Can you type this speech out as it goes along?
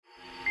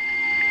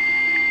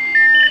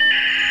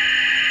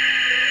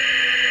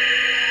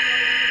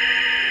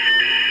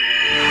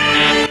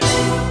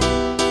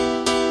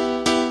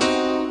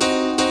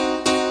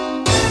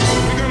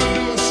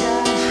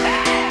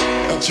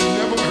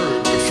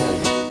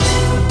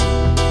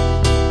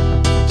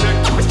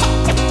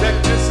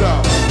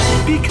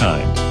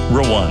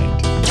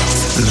Rewind.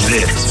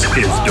 This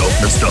is Dope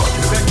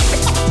Nostalgia.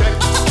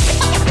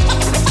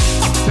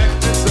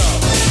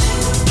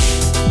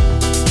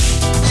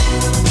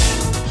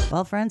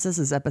 Well, friends, this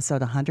is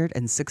episode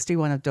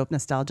 161 of Dope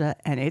Nostalgia,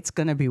 and it's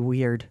going to be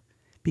weird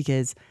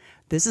because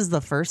this is the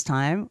first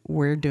time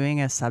we're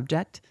doing a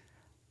subject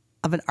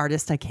of an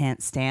artist I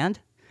can't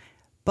stand.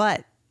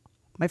 But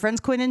my friends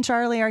Quinn and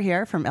Charlie are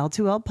here from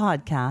L2L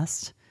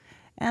Podcast,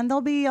 and there'll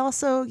be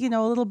also, a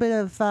little bit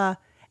of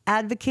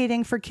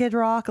advocating for Kid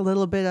Rock, a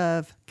little bit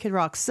of Kid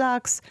Rock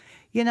sucks.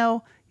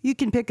 You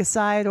can pick a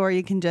side or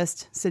you can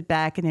just sit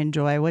back and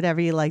enjoy whatever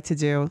you like to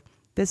do.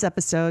 This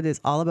episode is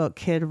all about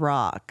Kid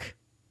Rock.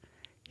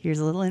 Here's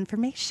a little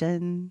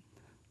information.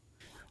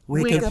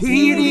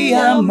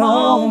 Wikipedia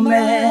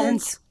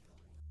moment.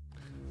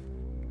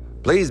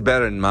 Please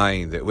bear in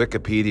mind that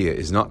Wikipedia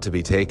is not to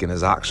be taken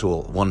as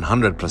actual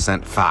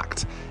 100%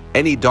 fact.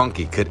 Any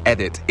donkey could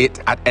edit it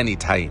at any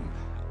time.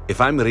 If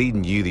I'm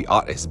reading you the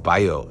artist's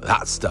bio,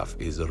 that stuff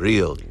is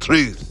real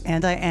truth.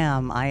 And I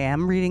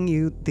am reading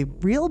you the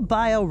real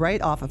bio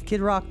right off of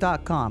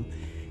KidRock.com.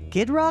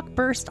 Kid Rock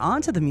burst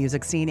onto the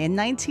music scene in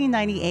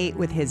 1998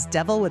 with his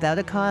Devil Without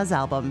a Cause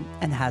album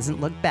and hasn't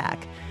looked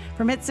back.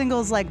 From hit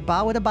singles like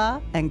Ba Wada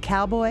Ba and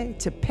Cowboy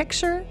to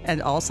Picture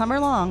and All Summer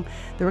Long,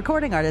 the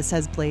recording artist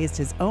has blazed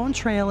his own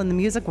trail in the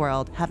music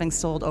world, having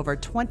sold over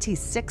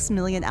 26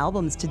 million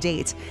albums to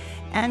date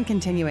and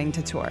continuing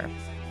to tour.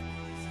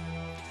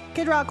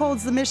 Kid Rock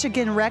holds the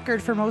Michigan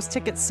record for most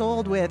tickets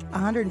sold with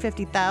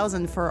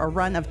 150,000 for a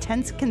run of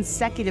 10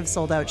 consecutive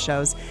sold-out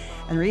shows,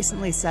 and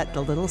recently set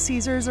the Little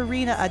Caesars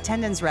Arena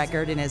attendance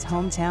record in his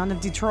hometown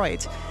of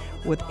Detroit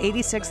with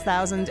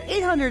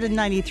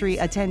 86,893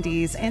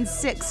 attendees and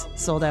 6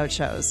 sold-out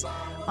shows.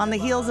 On the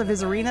heels of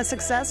his arena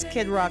success,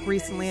 Kid Rock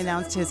recently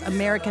announced his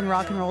American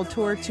Rock and Roll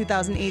Tour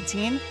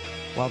 2018.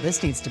 Well,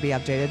 this needs to be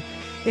updated.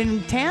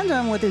 In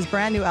tandem with his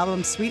brand new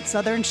album, Sweet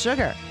Southern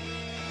Sugar.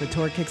 The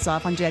tour kicks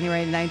off on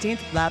January 19th,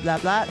 blah, blah,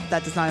 blah.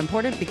 That is not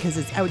important because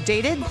it's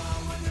outdated.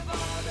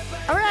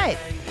 All right.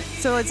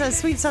 So it says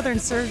Sweet Southern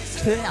Sugar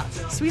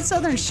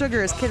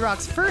is Kid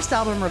Rock's first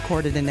album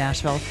recorded in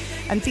Nashville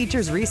and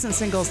features recent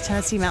singles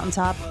Tennessee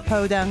Mountaintop,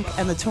 Podunk,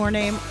 and the tour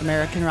name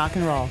American Rock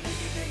and Roll.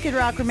 Kid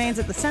Rock remains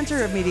at the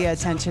center of media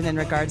attention in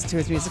regards to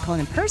his musical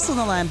and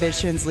personal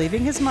ambitions,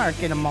 leaving his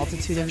mark in a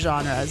multitude of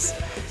genres.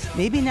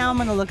 Maybe now I'm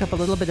going to look up a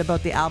little bit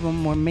about the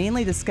album we're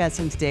mainly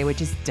discussing today, which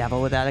is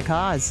Devil Without a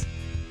Cause.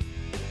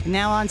 And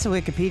now on to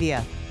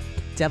Wikipedia.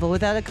 Devil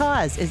Without a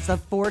Cause is the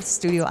 4th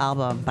studio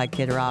album by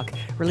Kid Rock.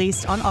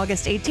 Released on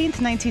August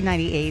 18th,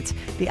 1998,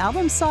 the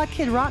album saw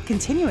Kid Rock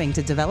continuing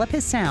to develop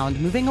his sound,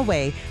 moving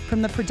away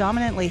from the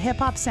predominantly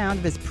hip-hop sound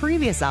of his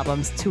previous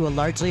albums to a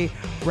largely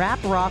rap,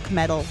 rock,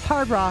 metal,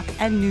 hard rock,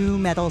 and nu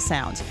metal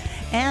sound,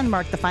 and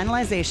marked the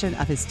finalization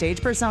of his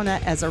stage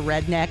persona as a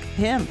redneck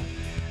pimp.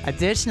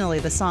 Additionally,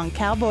 the song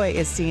Cowboy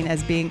is seen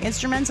as being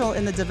instrumental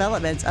in the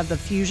development of the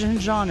fusion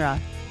genre,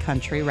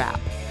 country rap.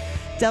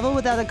 Devil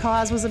Without a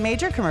Cause was a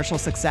major commercial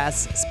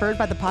success, spurred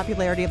by the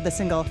popularity of the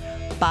single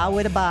Ba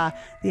Wada Ba.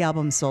 The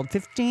album sold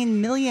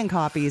 15 million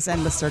copies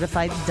and was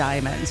certified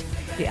diamond.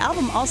 The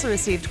album also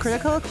received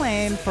critical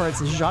acclaim for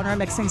its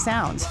genre-mixing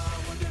sound.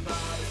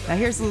 Now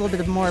here's a little bit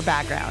of more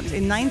background.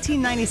 In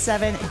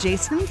 1997,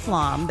 Jason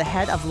Flom, the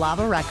head of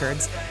Lava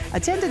Records,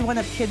 attended one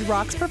of Kid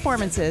Rock's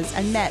performances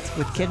and met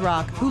with Kid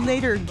Rock, who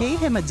later gave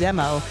him a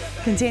demo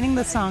containing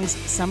the songs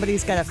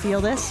Somebody's Gotta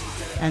Feel This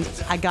and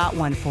I Got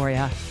One For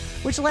Ya,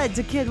 which led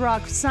to Kid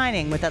Rock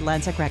signing with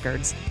Atlantic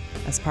Records.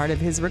 As part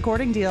of his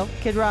recording deal,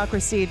 Kid Rock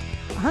received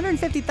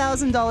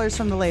 $150,000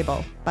 from the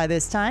label. By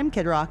this time,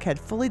 Kid Rock had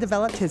fully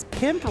developed his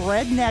pimp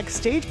redneck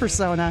stage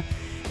persona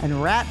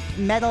and rap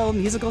metal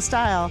musical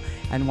style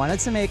and wanted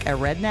to make a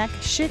redneck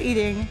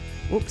shit-eating,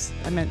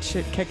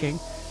 shit-kicking,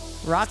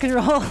 rock and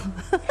roll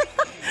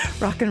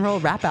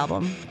rap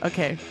album.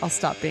 Okay, I'll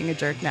stop being a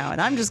jerk now.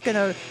 And I'm just going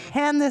to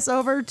hand this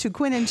over to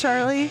Quinn and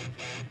Charlie,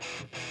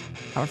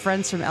 our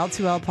friends from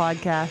L2L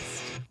Podcast.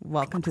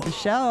 Welcome to the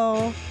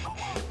show.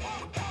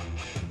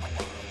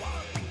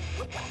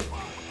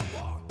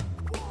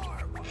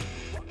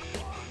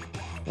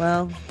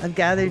 Well, I've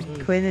gathered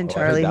Quinn and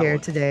Charlie here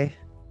today.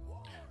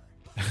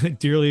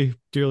 dearly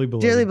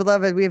beloved. Dearly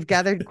beloved, we have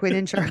gathered Quinn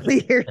and Charlie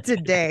here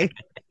today.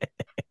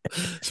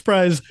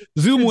 Surprise.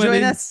 Zoom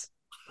winning. Join us.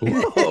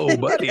 Whoa,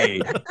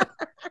 buddy. I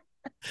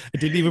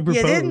didn't even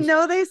propose. You didn't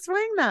know they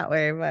swing that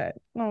way, but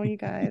you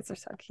guys are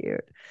so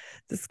cute.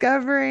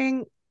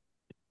 Discovering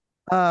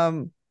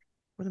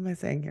what am I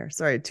saying here?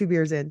 Sorry, 2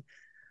 beers in.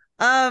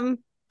 So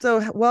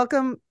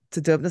welcome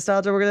to Dope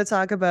Nostalgia. We're going to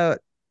talk about,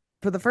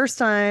 for the first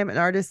time, an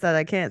artist that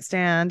I can't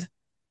stand.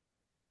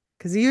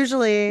 Because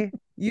usually,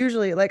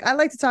 like, I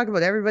like to talk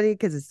about everybody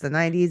because it's the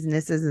 90s and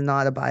this is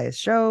not a biased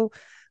show.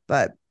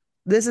 But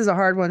this is a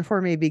hard one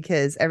for me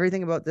because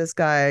everything about this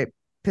guy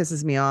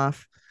pisses me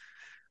off.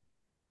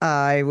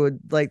 I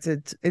would like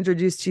to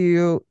introduce to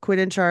you Quinn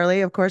and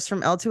Charlie, of course,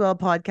 from L2L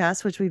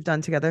Podcast, which we've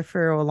done together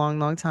for a long,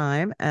 long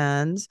time.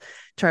 And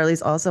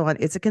Charlie's also on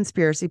It's a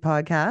Conspiracy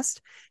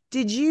Podcast.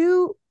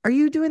 Are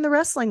you doing the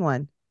wrestling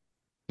one?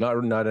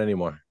 Not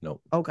anymore.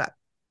 No, Okay.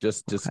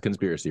 just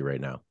conspiracy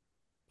right now.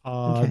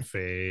 Pod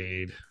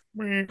fade.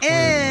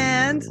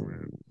 And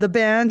the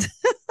band,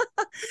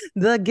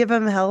 the Give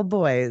 'Em Hell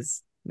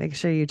Boys. Make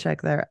sure you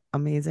check their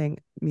amazing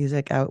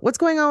music out. What's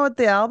going on with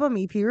the album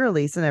EP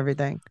release and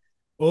everything?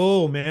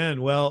 Oh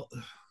man, well,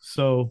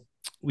 so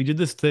we did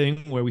this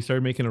thing where we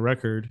started making a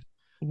record,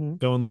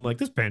 going like,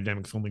 this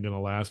pandemic's only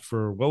gonna last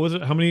for, what was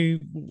it? How many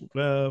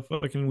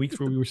fucking weeks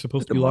were we were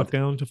supposed to be locked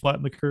down to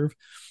flatten the curve?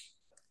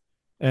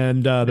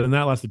 And then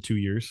that lasted 2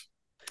 years.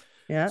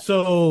 Yeah.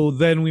 So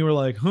then we were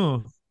like,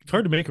 it's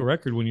hard to make a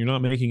record when you're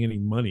not making any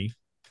money.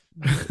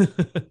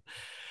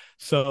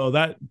 So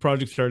that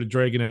project started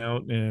dragging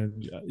out,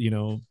 and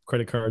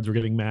credit cards were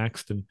getting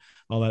maxed and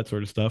all that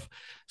sort of stuff.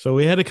 So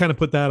we had to kind of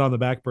put that on the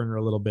back burner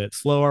a little bit,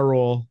 slow our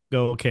roll,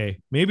 go, okay,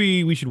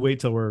 maybe we should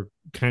wait till we're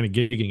kind of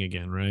gigging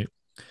again, right?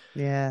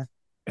 Yeah.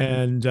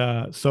 And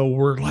so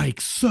we're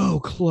like so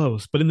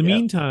close. But in the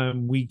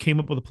meantime, we came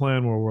up with a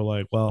plan where we're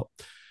like, well,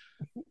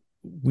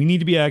 we need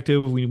to be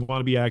active. We want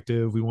to be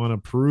active. We want to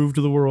prove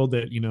to the world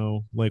that,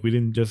 like, we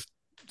didn't just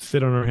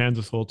sit on our hands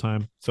this whole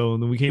time. So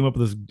then we came up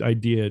with this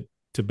idea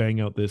to bang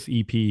out this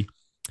EP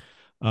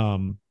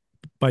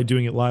by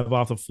doing it live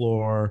off the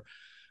floor,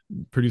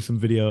 produce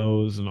some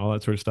videos and all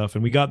that sort of stuff.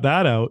 And we got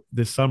that out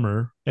this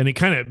summer, and it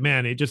kind of,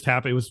 man, it just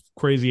happened. It was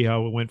crazy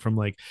how it went from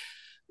like,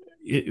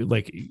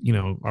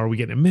 are we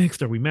getting it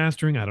mixed? Are we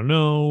mastering? I don't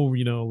know,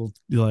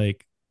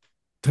 like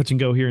touch and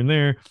go here and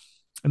there.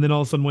 And then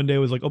all of a sudden one day it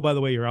was like, oh, by the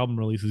way, your album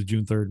releases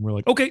June 3rd. And we're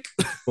like, okay,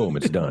 boom,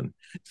 it's done.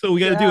 So we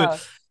got to do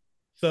it.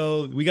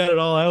 So we got it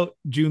all out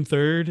June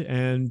 3rd.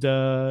 And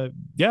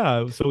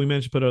so we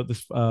managed to put out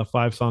this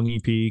 5-song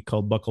EP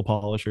called Buckle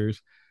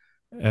Polishers.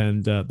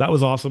 And that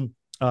was awesome.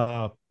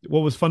 What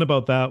was fun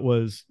about that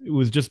was it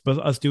was just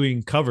us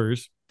doing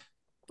covers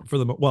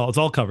it's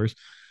all covers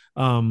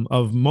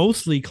of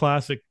mostly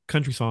classic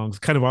country songs,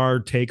 kind of our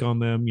take on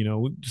them,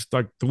 just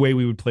like the way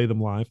we would play them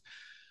live,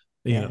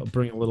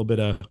 bring a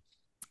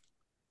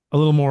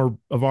little more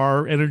of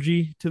our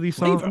energy to these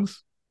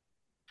songs.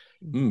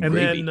 And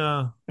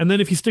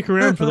then if you stick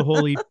around for the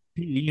whole EP,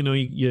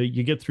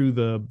 you get through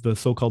the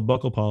so-called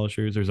Buckle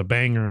Polishers. There's a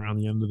banger on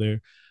the end of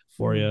there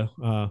for you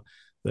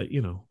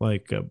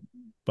that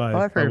by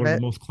one of the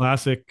most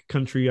classic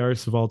country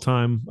artists of all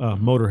time,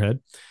 Motorhead.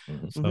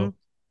 So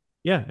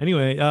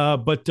anyway,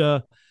 but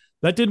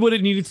that did what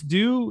it needed to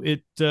do.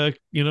 It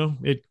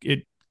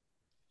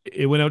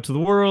it went out to the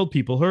world.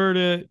 People heard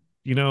it.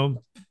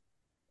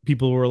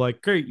 People were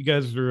like, great, you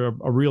guys are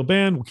a real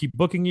band. We'll keep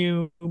booking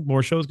you.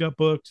 More shows got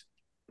booked.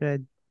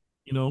 Good.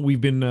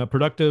 We've been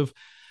productive.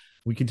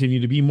 We continue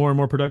to be more and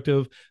more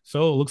productive.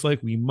 So it looks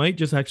like we might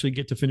just actually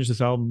get to finish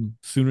this album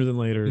sooner than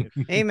later.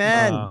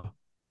 Amen.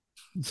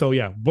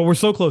 But we're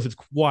so close. It's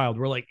wild.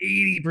 We're like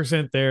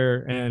 80%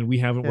 there, and we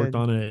haven't worked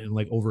on it in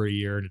like over a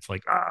year. And it's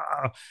like,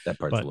 that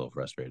part's a little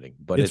frustrating,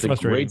 but it's a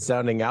great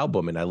sounding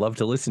album, and I love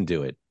to listen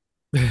to it.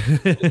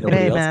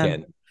 Nobody else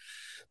can.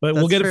 But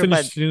we'll get it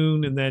finished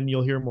soon, and then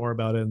you'll hear more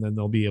about it, and then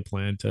there'll be a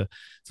plan to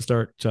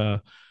start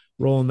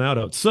rolling that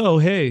out. So,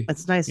 hey.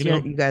 It's nice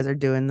you guys are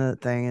doing the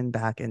thing and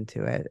back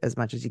into it as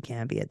much as you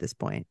can be at this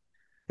point.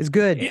 It's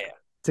good. Yeah.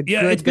 It's a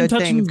good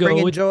thing. It's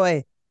bringing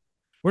joy.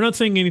 We're not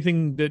saying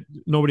anything that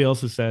nobody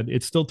else has said.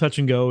 It's still touch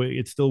and go.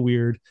 It's still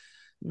weird.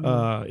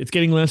 It's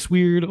getting less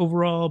weird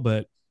overall,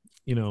 but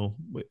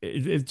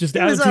it's just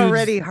it was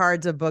already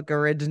hard to book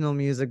original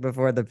music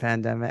before the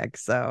pandemic.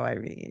 So I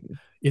mean,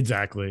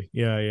 exactly.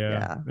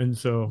 Yeah. And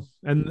so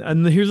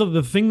and here's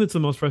the thing that's the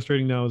most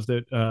frustrating now is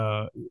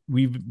that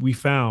we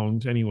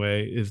found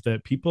anyway is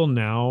that people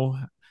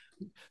now,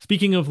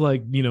 speaking of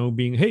like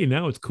being, hey,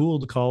 now it's cool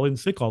to call in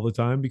sick all the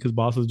time because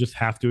bosses just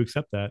have to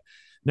accept that.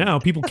 Now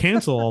people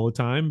cancel all the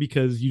time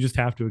because you just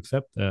have to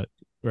accept that,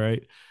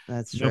 right?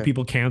 That's true.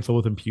 People cancel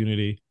with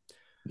impunity.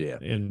 Yeah,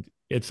 and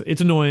it's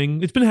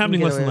annoying. It's been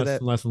happening less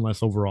and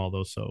less overall,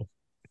 though. So,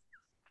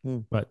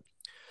 but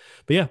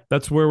yeah,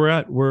 that's where we're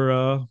at.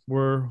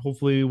 We're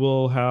hopefully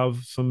we'll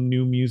have some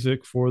new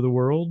music for the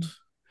world.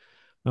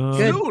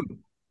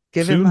 Soon.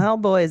 Give him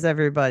Hellboys,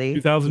 everybody.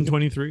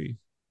 2023.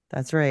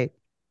 That's right.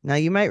 Now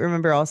you might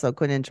remember also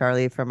Quinn and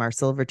Charlie from our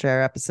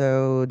Silverchair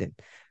episode and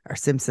our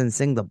Simpsons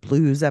Sing the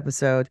Blues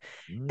episode,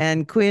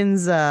 and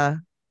Quinn's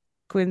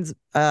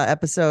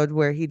episode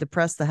where he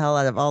depressed the hell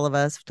out of all of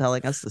us,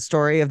 telling us the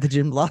story of the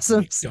Gin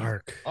Blossoms.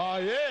 Dark. Oh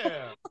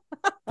yeah.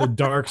 The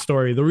dark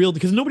story, the real,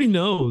 because nobody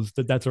knows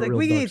that's a real.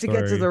 We need to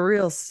get to the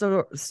real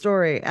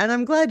story, and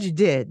I'm glad you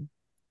did.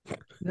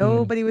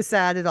 Nobody was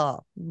sad at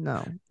all.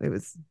 No, it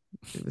was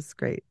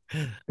great.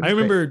 I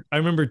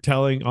remember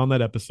telling on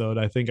that episode.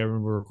 I think I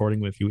remember recording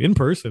with you in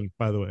person.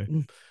 By the way,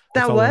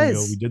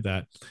 we did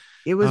that.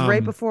 It was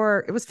right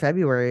before, it was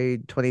February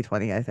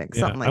 2020, I think,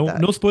 something like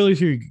that. No spoilers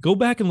here. Go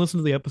back and listen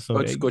to the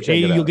episode.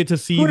 You'll get to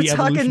see the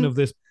evolution of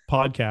this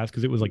podcast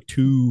because it was like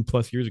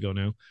 2+ years ago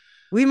now.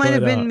 We might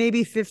have been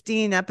maybe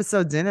 15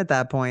 episodes in at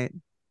that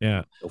point.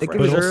 Yeah, it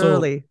was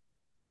early.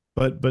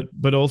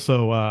 But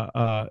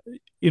also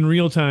in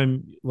real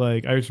time,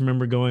 like I just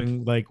remember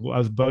going, like I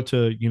was about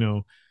to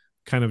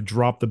kind of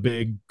drop the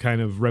big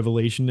kind of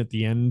revelation at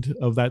the end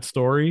of that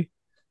story,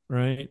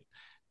 right?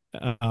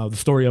 The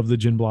story of the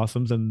Gin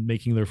Blossoms and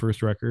making their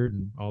first record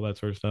and all that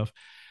sort of stuff.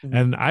 Mm-hmm.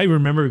 And I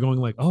remember going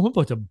like, oh, I'm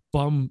about to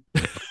bum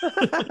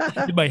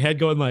in my head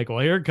going like, well,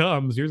 here it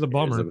comes. Here's a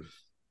bummer.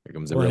 Here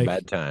comes a real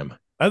bad time.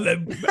 Up to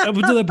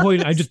that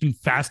point, I've just been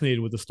fascinated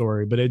with the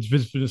story, but it's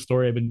just been a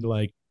story I've been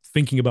like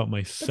thinking about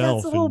myself. But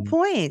that's the whole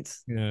point.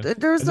 Yeah.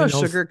 There was no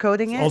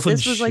sugarcoating it.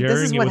 This was like, this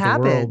is what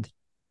happened.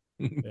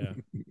 Yeah.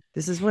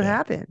 This is what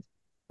happened.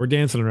 We're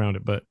dancing around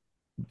it, but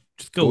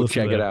just go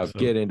check it out. So.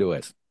 Get into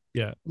it.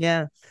 Yeah.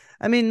 Yeah.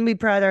 I mean, we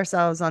pride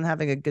ourselves on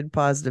having a good,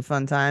 positive,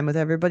 fun time with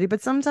everybody,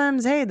 but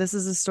sometimes, hey, this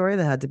is a story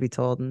that had to be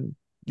told, and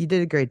you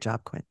did a great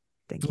job, Quinn.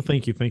 Thank you. Well,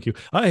 thank you.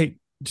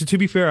 To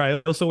be fair, I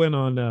also went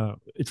on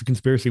It's a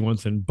Conspiracy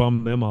once and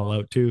bummed them all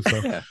out too.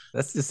 So yeah,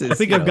 that's just I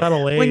think I've got a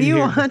lay. When you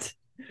here. want,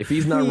 if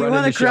he's not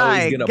running the show,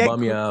 he's gonna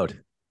bum you out.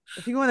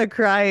 If you want to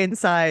cry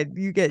inside,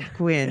 you get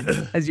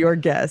Quinn as your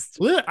guest.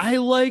 Well, I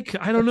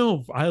don't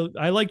know.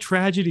 I like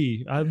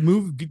tragedy.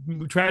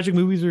 Tragic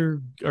movies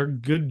are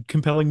good,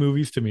 compelling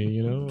movies to me,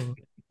 you know.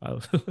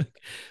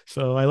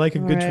 So I like a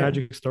good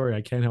tragic story.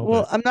 I can't help it.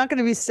 Well, I'm not going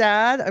to be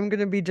sad. I'm going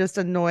to be just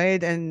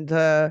annoyed and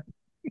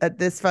at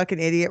this fucking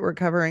idiot we're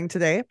covering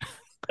today.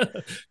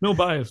 No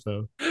bias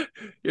though.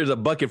 Here's a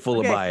bucket full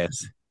of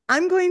bias.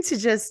 I'm going to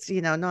just,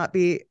 not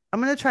be. I'm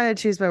going to try to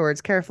choose my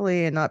words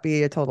carefully and not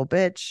be a total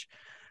bitch.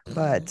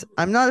 But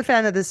I'm not a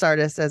fan of this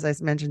artist, as I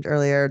mentioned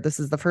earlier. This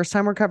is the first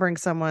time we're covering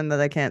someone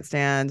that I can't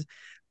stand.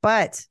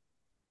 But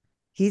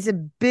he's a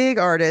big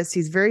artist.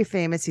 He's very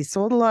famous. He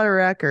sold a lot of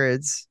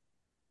records.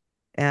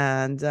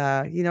 And,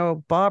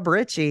 Bob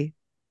Ritchie,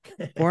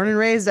 born and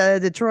raised out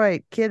of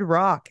Detroit, Kid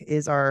Rock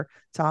is our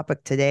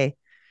topic today.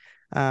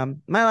 My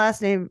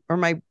last name, or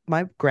my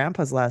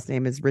grandpa's last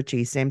name is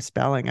Ritchie, same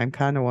spelling. I'm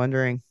kind of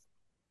wondering.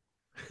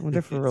 I wonder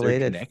if we're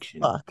related.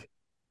 Fuck.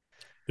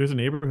 There's a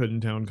neighborhood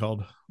in town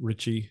called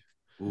Ritchie.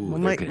 Ooh,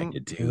 my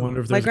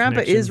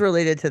grandpa is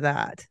related to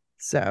that.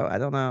 So I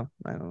don't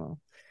know.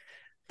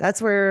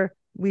 That's where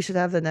we should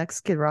have the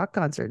next Kid Rock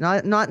concert.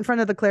 Not in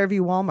front of the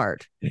Clairview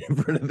Walmart. In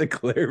front of the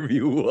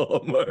Clairview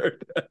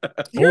Walmart.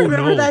 Do you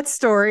remember that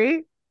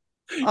story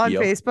on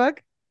Facebook?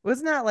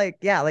 Wasn't that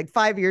like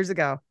 5 years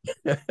ago?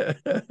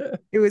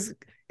 It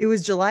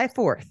was July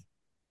 4th.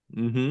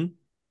 Mm-hmm.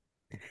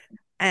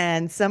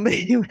 And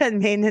somebody who had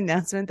made an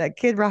announcement that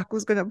Kid Rock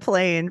was going to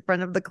play in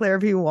front of the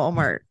Clairview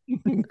Walmart.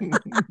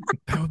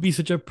 That would be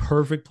such a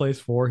perfect place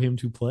for him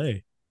to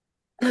play.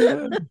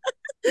 That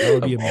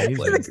would be amazing.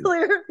 The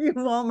Clairview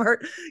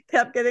Walmart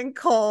kept getting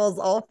calls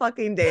all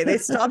fucking day. They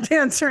stopped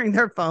answering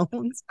their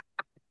phones.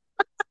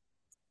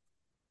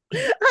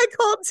 I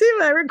called too.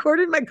 I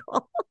recorded my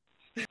call.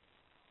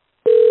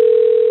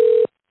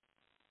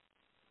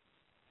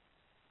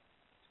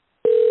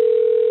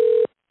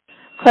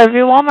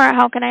 Clairview Walmart,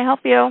 how can I help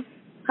you?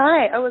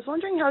 Hi, I was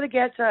wondering how to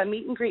get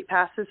meet and greet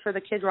passes for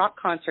the Kid Rock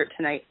concert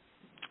tonight.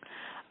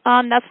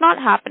 That's not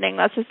happening.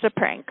 That's just a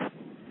prank.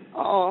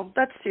 Oh,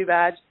 that's too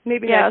bad.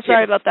 Maybe. Yeah,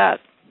 sorry about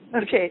that.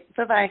 Okay,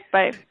 bye-bye.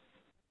 Bye.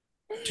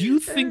 Do you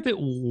think that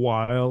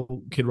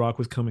while Kid Rock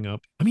was coming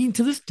up, I mean,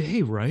 to this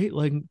day, right?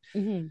 Like,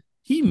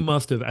 he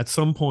must have at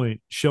some point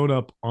shown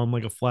up on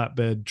like a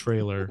flatbed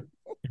trailer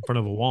in front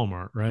of a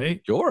Walmart, right?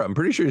 Sure, I'm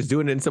pretty sure he's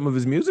doing it in some of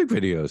his music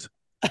videos.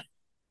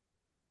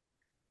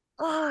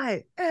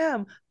 I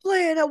am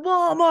playing at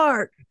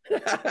Walmart.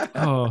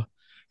 Oh,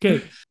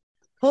 okay.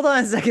 Hold on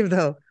a second,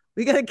 though.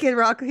 We got a Kid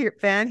Rock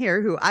fan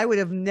here who I would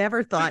have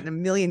never thought in a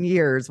million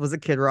years was a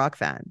Kid Rock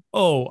fan.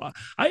 Oh,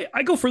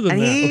 I go further than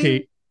that.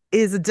 Okay.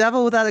 Is a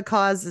devil without a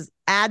cause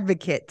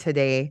advocate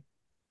today.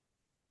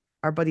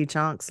 Our buddy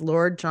Chunks,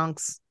 Lord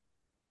Chunks.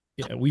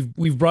 Yeah,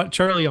 we've brought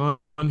Charlie on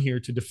here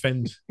to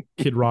defend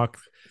Kid Rock.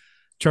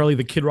 Charlie,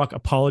 the Kid Rock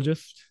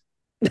apologist.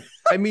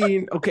 I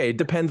mean, okay, it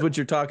depends what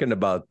you're talking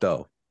about,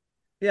 though.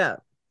 Yeah.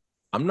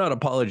 I'm not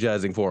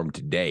apologizing for him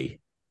today.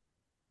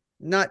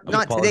 Not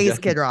today's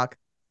Kid Rock.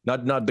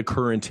 Not the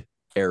current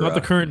era. Not the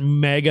current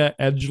mega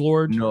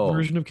edgelord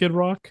version of Kid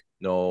Rock.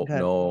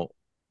 No.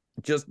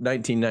 Just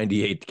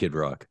 1998 Kid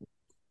Rock.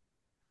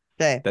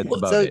 Okay. That's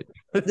about it.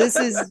 This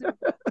is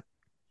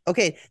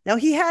okay. Now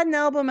he had an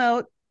album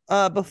out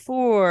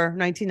before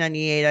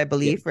 1998, I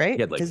believe, right?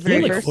 He had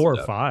like 4 or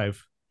 5.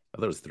 I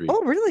thought it was 3.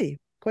 Oh, really?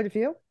 Quite a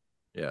few?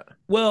 Yeah.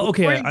 Well,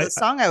 okay. The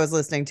song I was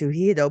listening to,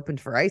 he had opened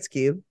for Ice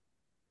Cube.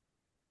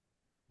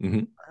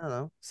 Mm-hmm. I don't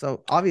know.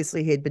 So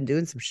obviously he had been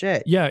doing some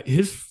shit. Yeah,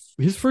 his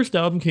first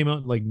album came out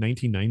in like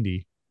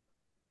 1990.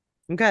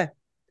 Okay.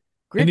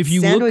 And if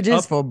you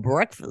sandwiches for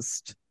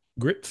breakfast.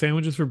 Grit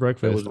sandwiches for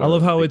breakfast. I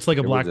love how it's like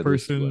a black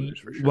person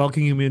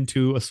welcoming him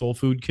into a soul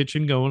food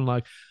kitchen, going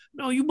like,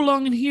 "No, you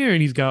belong in here."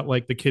 And he's got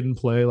like the Kid and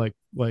Play like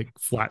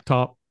flat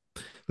top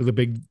with a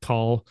big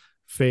tall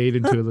fade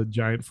into the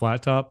giant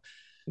flat top.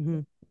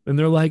 Mm-hmm. And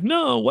they're like,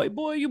 "No, white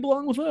boy, you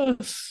belong with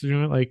us."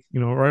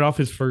 Right off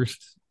his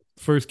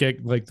first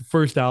gig, like the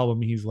first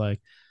album, he's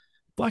like,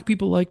 "Black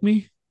people like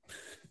me."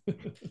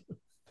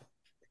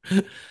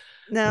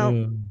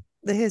 Now,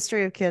 the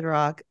history of Kid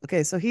Rock.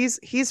 Okay, so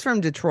he's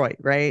from Detroit,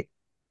 right?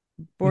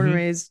 born and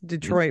raised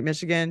Detroit,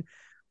 Michigan,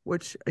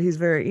 which he's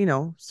very,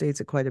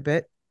 states it quite a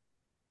bit.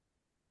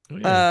 Oh,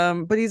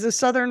 yeah. But he's a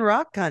Southern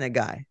rock kind of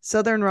guy.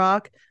 Southern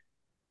rock.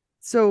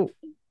 So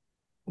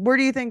where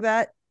do you think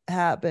that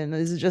happened?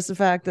 Is it just the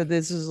fact that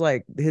this is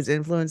like his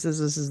influences?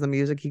 This is the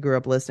music he grew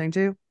up listening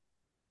to?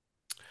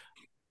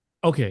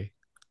 Okay.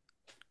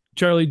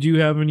 Charlie, do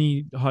you have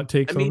any hot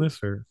takes on this?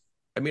 Or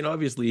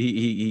obviously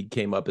he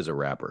came up as a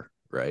rapper,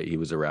 right? He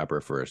was a rapper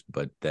first,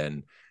 but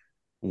then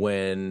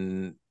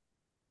when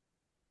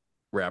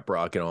rap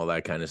rock and all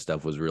that kind of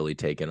stuff was really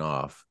taken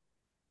off,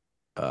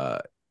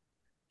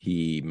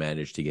 he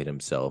managed to get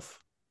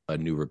himself a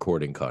new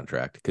recording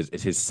contract, because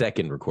it's his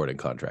second recording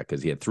contract,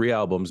 because he had 3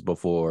 albums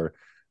before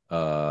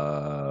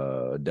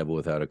Devil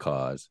Without a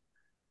Cause,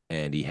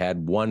 and he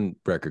had 1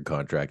 record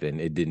contract and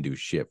it didn't do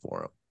shit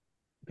for him.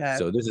 Okay.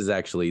 So this is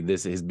actually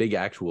his big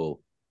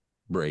actual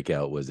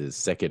breakout was his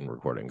second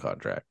recording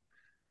contract.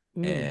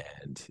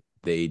 And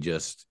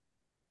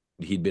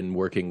he'd been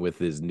working with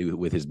his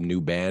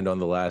new band on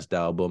the last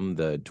album,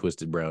 the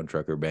Twisted Brown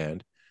Trucker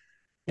Band,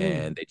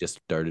 and they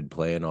just started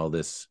playing all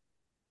these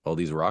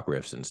rock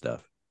riffs and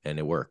stuff, and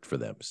it worked for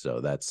them. So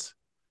that's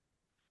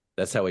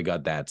how he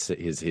got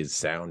his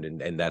sound,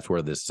 and that's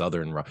where this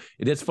Southern rock.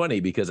 It's funny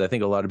because I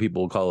think a lot of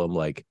people call him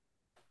like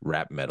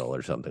rap metal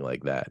or something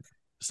like that.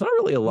 It's not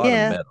really a lot of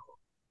metal.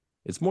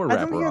 It's more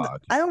rap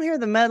rock. I don't hear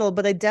the metal,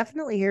 but I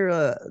definitely hear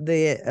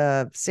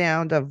the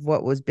sound of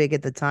what was big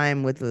at the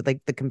time with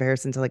like the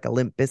comparison to like a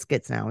Limp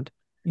Bizkit sound.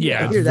 Yeah,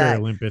 I hear very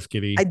that. Limp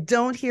Bizkit-y. I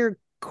don't hear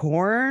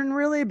Korn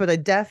really, but I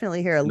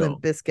definitely hear a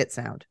Limp Bizkit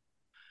sound.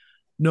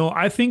 No,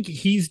 I think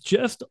he's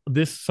just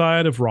this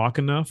side of rock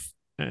enough,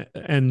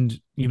 and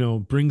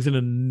brings in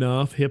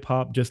enough hip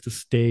hop just to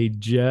stay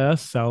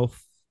just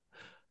south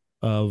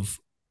of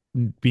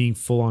being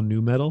full on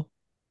new metal.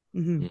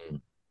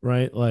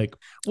 Right, like,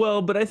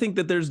 well, but I think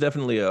that there's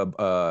definitely a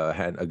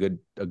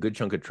good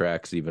chunk of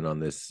tracks even on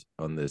this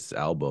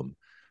album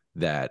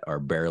that are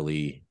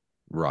barely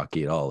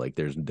rocky at all. Like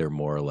they're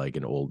more like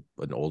an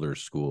older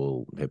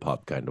school hip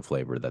hop kind of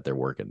flavor that they're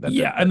working.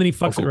 And then he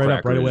fucks it right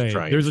up right away.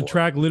 There's a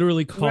track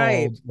literally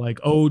called like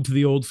 "Ode to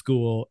the Old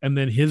School," and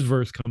then his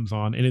verse comes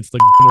on, and it's the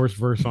worst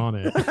verse on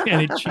it,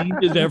 and it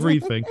changes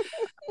everything.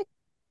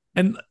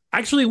 And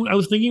actually, I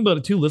was thinking about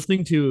it too,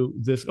 listening to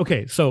this.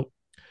 Okay, so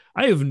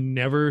I have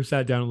never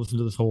sat down and listened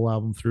to this whole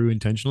album through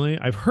intentionally.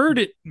 I've heard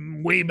it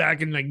way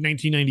back in like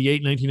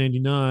 1998,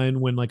 1999,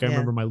 when like I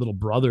remember my little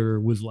brother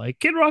was like,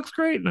 Kid Rock's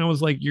great. And I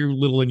was like, you're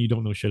little and you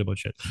don't know shit about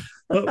shit.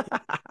 But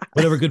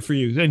whatever, good for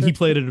you. And he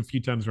played it a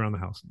few times around the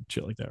house and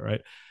shit like that,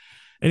 right?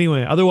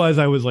 Anyway, otherwise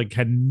I was like,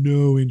 had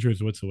no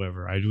interest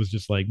whatsoever. I was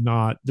just like,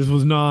 this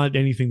was not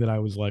anything that I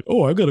was like,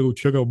 oh, I gotta go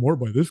check out more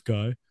by this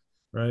guy.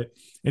 Right.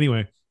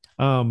 Anyway,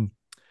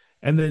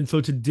 and then so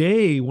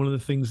today, one of the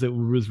things that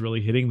was really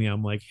hitting me,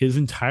 I'm like, his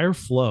entire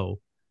flow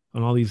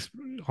on all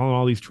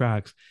these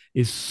tracks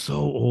is so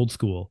old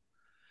school.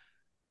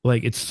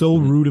 Like it's so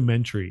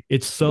rudimentary.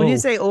 It's so. When you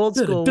say old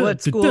school,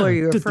 what school are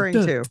you referring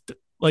to?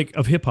 Like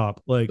of hip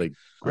hop, like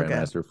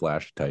Grandmaster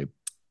Flash type.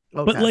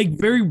 Okay. But like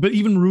but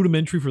even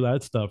rudimentary for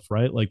that stuff,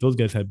 right? Like those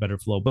guys had better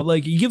flow. But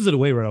like he gives it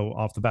away right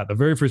off the bat. The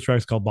very first track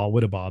is called "Ball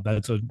With a Bob."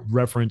 That's a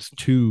reference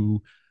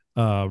to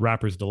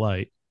Rapper's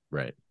Delight.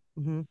 Right.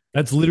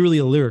 That's literally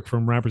a lyric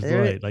from Rapper's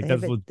Delight. Like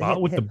that's what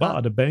 "Ball with the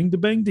Bob, the bang,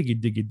 diggy,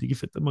 diggy, diggy,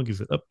 set the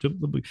monkeys up, jump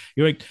the."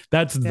 You're like,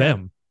 that's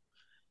them.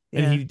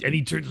 And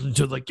he turns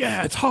into like,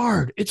 yeah, it's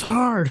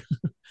hard.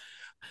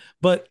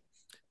 But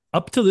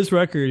up to this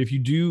record, if you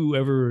do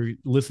ever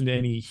listen to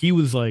any, he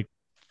was like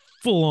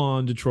full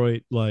on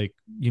Detroit, like,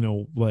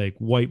 like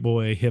white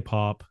boy hip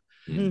hop,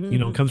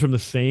 comes from the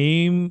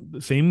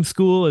same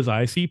school as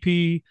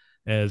ICP,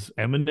 as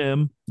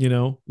Eminem,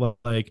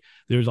 like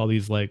there's all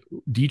these like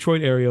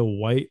Detroit area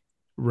white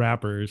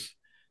rappers,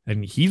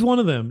 and he's one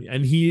of them,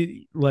 and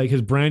he like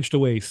has branched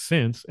away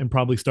since, and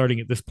probably starting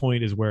at this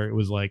point is where it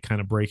was like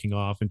kind of breaking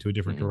off into a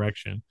different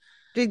direction.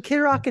 Did Kid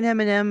Rock and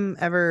Eminem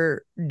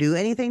ever do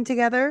anything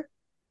together?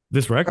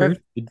 This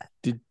record?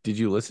 Did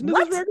you listen to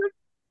this record?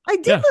 I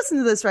did listen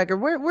to this record.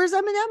 Where's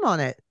Eminem on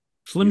it?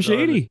 Slim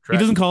Shady. He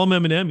doesn't call him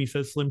Eminem. He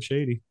says Slim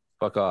Shady.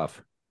 Fuck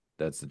Off.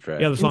 That's the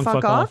track. Yeah, the song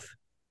Fuck Off.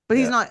 But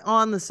he's not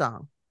on the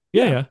song.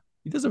 Yeah.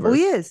 He does a verse. Oh,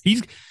 he is.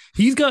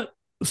 He's got.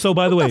 So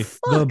by the way,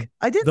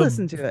 I did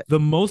listen to it. The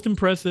most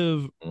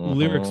impressive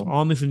lyrics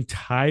on this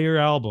entire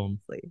album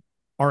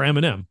are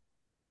Eminem.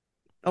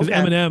 Because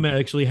Eminem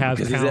actually has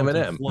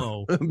Eminem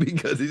flow.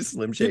 Because he's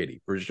Slim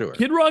Shady for sure.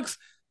 Kid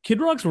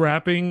Rock's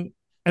rapping,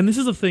 and this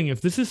is the thing.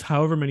 If this is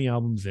however many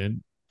albums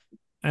in,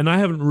 and I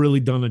haven't really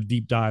done a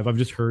deep dive, I've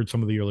just heard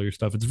some of the earlier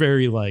stuff. It's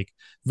very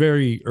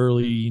very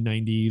early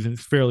 90s, and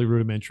it's fairly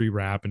rudimentary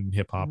rap and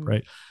hip hop,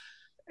 right?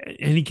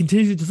 And he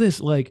continues to this,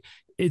 like,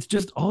 it's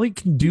just all he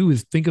can do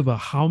is think about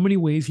how many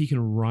ways he can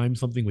rhyme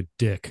something with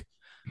dick.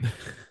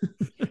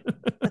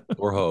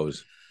 Or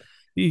hose.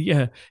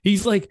 Yeah.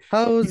 He's like,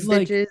 hose,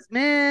 bitches,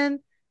 man.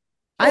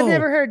 I've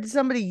never heard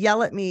somebody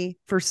yell at me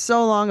for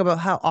so long about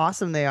how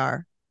awesome they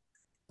are.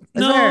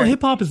 No,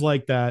 hip hop is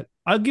like that.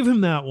 I'll give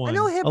him that one. I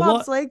know hip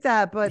hop's like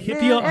that, but hip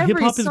man,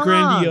 every hop is song,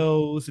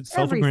 grandiose. It's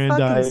every fucking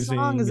self-aggrandizing.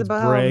 song is It's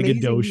about how amazing he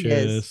is.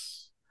 braggadocious.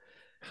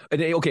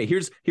 And, okay,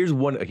 here's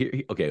one.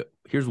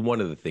 Here's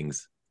one of the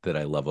things that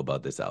I love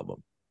about this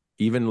album.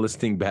 Even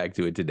listening back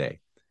to it today,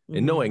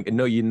 and knowing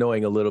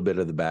a little bit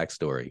of the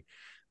backstory,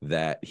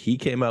 that he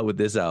came out with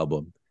this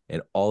album,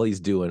 and all he's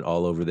doing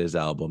all over this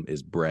album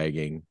is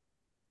bragging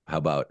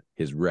about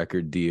his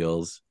record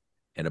deals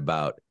and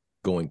about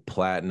going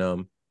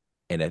platinum.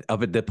 And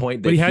up at the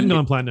point that But he hadn't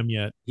gone platinum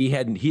yet. he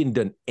hadn't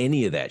done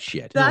any of that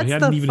shit. That's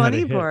hadn't the even had a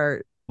funny hit.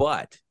 part.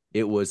 But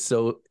it was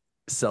so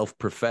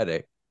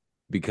self-prophetic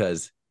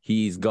because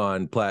he's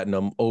gone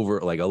platinum over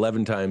like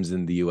 11 times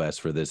in the US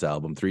for this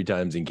album, 3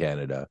 times in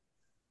Canada.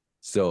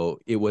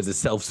 So it was a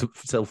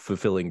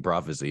self-fulfilling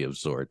prophecy of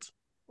sorts,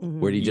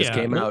 where he just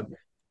came out.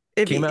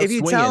 If came out you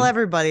swinging. tell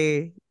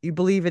everybody, you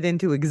believe it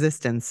into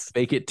existence.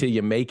 Fake it till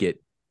you make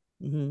it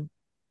Mhm.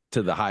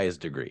 to the highest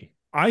degree.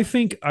 I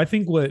think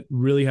what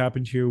really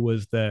happened here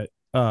was that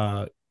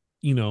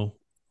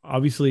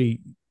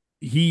obviously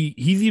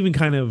he's even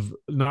kind of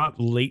not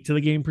late to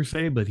the game per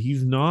se, but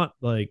he's not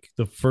like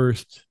the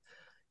first,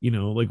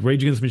 like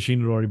Rage Against the Machine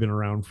had already been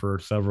around for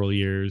several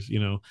years,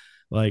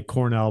 like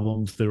Korn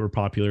albums that were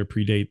popular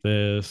predate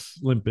this.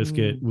 Limp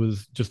Bizkit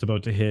was just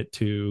about to hit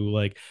too.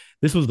 Like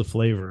this was the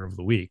flavor of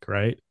the week,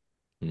 right?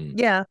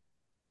 Yeah.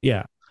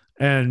 Yeah.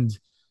 And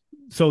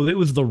so it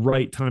was the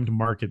right time to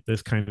market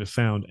this kind of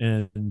sound,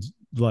 and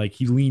like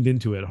he leaned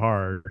into it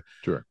hard.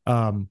 Sure.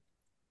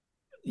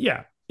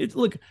 Yeah. It's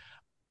look,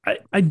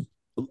 I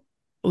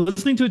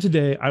listening to it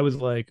today, I was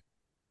like,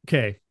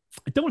 okay,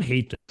 I don't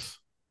hate this.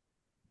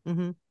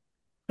 Mm-hmm.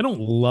 I don't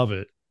love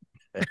it.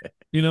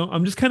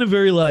 I'm just kind of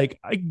very like,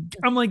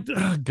 I'm like,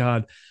 oh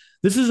God,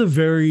 this is a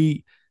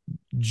very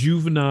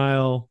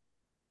juvenile,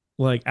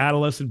 like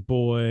adolescent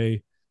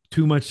boy,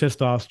 too much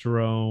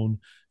testosterone,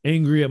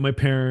 angry at my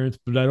parents,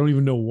 but I don't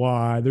even know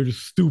why. They're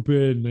just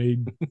stupid.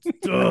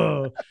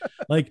 And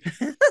like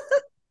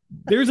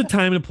there's a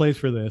time and a place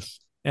for this.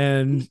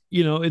 And,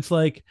 it's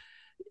like,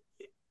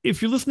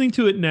 if you're listening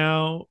to it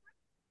now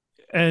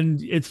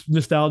and it's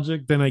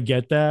nostalgic, then I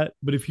get that.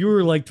 But if you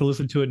were like to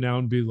listen to it now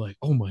and be like,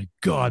 oh my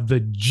God, the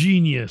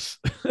genius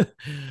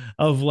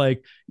of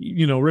like,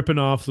 ripping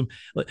off some,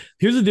 like,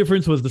 here's the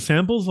difference was the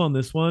samples on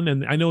this one.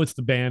 And I know it's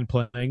the band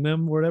playing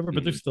them or whatever,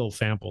 but they're still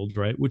sampled,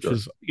 right? Which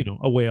is,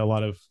 a way a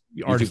lot of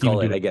artists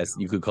call it, I guess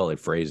you could call it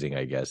phrasing,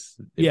 I guess.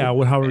 Yeah.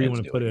 However you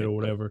want to put it or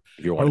whatever,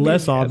 or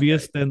less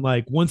obvious than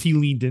like once he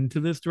leaned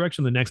into this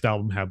direction, the next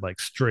album had like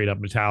straight up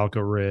Metallica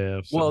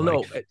riffs. Well,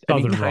 no, I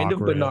mean, kind of,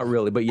 but not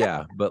really. But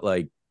yeah, but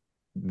like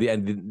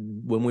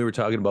when we were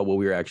talking about what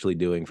we were actually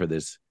doing for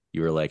this,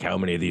 you were like, how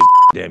many of these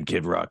damn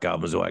Kid Rock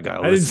albums do I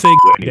got? I didn't say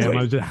damn.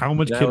 I was just, how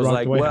much Kid Rock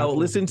like, do I have? well,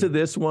 listen to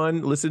this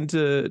one, listen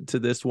to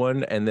this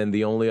one, and then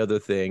the only other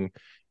thing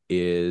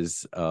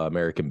is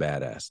American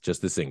Badass,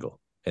 just the single,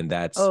 and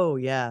that's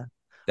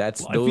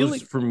that's those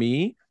like, for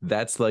me.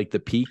 That's like the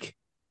peak.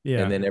 Yeah.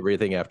 And then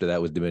everything after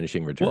that was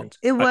diminishing returns.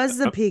 It was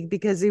the peak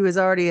because he was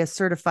already a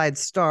certified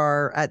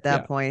star at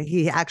that point.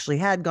 He actually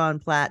had gone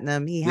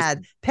platinum. He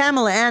had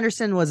Pamela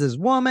Anderson was his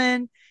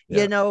woman,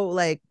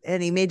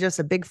 and he made just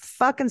a big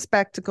fucking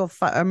spectacle,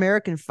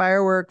 American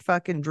firework,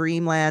 fucking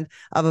dreamland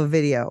of a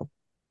video.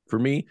 For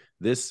me,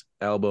 this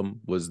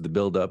album was the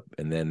buildup,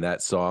 and then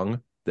that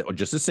song, that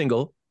just a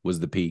single,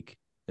 was the peak,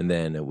 and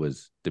then it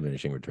was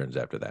diminishing returns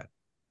after that.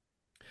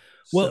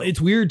 Well, so,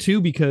 it's weird too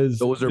because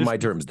those are my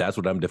terms. That's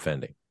what I'm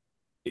defending.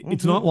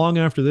 It's not long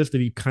after this that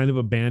he kind of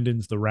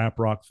abandons the rap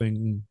rock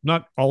thing,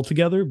 not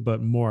altogether,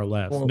 but more or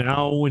less. Well,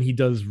 now when he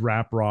does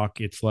rap rock,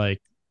 it's like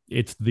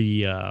it's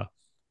the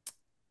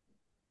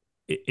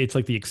it's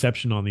like the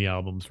exception on the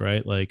albums,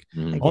 right? Like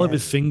all of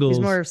his singles.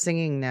 He's more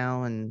singing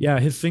now, and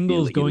his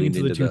singles going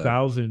into the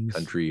 2000s,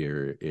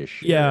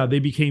 country-ish. Yeah, they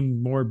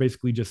became more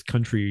basically just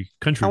country.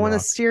 I want to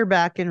steer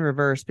back in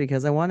reverse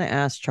because I want to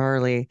ask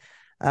Charlie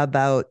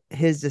about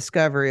his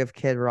discovery of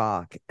Kid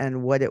Rock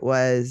and what it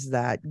was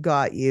that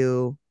got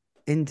you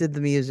into the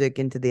music,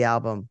 into the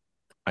album.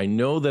 I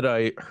know that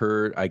I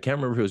can't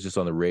remember if it was just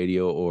on the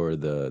radio or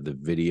the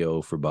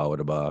video for Ba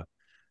Wada Ba.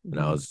 And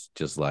I was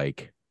just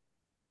like,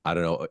 I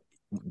don't know.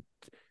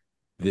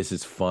 This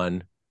is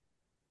fun.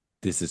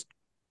 This is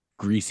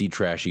greasy,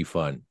 trashy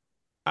fun.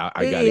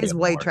 It is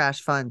white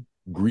trash fun.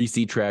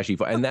 Greasy, trashy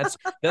fun. And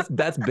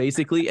that's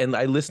basically, and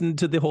I listened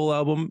to the whole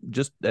album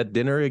just at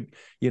dinner,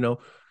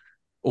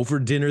 over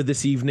dinner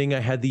this evening. I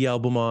had the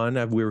album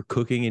on. We were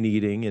cooking and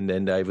eating, and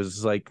then I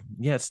was like,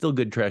 yeah, it's still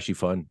good, trashy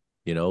fun.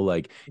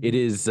 Like it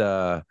is,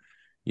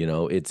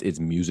 it's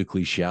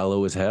musically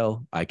shallow as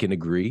hell. I can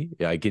agree.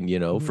 I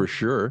can, for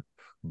sure,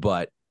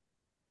 but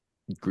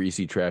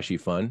greasy, trashy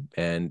fun.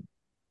 And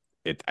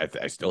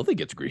I still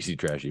think it's greasy,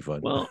 trashy fun.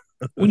 Well,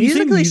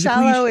 musically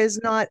shallow is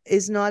not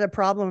a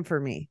problem for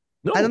me.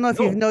 No, I don't know if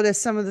you've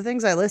noticed some of the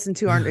things I listen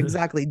to aren't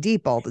exactly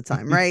deep all the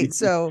time. Right.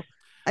 So,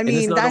 I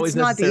mean, that's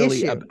not the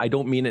issue. I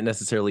don't mean it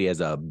necessarily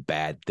as a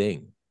bad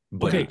thing,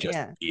 but it just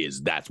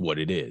is. That's what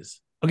it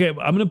is. Okay,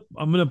 I'm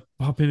gonna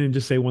pop in and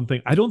just say one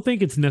thing. I don't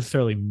think it's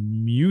necessarily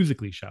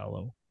musically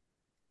shallow.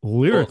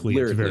 Lyrically, it's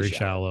lyrically very shallow.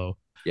 shallow.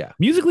 Yeah.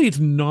 Musically, it's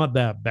not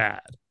that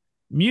bad.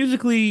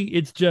 Musically,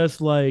 it's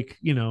just like,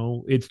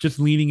 it's just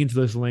leaning into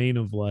this lane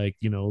of like,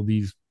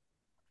 these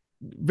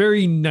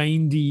very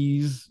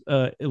 90s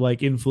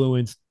like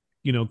influenced,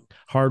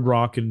 hard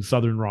rock and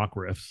southern rock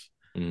riffs,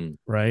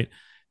 right?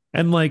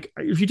 And like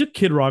if you took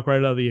Kid Rock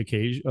right out of the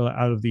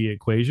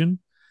equation,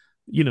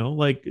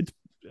 like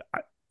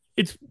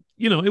it's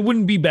it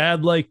wouldn't be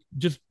bad, like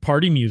just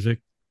party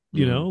music, a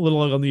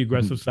little on the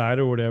aggressive side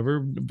or whatever,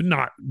 but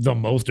not the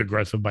most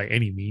aggressive by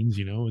any means.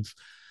 It's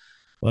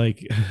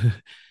like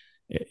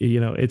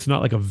it's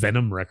not like a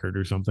Venom record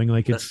or something.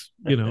 Like it's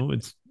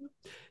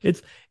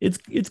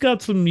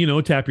got some,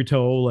 tap your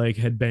toe, like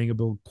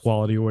headbangable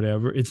quality or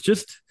whatever. It's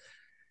just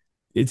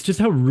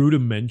how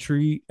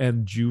rudimentary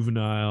and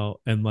juvenile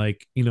and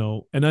like,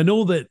 and I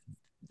know that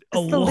a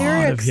It's the lot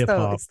lyrics, of hip though.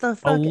 hop, It's the a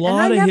fucking. And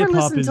lot I of never hip hop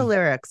listened is to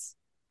lyrics,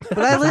 but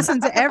I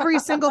listened to every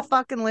single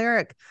fucking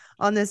lyric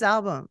on this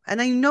album.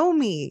 And I know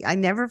me, I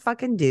never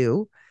fucking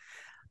do.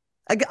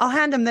 I'll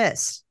hand him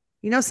this.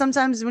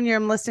 Sometimes when you're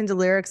listening to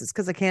lyrics, it's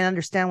because I can't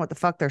understand what the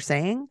fuck they're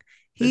saying.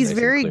 He's nice and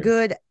very clear.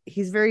 good.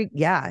 He's very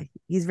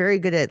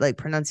good at like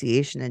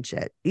pronunciation and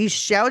shit. He's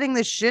shouting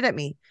this shit at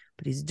me,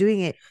 but he's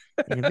doing it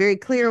in a very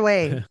clear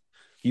way.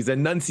 He's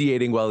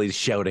enunciating while he's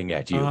shouting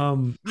at you.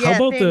 How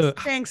about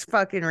thanks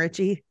fucking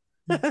Richie.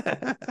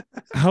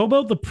 how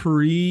about the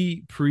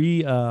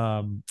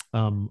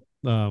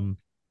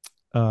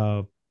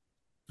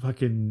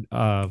fucking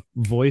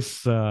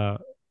voice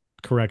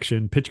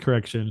correction, pitch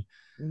correction,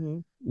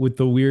 with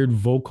the weird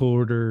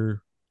vocoder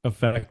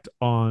effect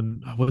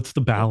on what's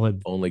the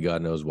ballad? Only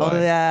God knows why. Oh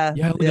yeah,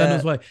 Only God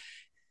knows why.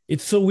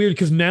 It's so weird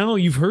because now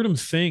you've heard him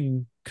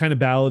sing kind of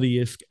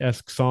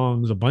ballady-esque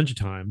songs a bunch of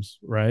times,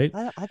 right?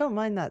 I don't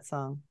mind that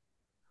song.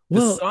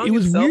 Well, the song it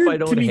was itself weird I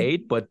don't to me.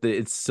 hate, but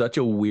it's such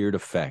a weird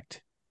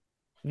effect.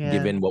 Yeah.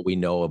 Given what we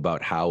know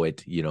about how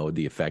it,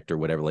 the effect or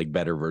whatever, like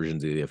better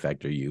versions of the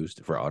effect are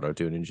used for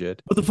auto-tune and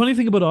shit. But the funny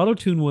thing about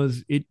auto-tune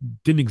was it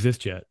didn't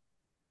exist yet.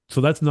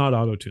 So that's not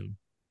auto-tune.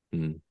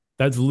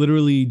 That's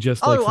literally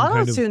just like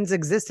auto-tunes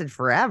existed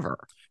forever.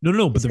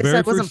 No, but the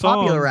very first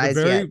song,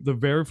 yet. the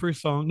very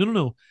first song,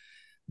 no.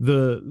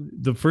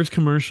 The first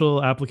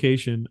commercial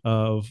application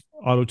of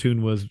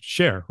auto-tune was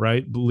Cher,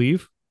 right?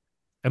 Believe.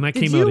 And that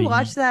came out. Did you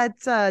watch that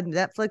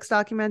Netflix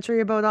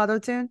documentary about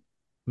auto-tune?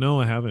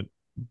 No, I haven't.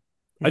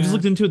 Yeah. I just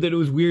looked into it, that it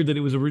was weird that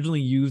it was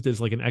originally used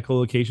as like an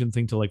echolocation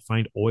thing to like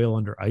find oil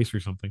under ice or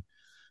something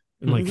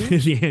in like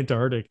the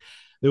Antarctic.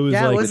 It was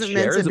like it wasn't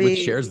meant to be with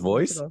Cher's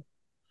voice.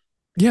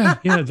 Yeah,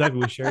 exactly,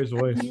 with Cher's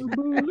voice.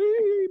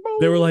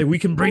 They were like, we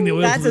can bring the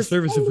oil to the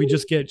surface if we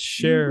just get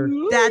Cher.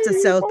 That's a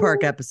South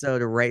Park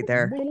episode right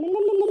there.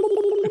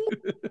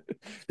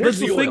 There's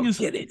the the thing oil. is,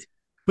 Get it.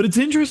 but it's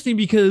interesting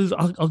because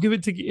I'll give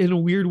it to in a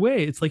weird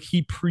way. It's like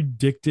he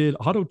predicted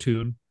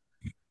auto-tune.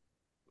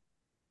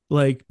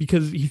 Like,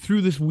 because he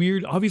threw this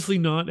weird, obviously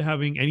not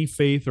having any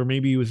faith, or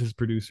maybe he was his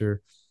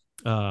producer.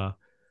 By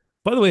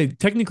the way,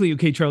 technically,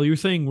 okay, Charlie, you were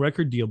saying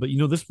record deal, but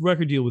this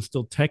record deal was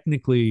still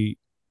technically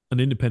an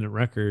independent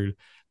record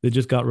that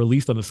just got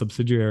released on a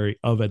subsidiary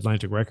of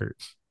Atlantic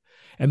Records.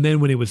 And then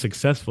when it was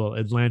successful,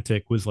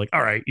 Atlantic was like,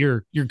 all right,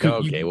 you're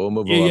okay, we'll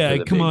move on. Yeah,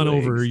 come on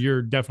over.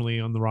 You're definitely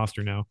on the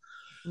roster now.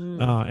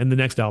 And the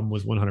next album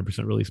was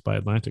 100% released by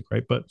Atlantic,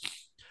 right? But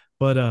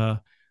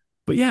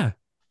yeah,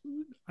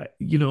 I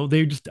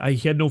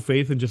had no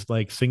faith in just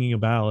like singing a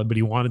ballad, but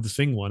he wanted to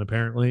sing one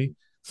apparently.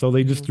 So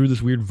they just threw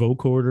this weird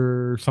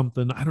vocoder or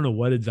something. I don't know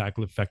what exact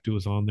effect it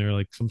was on there,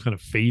 like some kind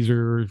of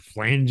phaser,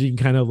 flanging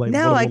kind of like.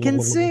 Now I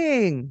can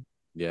sing.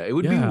 Yeah, it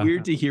would be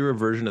weird to hear a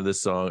version of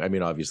this song. I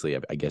mean, obviously,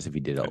 I guess if he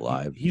did it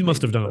live, he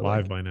must have done it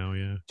live by now.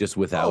 Yeah, just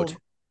without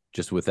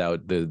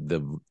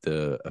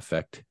the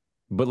effect.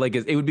 But like,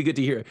 it would be good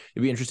to hear.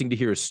 It'd be interesting to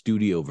hear a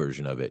studio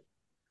version of it,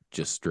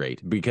 just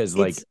straight, because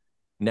like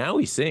now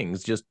he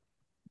sings just.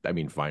 I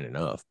mean, fine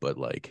enough, but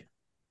like,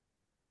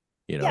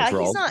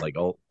 for all like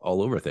all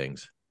over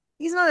things.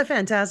 He's not a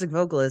fantastic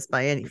vocalist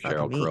by any fucking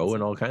means. Sheryl Crow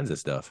and all kinds of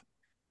stuff.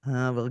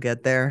 We'll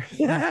get there.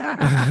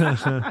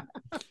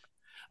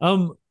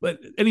 But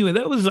anyway,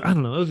 that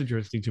was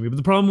interesting to me. But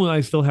the problem I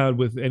still had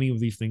with any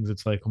of these things,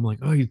 it's like I'm like,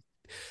 oh, he's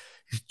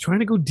trying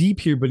to go deep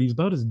here, but he's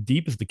about as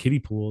deep as the kiddie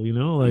pool,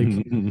 like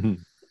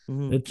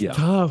it's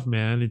tough,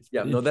 man.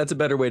 That's a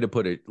better way to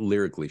put it.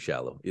 Lyrically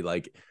shallow,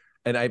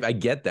 and I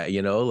get that,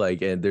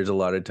 and there's a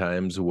lot of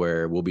times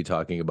where we'll be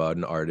talking about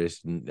an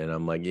artist and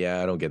I'm like,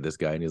 yeah, I don't get this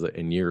guy. And he's like,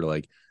 and you're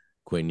like,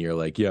 Quinn, you're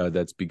like, yeah,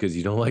 that's because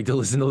you don't like to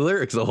listen to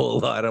lyrics a whole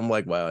lot. I'm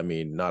like, well, I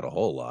mean, not a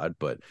whole lot,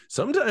 but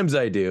sometimes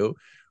I do,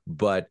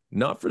 but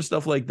not for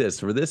stuff like this.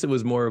 For this, it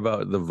was more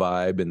about the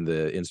vibe and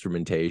the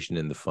instrumentation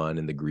and the fun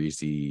and the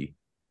greasy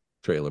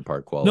trailer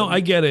park quality. No, I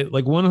get it.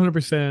 Like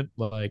 100%,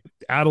 like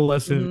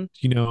adolescent,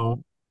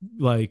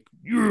 like,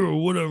 yeah,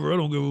 whatever, I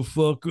don't give a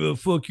fuck,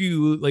 fuck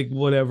you, like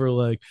whatever,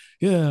 like,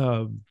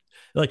 yeah,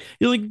 Like,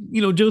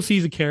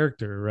 Josie's a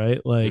character, right?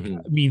 Like,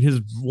 Mhm. I mean, his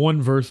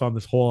one verse on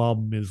this whole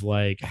album is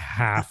like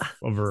half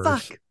a verse.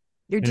 Fuck.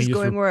 You're And just he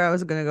going where I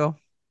was gonna go.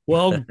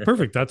 well,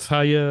 perfect. That's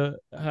how you Okay,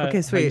 how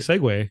you sweet.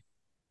 segue.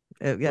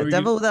 Yeah, Or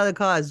Devil Without a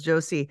Cause,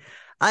 Josie.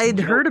 I'd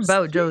heard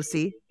about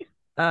Josie,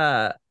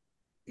 uh,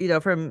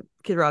 from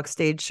Kid Rock's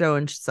stage show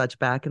and such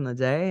back in the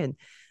day, and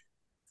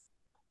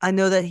I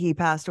know that he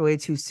passed away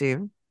too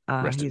soon.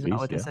 Rest in He's not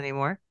peace, with us yeah.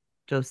 anymore,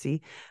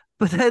 Josie.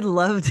 But I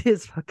loved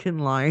his fucking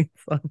lines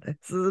on this,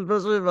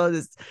 especially about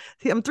this.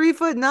 I'm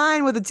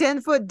 3'9" with a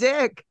 10-foot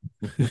dick.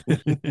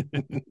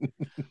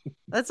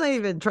 That's not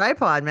even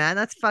tripod, man.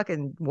 That's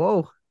fucking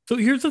whoa. So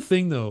here's the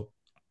thing, though.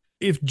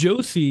 If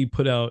Josie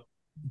put out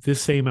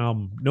this same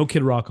album, no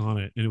Kid Rock on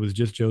it, and it was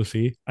just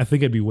Josie, I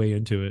think I'd be way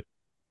into it.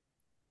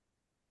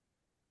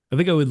 I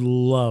think I would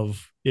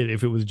love it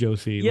if it was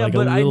Josie. Yeah, like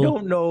but a I little...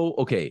 don't know.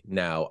 Okay,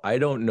 now I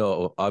don't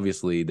know.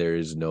 Obviously, there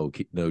is no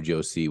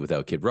Josie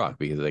without Kid Rock,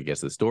 because I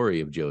guess the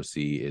story of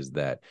Josie is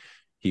that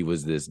he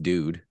was this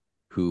dude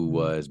who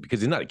was,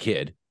 because he's not a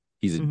kid,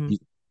 he's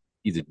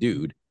a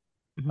dude.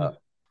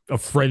 A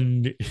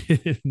friend.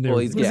 Well,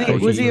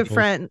 was he a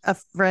friend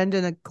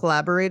and a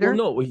collaborator?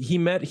 Well, no, he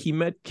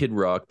met Kid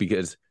Rock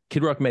because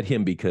Kid Rock met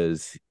him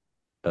because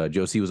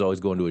Josie was always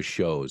going to his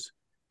shows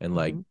and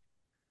like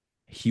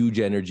huge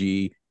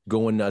energy,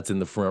 going nuts in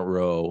the front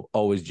row,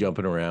 always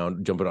jumping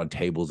around, jumping on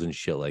tables and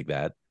shit like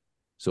that.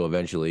 So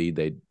eventually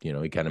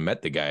he kind of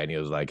met the guy and he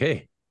was like,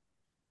 hey,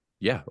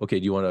 yeah, okay,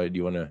 do you want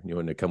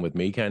to come with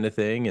me, kind of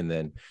thing? And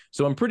then,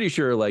 so I'm pretty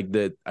sure like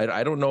that.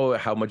 I don't know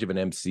how much of an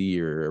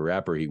MC or a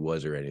rapper he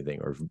was or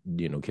anything, or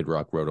Kid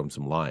Rock wrote him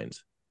some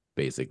lines,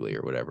 basically,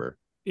 or whatever.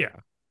 Yeah,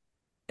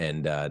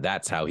 and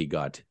that's how he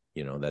got.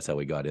 That's how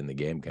he got in the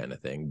game, kind of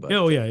thing. But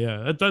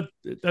yeah.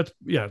 That's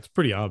it's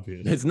pretty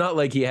obvious. It's not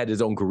like he had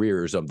his own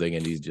career or something,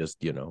 and he's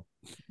just But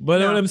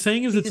what I'm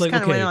saying is, he it's just like,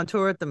 kind of okay, went on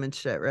tour with them and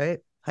shit, right?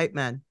 Hype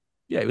man.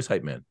 Yeah, he was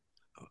hype man.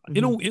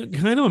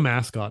 Kind of a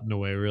mascot in a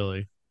way,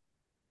 really.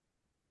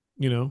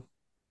 I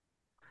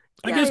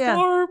guess yeah.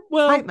 more,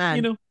 well, Hype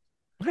man.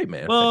 Hype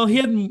man. Well, he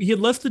had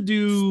less to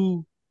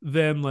do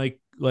than like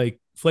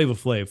Flava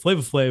Flav.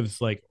 Flava Flav's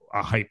like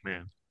a hype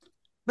man.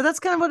 But that's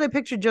kind of what I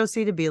pictured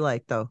Josie to be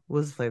like, though,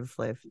 was Flava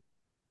Flav.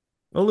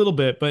 A little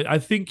bit, but I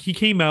think he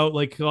came out,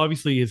 like,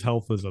 obviously his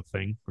health was a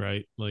thing,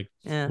 right? Like,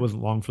 it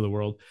wasn't long for the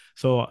world.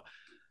 So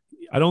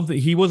I don't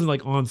think he wasn't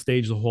like on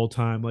stage the whole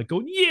time, like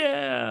going,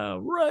 yeah,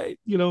 right.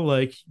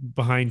 Like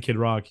behind Kid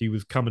Rock, he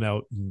was coming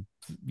out and,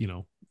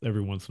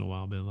 every once in a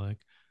while being like,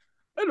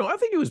 I don't know. I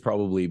think it was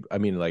probably, I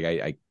mean, like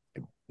I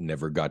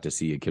never got to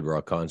see a Kid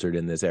Rock concert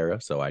in this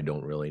era, so I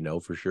don't really know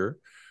for sure.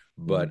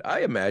 But I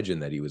imagine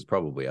that he was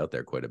probably out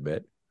there quite a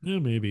bit. Yeah,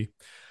 maybe.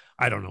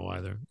 I don't know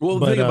either. Well,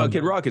 the thing about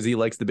Kid Rock is he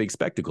likes the big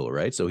spectacle,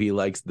 right? So he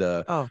likes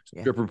the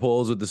stripper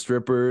poles with the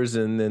strippers,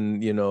 and then,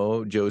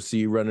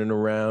 Josie running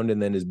around,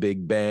 and then his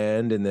big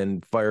band, and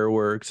then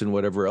fireworks and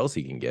whatever else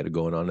he can get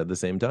going on at the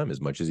same time, as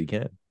much as he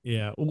can.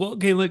 Yeah. Well,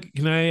 okay, look,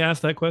 can I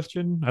ask that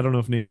question? I don't know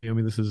if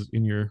Naomi, this is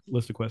in your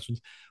list of questions.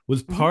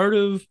 Was part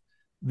of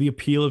the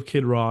appeal of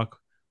Kid Rock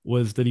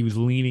was that he was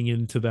leaning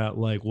into that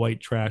like white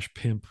trash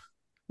pimp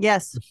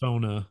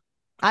persona?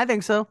 I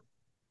think so.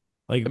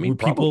 Like, I mean,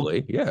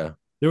 probably, yeah.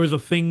 There was a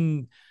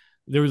thing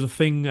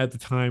at the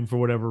time, for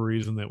whatever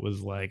reason, that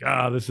was like,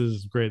 this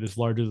is great, this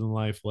larger than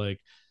life.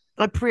 Like,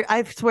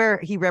 I swear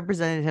he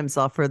represented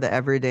himself for the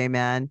everyday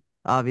man,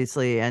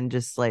 obviously, and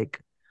just like,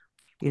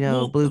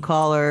 blue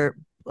collar,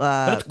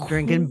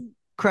 drinking,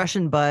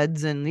 crushing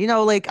buds, and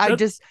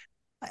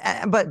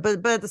but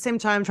at the same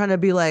time trying to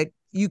be like,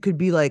 you could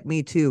be like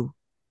me too.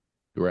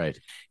 Right.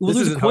 Well,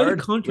 this is quite a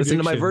contradiction. Listen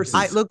to my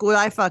verses. Look what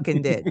I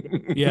fucking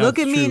did. Yeah, look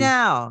at me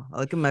now.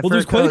 Look at my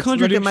there's quite a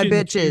contradiction. Look at my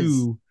bitches.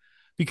 Too,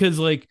 because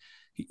like,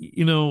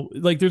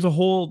 like he's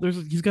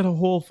got a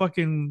whole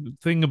fucking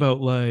thing about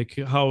like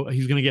how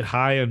he's gonna get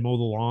high and mow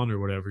the lawn or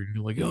whatever. And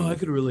you're like, I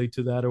could relate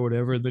to that or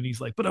whatever. And then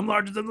he's like, but I'm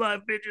larger than life,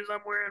 bitches.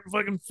 I'm wearing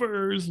fucking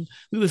furs and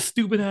look at this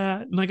stupid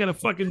hat, and I got a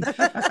fucking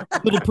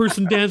little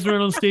person dancing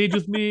around on stage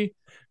with me.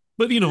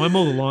 But I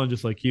mow the lawn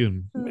just like you,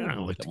 and I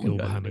don't like to go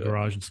behind the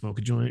garage and smoke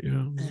a joint.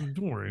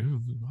 Don't worry,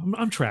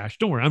 I'm trash.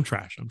 Don't worry, I'm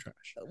trash.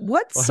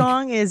 What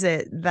song is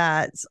it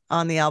that's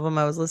on the album?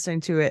 I was listening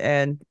to it,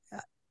 and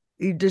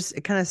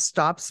it kind of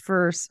stops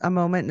for a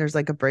moment, and there's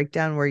like a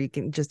breakdown where you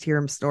can just hear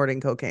him snorting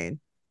cocaine.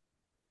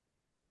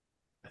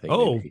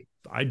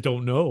 I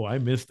don't know. I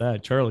missed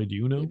that. Charlie, do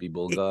you know? Maybe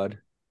Bull God.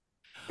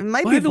 It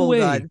might be Bull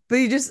God, but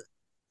he just.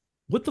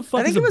 What the fuck?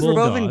 I think it was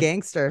Roving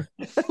Gangster.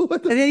 And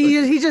then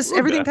he just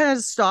everything kind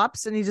of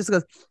stops, and he just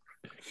goes,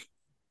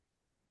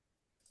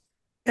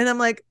 and I'm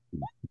like,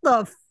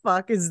 what the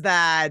fuck is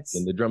that?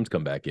 And the drums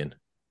come back in.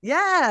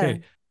 Yeah.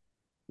 Okay.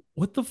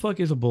 What the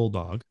fuck is a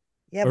bulldog?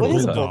 Yeah, what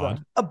is a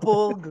bulldog? A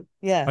bull.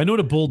 Yeah. I know what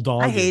a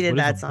bulldog is. I hated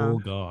that song. Bull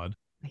God.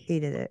 I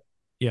hated it.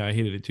 Yeah, I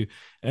hated it too.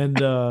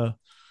 And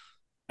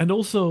and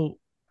also,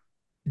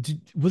 it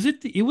was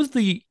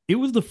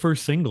the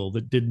first single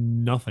that did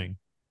nothing.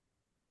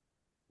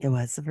 It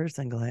was the first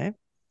single, eh?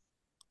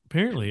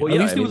 Apparently, Well, at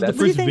yeah, least I it mean, was the that's-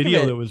 What do you first think of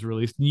video it? that was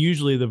released. And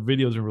usually the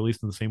videos are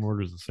released in the same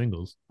order as the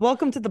singles.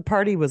 Welcome to the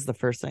Party was the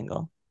first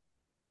single.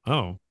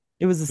 Oh,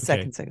 It was the Okay.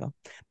 second single.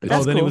 But Oh,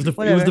 that's then cool. it was the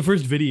Whatever.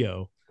 first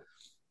video.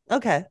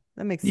 Okay,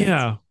 that makes sense.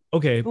 Yeah.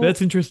 Okay, Cool.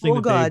 that's interesting. Oh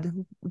that they-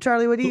 God,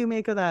 Charlie, what do you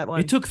make of that one?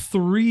 It took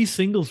 3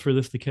 singles for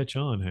this to catch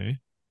on. Hey.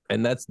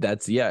 And that's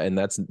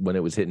when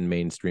it was hitting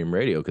mainstream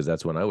radio, because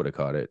that's when I would have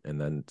caught it, and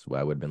then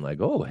I would have been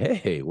like, oh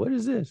hey, what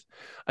is this?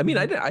 I mean,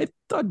 I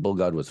thought Bull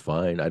God was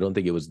fine. I don't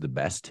think it was the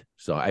best.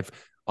 So I've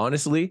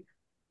honestly,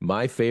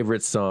 my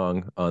favorite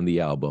song on the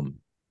album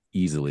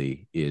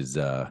easily is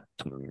 100%.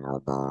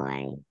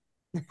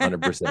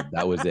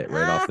 That was it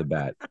right off the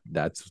bat.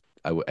 That's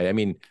I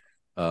mean,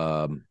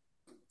 Ba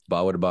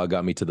Ba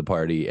got me to the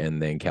party, and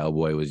then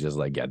Cowboy was just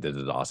like, yeah, this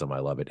is awesome, I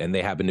love it. And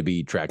they happen to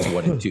be tracks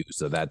 1 and 2,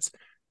 so that's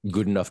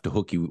good enough to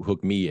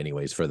hook me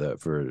anyways for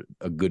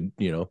a good,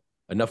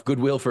 enough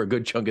goodwill for a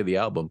good chunk of the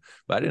album.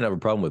 But I didn't have a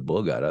problem with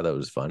Bull God. I thought it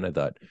was fun. I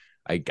thought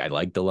I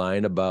liked the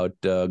line about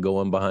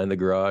going behind the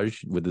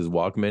garage with his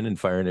Walkman and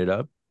firing it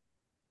up.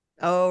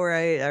 Oh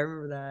right, I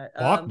remember that.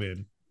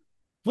 Walkman.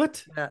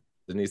 What? Yeah.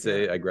 Didn't he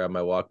say, I grab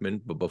my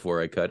Walkman, but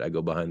before I cut, I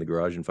go behind the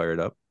garage and fire it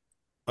up?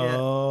 Yeah.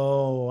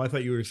 Oh, I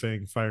thought you were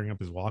saying firing up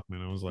his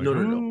Walkman. I was like, No.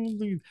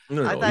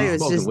 oh, I thought he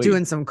was just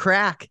doing some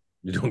crack.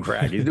 You're doing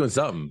crack. He's doing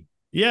something.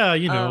 yeah,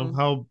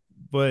 how,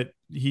 but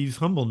he's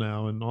humble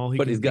now, and all he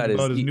But can he's think got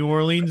about is New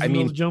Orleans. I and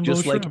mean, those jumbo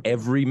just like shrimp.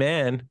 every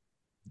man,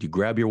 you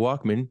grab your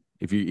Walkman.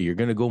 If you're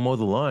going to go mow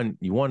the lawn,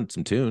 you want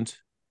some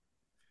tunes.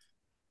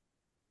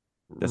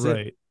 That's it.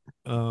 right.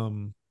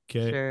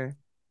 Okay. Sure.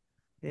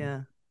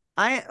 Yeah.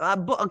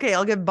 Okay,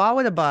 I'll give Ba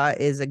Wada Ba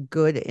is a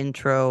good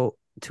intro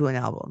to an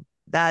album.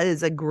 That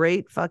is a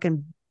great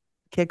fucking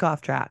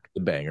kickoff track.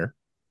 The banger.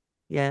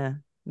 Yeah.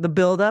 The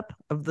buildup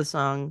of the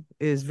song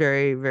is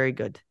very, very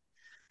good.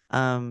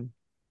 Okay.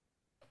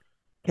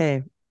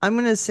 I'm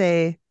gonna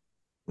say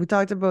we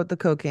talked about the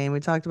cocaine,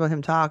 we talked about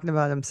him talking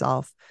about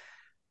himself.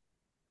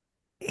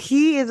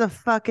 He is a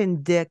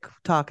fucking dick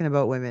talking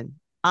about women.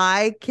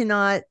 I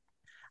cannot,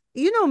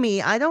 you know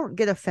me, I don't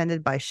get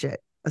offended by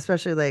shit,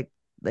 especially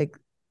like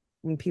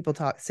when people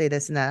say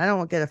this and that. I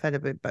don't get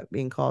offended by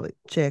being called a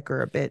chick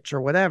or a bitch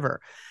or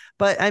whatever.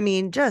 But I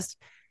mean, just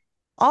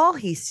all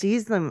he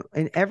sees them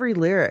in every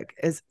lyric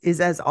is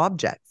as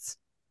objects,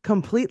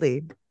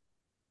 completely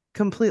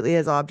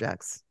as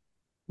objects,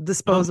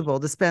 disposable,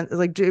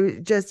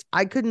 just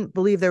I couldn't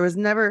believe there was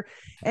never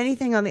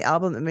anything on the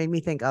album that made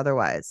me think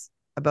otherwise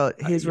about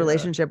his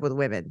relationship with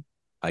women.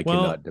 I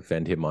cannot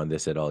defend him on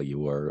this at all.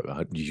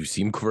 You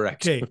seem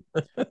correct. Okay,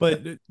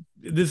 but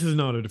this is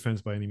not a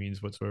defense by any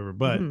means whatsoever.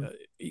 But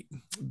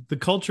the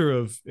culture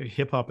of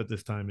hip hop at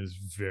this time is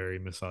very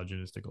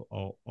misogynistic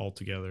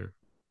altogether,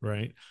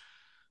 right?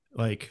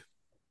 Like,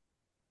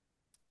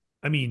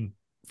 I mean,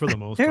 for the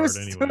most part,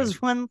 anyway. There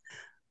was one.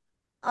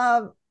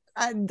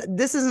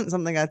 This isn't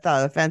something I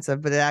thought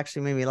offensive, but it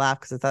actually made me laugh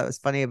because I thought it was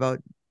funny about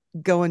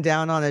going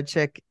down on a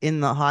chick in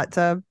the hot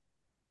tub,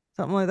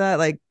 something like that,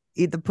 like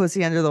eat the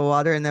pussy under the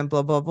water and then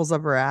blow bubbles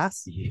up her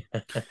ass.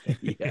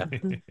 Yeah.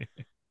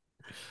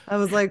 I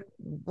was like,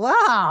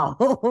 wow,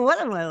 what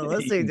am I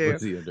listening to?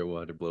 Pussy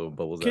underwater, blowing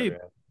bubbles. Okay,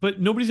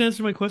 but nobody's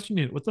answered my question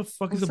yet. What the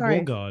fuck is a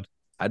bull god?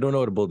 I don't know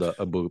what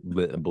a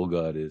bull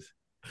god is.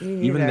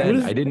 Me Even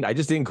neither. then, I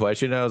just didn't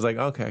question it. I was like,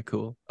 okay,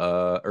 cool.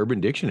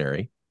 Urban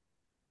Dictionary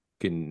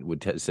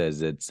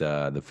says it's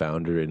the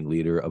founder and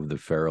leader of the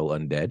feral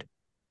undead.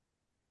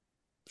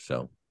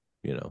 So,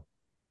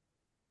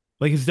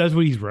 like, is that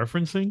what he's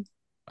referencing?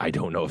 I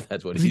don't know if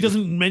that's what he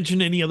doesn't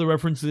mention any other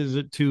references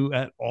to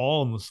at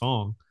all in the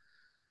song.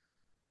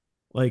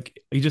 Like,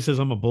 he just says,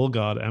 I'm a bull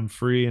god, I'm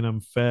free and I'm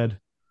fed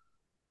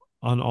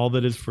on all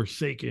that is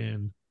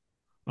forsaken.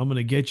 I'm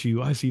gonna get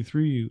you, I see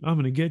through you, I'm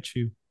gonna get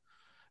you.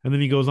 And then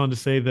he goes on to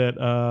say that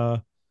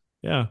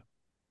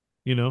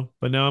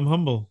but now I'm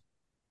humble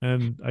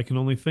and I can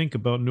only think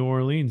about New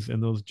Orleans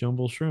and those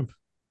jumbo shrimp.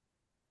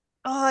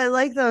 Oh, I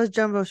like those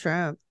jumbo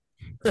shrimp.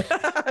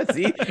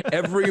 See,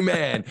 every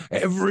man,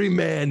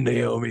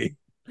 Naomi.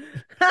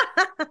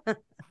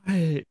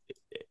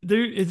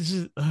 It's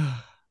just,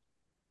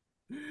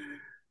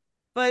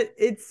 but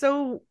it's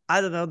so,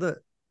 I don't know,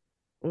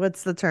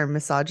 what's the term,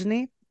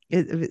 misogyny?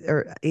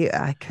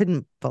 I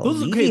couldn't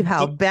believe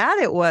how bad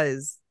it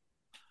was.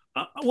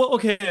 Well,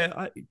 okay,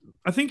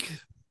 I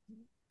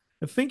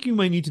think you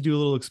might need to do a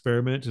little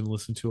experiment and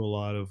listen to a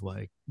lot of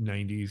like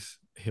 90s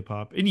hip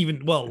hop, and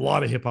even a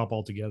lot of hip hop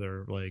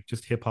altogether, like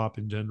just hip hop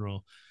in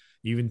general,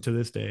 even to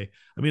this day.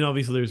 I mean,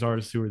 obviously there's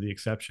artists who are the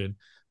exception,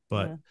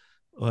 but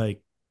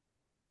like,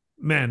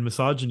 man,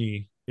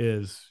 misogyny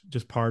is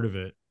just part of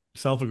it.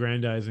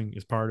 Self-aggrandizing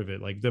is part of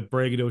it, like the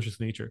braggadocious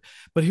nature.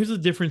 But here's the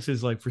difference: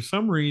 is like, for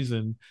some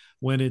reason,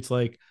 when it's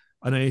like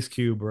an Ice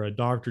Cube or a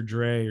Dr.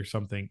 Dre or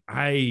something,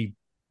 I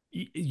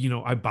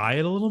buy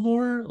it a little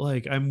more.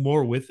 Like, I'm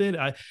more with it.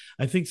 I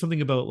think something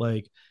about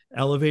like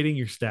elevating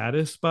your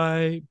status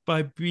by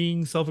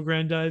being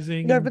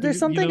self-aggrandizing. Yeah, but there's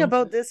something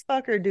about this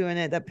fucker doing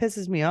it that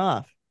pisses me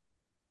off.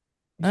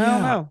 I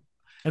don't know.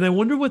 And I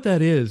wonder what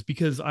that is,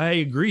 because I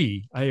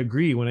agree.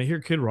 When I hear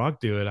Kid Rock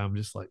do it, I'm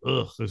just like,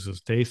 ugh, this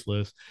is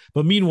tasteless.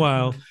 But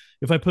meanwhile,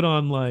 if I put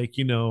on like,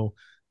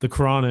 The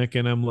Chronic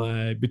and I'm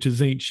like,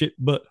 bitches ain't shit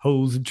but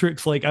hoes and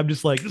tricks, like I'm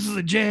just like, this is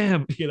a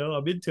jam,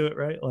 I'm into it,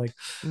 right? Like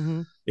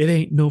it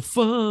ain't no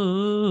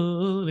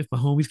fun if my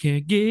homies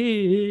can't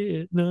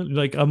get none.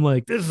 Like I'm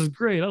like, this is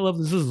great. I love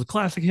this. This is a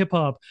classic hip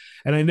hop.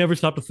 And I never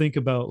stop to think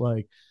about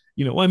like,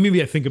 well,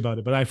 maybe I think about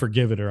it, but I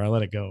forgive it or I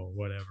let it go or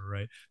whatever,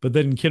 right? But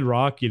then Kid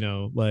Rock,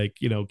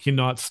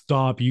 cannot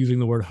stop using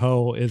the word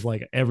hoe is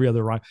like every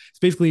other rhyme. It's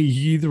basically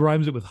he either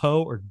rhymes it with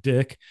hoe or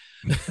dick.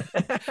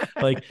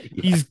 Like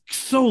he's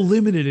so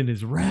limited in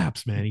his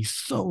raps, man. He's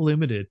so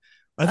limited.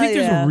 I think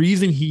there's a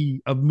reason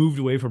he moved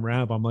away from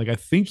rap. I'm like, I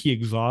think he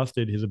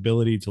exhausted his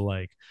ability to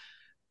like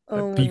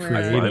be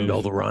creative. I've rhymed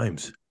all the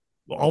rhymes.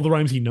 All the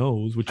rhymes he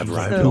knows, which I've is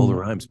rhymed all the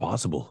rhymes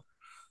possible.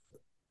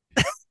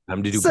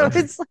 I'm to do so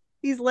it's like,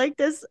 he's like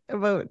this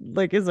about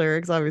like his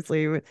lyrics,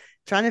 obviously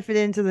trying to fit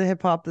into the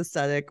hip hop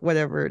aesthetic,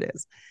 whatever it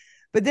is.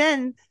 But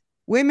then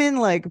women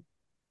like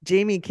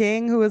Jamie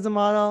King, who was a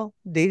model,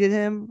 dated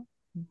him.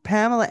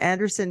 Pamela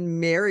Anderson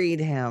married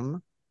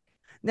him.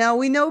 Now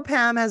we know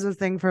Pam has a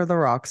thing for the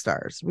rock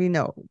stars. We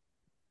know,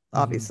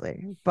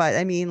 obviously. But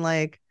I mean,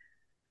 like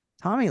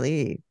Tommy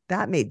Lee,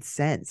 that made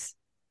sense.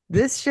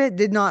 This shit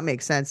did not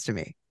make sense to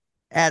me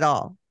at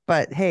all.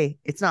 But hey,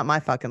 it's not my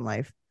fucking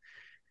life.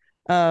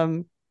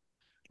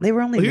 They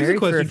were only married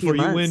for a few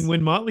months.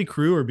 When Motley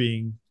Crue are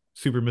being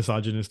super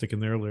misogynistic in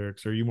their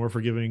lyrics, are you more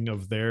forgiving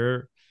of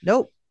their?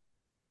 Nope.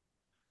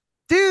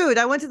 Dude,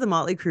 I went to the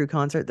Motley Crue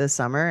concert this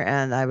summer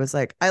and I was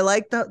like, I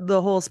like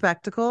the whole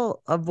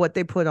spectacle of what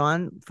they put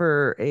on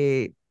for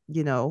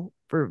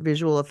for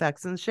visual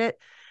effects and shit.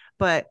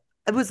 But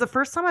it was the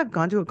first time I've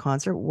gone to a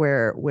concert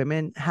where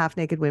half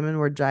naked women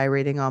were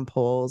gyrating on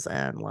poles,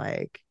 and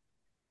like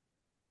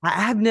I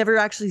have never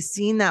actually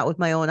seen that with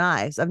my own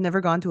eyes. I've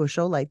never gone to a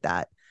show like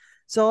that.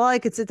 So all I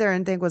could sit there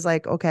and think was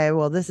like, okay,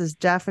 well, this is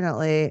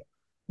definitely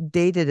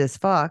dated as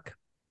fuck,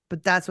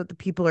 but that's what the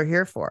people are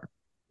here for.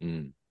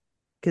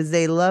 Because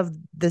they love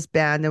this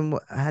band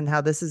and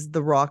how this is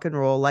the rock and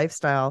roll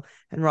lifestyle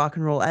and rock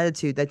and roll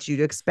attitude that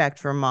you'd expect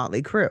from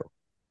Motley Crue.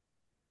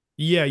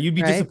 Yeah, you'd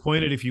be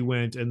disappointed if you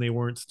went and they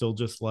weren't still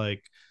just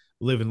like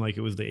living like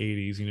it was the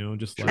 80s,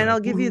 just like. And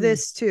I'll give you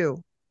this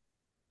too.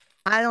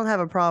 I don't have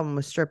a problem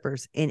with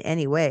strippers in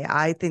any way.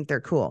 I think they're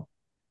cool.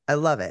 I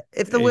love it.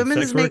 If a woman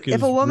is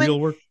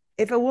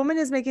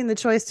making the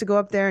choice to go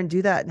up there and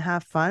do that and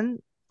have fun,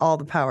 all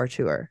the power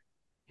to her.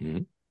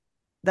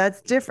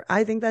 That's different.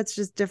 I think that's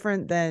just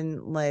different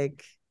than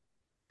like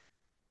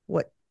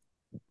what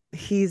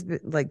he's been,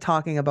 like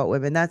talking about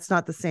women. That's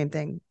not the same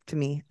thing to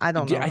me. I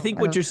don't know. I think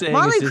what you're saying,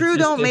 Motley Crue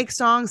don't make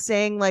songs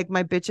saying like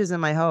my bitches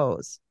and my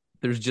hoes.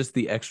 There's just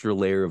the extra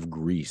layer of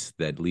grease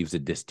that leaves a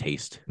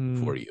distaste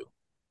for you.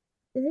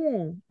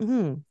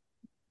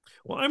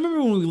 Well, I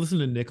remember when we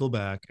listened to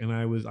Nickelback and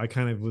I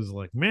kind of was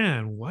like,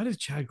 man, why does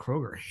Chad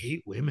Kroeger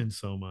hate women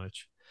so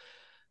much?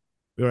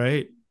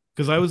 Right?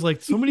 Because I was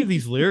like, so many of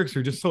these lyrics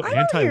are just so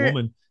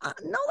anti-woman.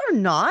 No, they're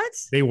not.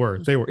 They were.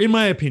 In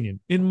my opinion,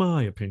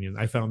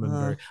 I found them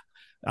very.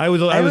 I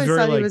was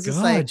very like,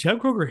 God, Chad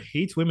Kroeger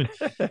hates women.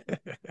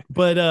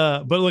 but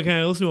like, when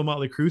I listen to a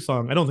Motley Crue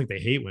song, I don't think they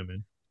hate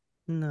women.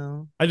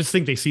 No, I just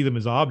think they see them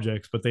as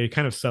objects, but they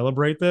kind of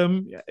celebrate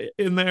them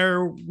in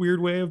their weird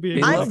way of being.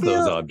 They love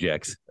those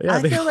objects. Yeah,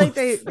 I feel like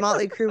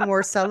Motley Crue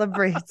more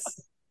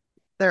celebrates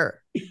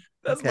their.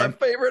 That's my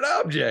favorite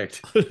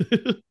object.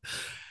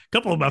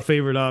 Couple of my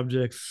favorite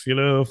objects,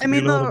 I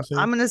mean, I'm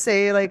gonna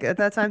say, like, at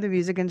that time, the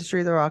music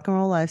industry, the rock and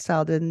roll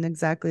lifestyle didn't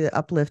exactly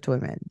uplift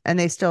women, and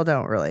they still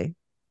don't really.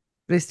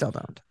 They still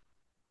don't.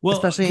 Well,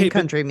 especially in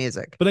country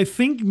music. But I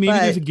think maybe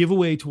there's a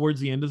giveaway towards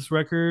the end of this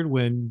record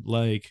when,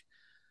 like,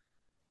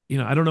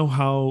 I don't know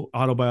how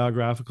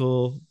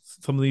autobiographical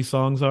some of these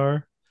songs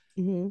are.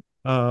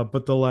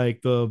 But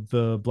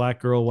the black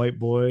girl, white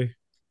boy.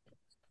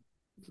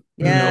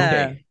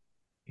 Yeah. Okay.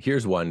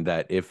 Here's one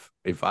that if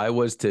I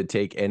was to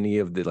take any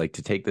of the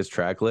to take this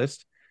track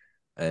list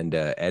and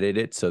edit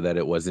it so that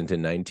it wasn't a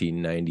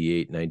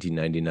 1998,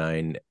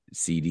 1999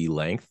 CD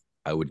length,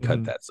 I would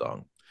cut that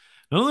song.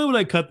 Not only would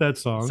I cut that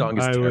song,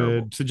 I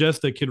terrible. would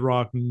suggest that Kid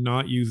Rock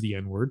not use the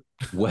N-word.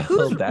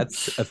 Well,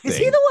 that's a thing. Is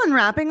he the one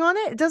rapping on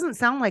it? It doesn't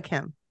sound like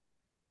him.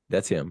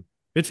 That's him.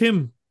 It's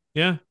him.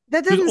 Yeah.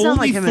 That doesn't sound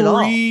like him at all.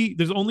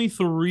 There's only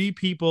 3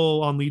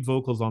 people on lead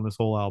vocals on this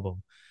whole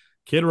album.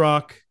 Kid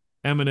Rock,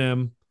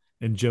 Eminem,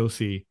 and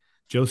Josie.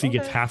 Josie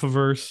gets half a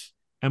verse.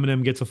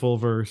 Eminem gets a full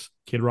verse.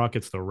 Kid Rock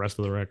gets the rest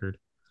of the record.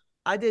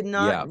 I did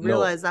not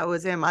realize that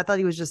was him. I thought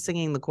he was just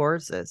singing the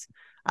choruses.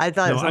 I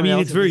thought it was somebody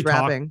else it's very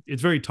rapping.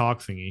 It's very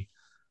toxing-y.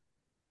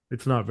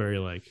 It's not very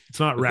it's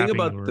not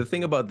rapping. The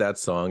thing about that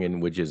song,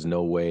 and which is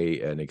no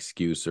way an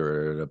excuse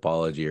or an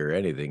apology or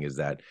anything, is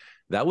that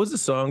was a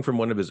song from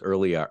one of his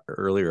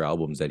earlier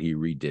albums that he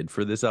redid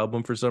for this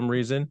album for some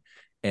reason.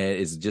 And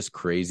it's just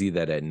crazy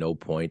that at no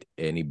point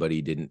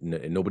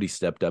nobody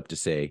stepped up to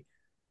say,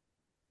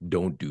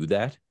 don't do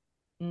that.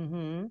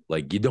 Mm-hmm.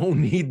 Like, you don't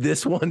need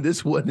this one.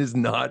 This one is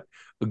not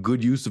a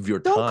good use of your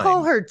Don't time.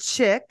 call her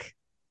chick.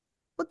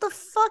 What the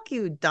fuck,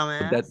 you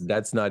dumbass? But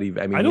that's not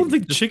even. I mean, I don't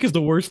think chick is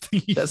the worst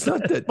thing. that's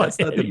not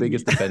the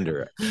biggest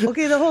offender.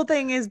 Okay, the whole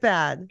thing is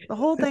bad. The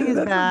whole thing is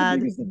That's not bad.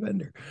 the biggest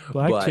offender.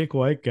 Black But chick,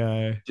 white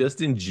guy. just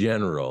in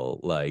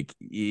general, like,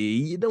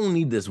 you don't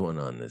need this one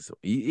on this.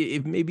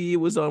 If maybe it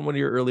was on one of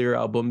your earlier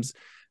albums,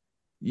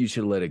 you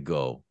should let it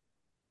go.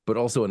 But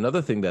also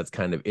another thing that's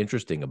kind of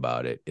interesting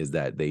about it is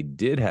that they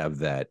did have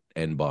that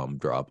N-bomb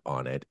drop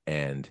on it,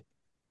 and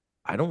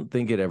I don't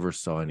think it ever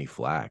saw any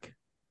flack.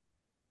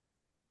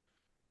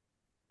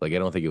 Like, I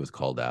don't think it was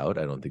called out.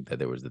 I don't think that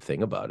there was the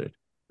thing about it.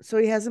 So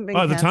he hasn't been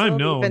Oh, at the canceled time,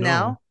 no, even no.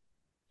 now?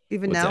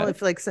 Even What's now, that?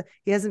 if like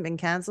he hasn't been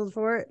canceled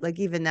for it, like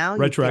even now, I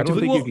Retroactively? don't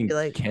think Well, you can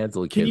like,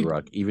 cancel can Kid you-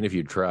 Rock, even if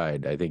you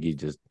tried. I think I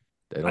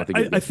don't think it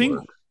I would think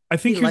work. I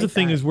think He here's the liked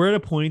thing: that. is we're at a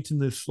point in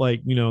this,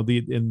 like, you know, the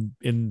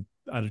in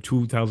out of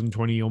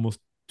 2020, almost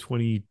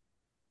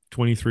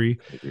 2023,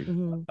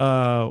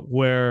 Mhm.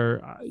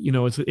 where you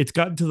know it's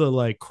gotten to the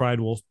like cried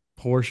wolf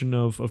portion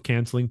of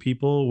canceling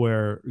people,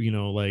 where you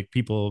know like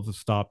people have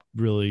stopped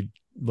really,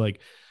 like,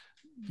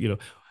 you know,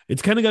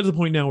 it's kind of got to the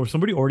point now where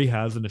somebody already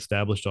has an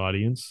established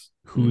audience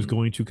who's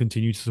going to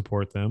continue to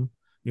support them,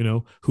 you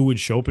know, who would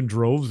show up in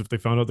droves if they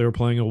found out they were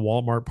playing a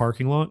Walmart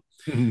parking lot.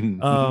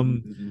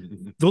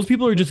 Those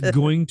people are just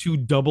going to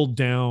double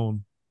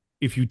down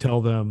if you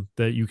tell them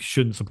that you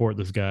shouldn't support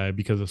this guy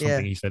because of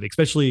something Yeah. he said,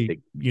 especially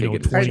Take you know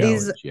it as a Are 20 challenge.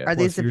 these yeah. are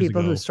these the Plus years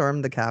people who ago.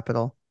 stormed the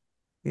Capitol?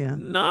 Yeah.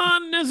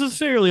 Not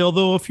necessarily,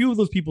 although a few of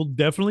those people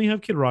definitely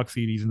have Kid Rock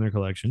CDs in their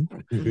collection.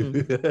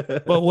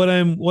 But what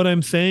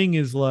I'm saying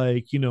is,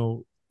 like, you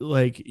know,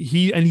 like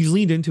he's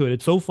leaned into it.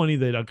 It's so funny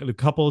that a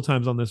couple of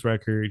times on this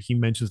record he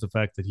mentions the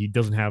fact that he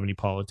doesn't have any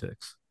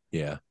politics.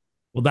 Yeah.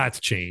 Well, that's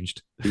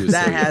changed. He was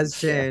That so young. has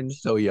changed.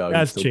 So young.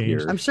 That's so changed.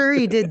 pure. I'm sure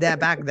he did that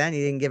back then. He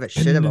didn't give a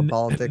shit And about then-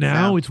 politics.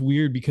 now it's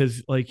weird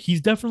because like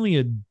he's definitely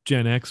a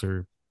Gen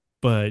Xer,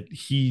 but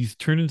he's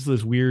turned into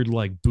this weird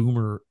like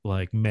boomer,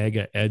 like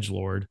mega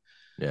edgelord.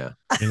 Yeah.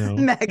 You know,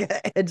 mega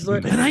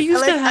edgelord. And I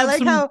used to have I like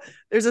some- how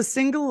there's a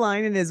single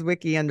line in his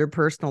wiki under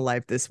personal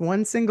life. This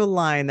one single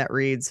line that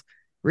reads,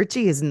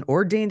 "Richie is an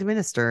ordained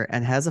minister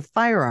and has a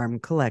firearm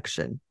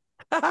collection."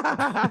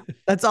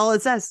 That's all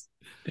it says.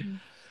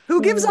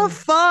 Who gives a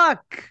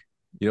fuck?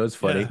 You know what's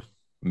funny? Yeah.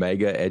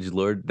 Mega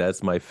Edgelord.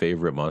 That's my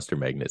favorite Monster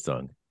Magnet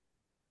song.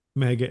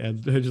 mega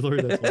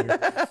edgelord. That's weird.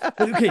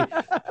 But okay,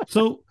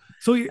 so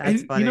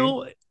That's you funny.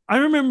 know, I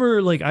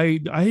remember like I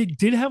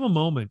did have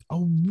a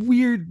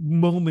weird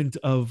moment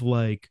of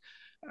like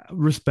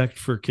respect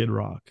for Kid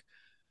Rock,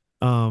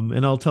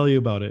 and I'll tell you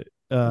about it.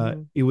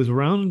 Mhm. It was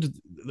around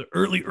the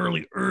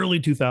early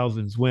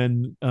 2000s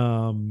when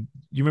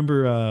you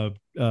remember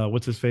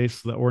what's his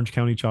face, the Orange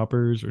County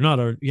Choppers, or not,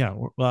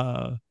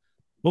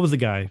 what was the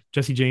guy,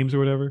 Jesse James or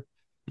whatever.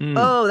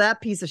 Oh,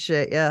 that piece of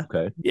shit. Yeah.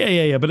 Okay.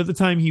 Yeah. But at the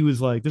time, he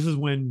was like, this is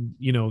when,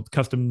 you know,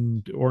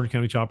 custom Orange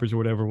County Choppers or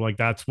whatever, like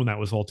that's when that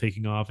was all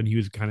taking off, and he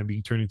was kind of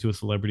being turned into a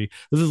celebrity.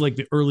 This is like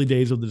the early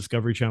days of the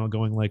Discovery Channel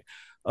going like,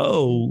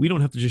 oh, we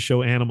don't have to just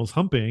show animals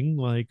humping.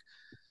 Like,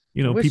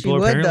 you know, Wish people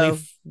you are would, though.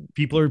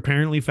 people are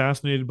apparently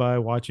fascinated by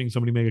watching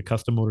somebody make a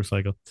custom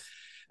motorcycle.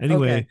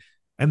 Anyway, Okay.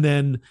 and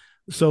then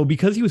so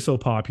because he was so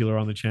popular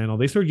on the channel,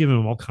 they started giving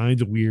him all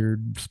kinds of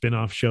weird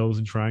spin-off shows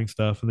and trying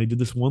stuff. And they did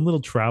this one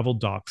little travel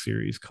doc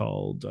series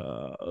called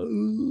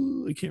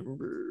I can't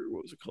remember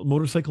what was it called,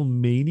 Motorcycle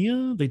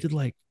Mania. They did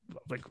like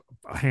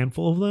a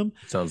handful of them.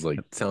 Sounds like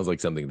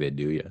something they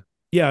do. Yeah.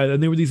 Yeah,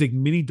 and there were these like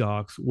mini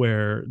docs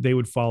where they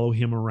would follow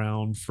him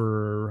around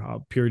for a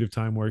period of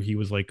time where he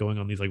was like going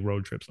on these like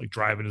road trips, like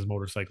driving his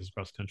motorcycles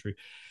across the country.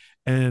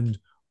 And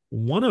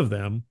one of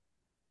them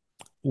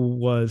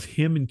was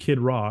him and Kid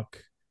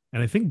Rock,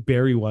 and I think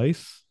Barry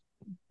Weiss,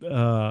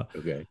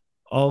 Okay.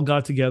 all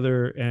got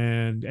together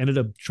and ended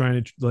up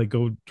trying to like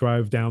go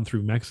drive down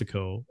through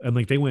Mexico. And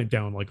like they went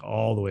down like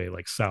all the way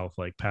like south,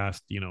 like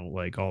past, you know,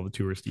 like all the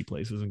touristy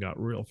places, and got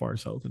real far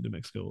south into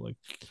Mexico. Like,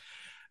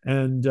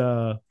 and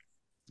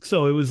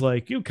so it was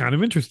like, you know, kind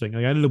of interesting.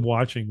 Like, I ended up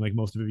watching like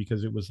most of it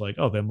because it was like,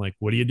 oh, then like,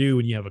 what do you do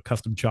when you have a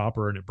custom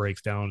chopper and it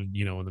breaks down and,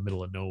 you know, in the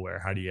middle of nowhere?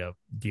 How do you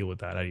deal with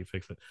that? How do you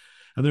fix it?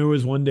 And there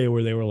was one day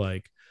where they were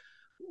like,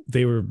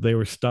 they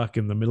were stuck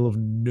in the middle of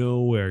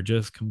nowhere,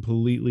 just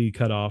completely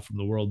cut off from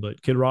the world.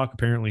 But Kid Rock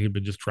apparently had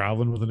been just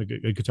traveling with a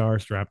guitar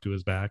strapped to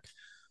his back,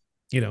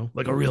 you know,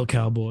 like a real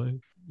cowboy,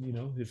 you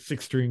know, his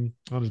 6-string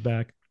on his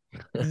back.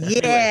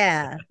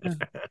 Yeah.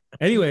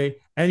 Anyway,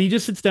 and he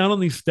just sits down on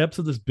these steps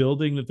of this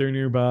building that they're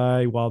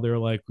nearby while they're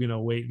like, you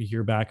know, waiting to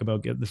hear back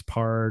about getting this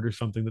part or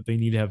something that they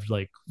need to have,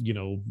 like, you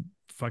know,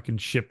 fucking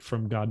shipped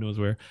from God knows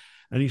where.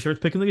 And he starts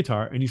picking the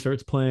guitar and he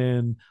starts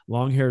playing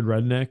Long Haired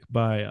Redneck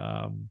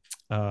by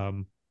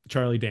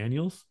Charlie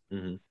Daniels.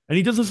 Mhm. And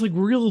he does this like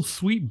real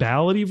sweet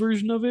ballady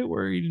version of it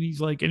where he's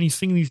like, and he's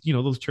singing these, you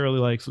know, those Charlie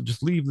like, so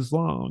just leave this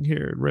long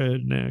haired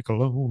redneck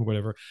alone or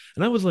whatever.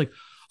 And I was like,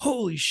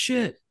 holy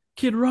shit,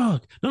 Kid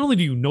Rock. Not only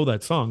do you know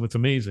that song, that's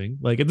amazing.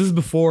 Like, this is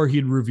before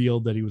he'd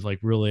revealed that he was like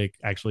really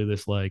actually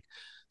this like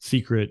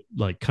secret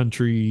like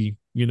country,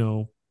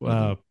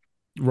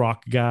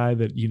 rock guy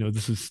that,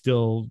 this is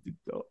still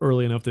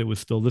early enough that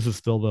this is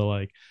still the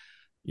like,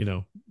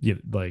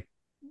 like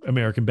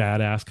American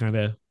Badass kind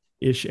of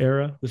ish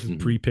era. This is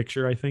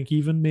pre-Picture, I think,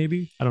 even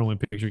maybe. I don't know when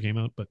Picture came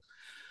out, but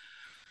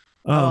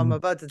I'm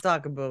about to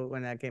talk about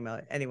when that came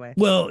out. Anyway.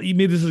 Well,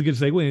 maybe this is a good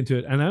segue into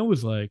it. And I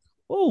was like,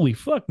 holy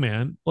fuck,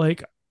 man.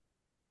 Like,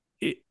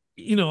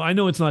 I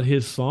know it's not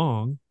his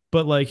song,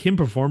 but like him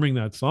performing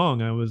that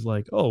song, I was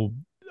like, oh,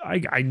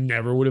 I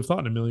never would have thought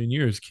in a million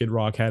years Kid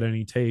Rock had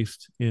any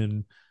taste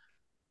in,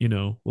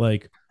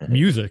 like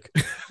music.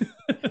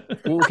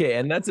 Okay,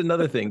 and that's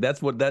another thing.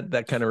 That's what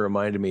that kind of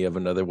reminded me of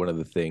another one of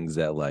the things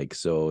that like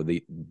so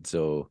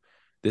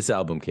this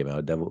album came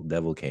out,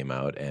 Devil came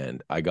out,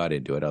 and I got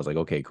into it. I was like,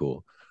 okay,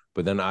 cool.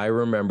 But then I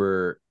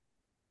remember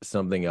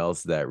something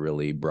else that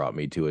really brought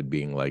me to it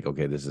being like,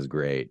 okay, this is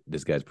great.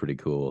 This guy's pretty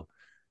cool.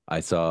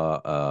 I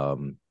saw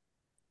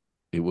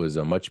it was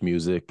a Much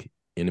Music,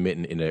 Intimate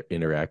and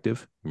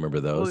Interactive. Remember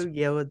those? Oh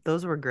yeah,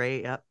 those were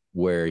great. Yep.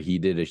 Where he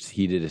did a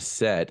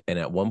set, and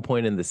at one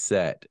point in the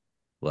set,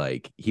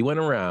 like he went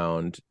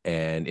around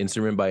and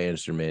instrument by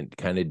instrument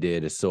kind of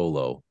did a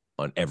solo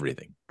on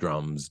everything: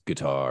 drums,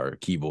 guitar,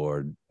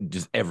 keyboard,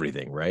 just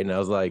everything, right? And I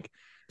was like,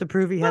 to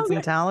prove he had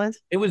some talent.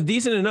 It was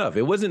decent enough.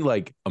 It wasn't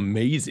like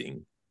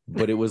amazing,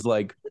 but it was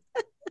like,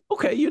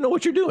 okay, you know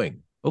what you're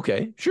doing.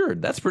 Okay, sure,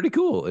 that's pretty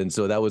cool. And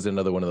so that was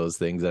another one of those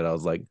things that I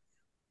was like,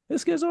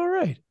 this guy's all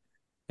right.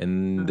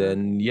 And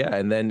then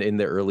in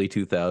the early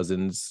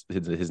 2000s,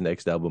 his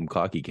next album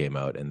Cocky came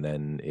out, and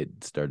then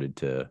it started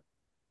to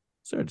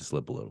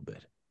slip a little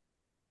bit.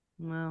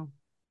 Well,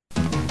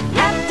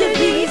 after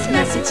these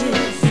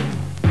messages,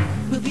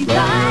 we'll be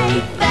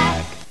right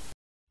back.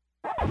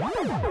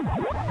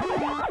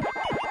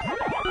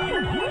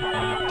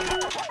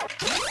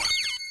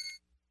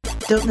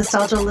 Dope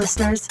Nostalgia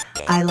listeners,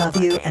 I love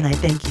you and I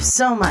thank you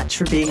so much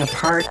for being a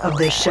part of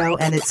this show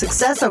and its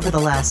success over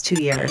the last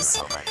 2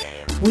 years.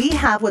 We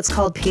have what's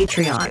called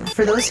Patreon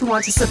for those who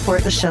want to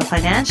support the show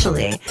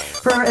financially.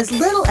 For as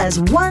little as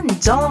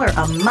 $1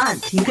 a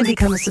month, you can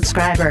become a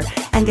subscriber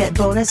and get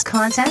bonus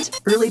content,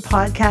 early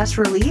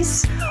podcast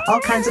release, all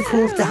kinds of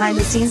cool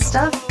behind-the-scenes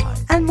stuff,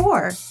 and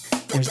more.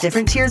 There's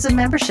different tiers of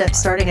membership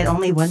starting at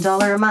only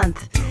 $1 a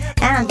month.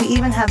 And we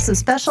even have some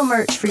special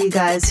merch for you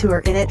guys who are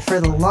in it for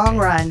the long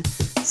run.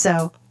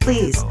 So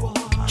please,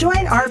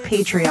 join our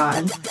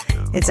Patreon.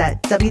 It's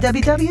at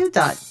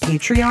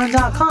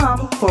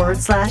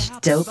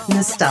www.patreon.com/dope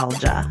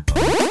nostalgia.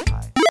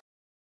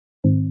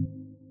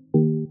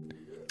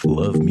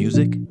 Love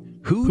music?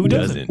 Who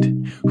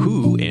doesn't?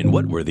 Who and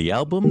what were the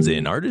albums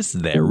and artists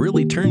that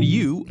really turned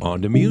you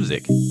onto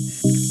music?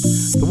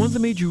 The ones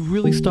that made you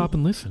really stop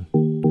and listen.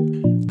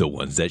 The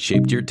ones that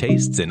shaped your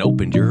tastes and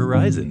opened your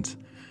horizons.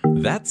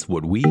 That's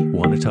what we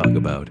want to talk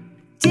about.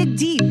 Dig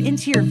deep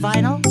into your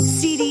vinyl,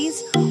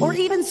 CDs, or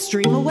even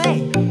stream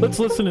away. Let's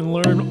listen and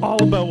learn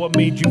all about what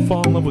made you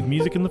fall in love with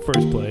music in the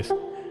first place.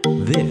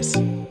 This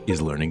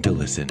is Learning to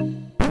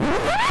Listen.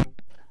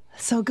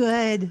 So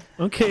good.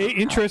 Okay,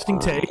 interesting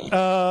take.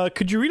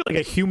 Could you read it like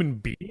a human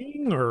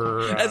being,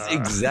 or? That's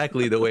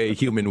exactly the way a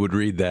human would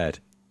read that.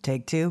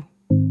 Take two.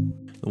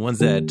 The ones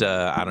that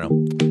I don't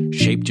know,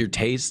 shaped your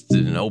tastes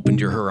and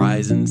opened your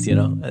horizons.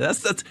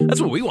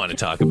 That's what we want to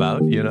talk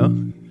about. Dig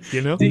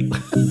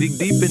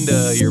deep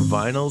into your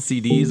vinyl,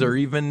 CDs, or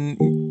even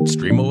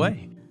stream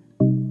away.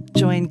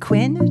 Join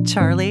Quinn,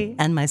 Charlie,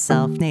 and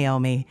myself,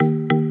 Naomi,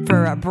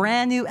 for a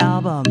brand new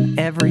album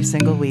every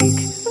single week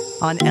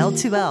on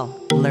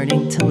L2L,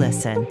 Learning to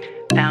Listen.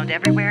 Found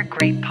everywhere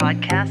great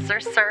podcasts are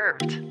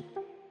served.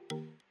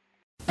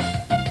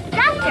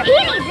 Doctor, he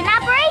needs an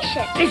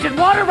operation. Is it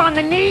water on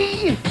the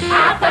knee?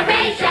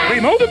 Operation!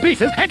 Remove the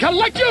pieces and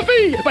collect your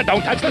fee, but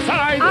don't touch the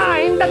sides.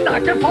 I'm the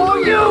doctor for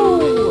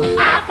you.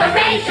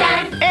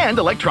 Operation! And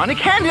electronic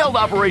handheld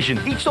operation,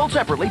 each sold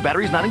separately,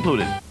 batteries not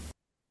included.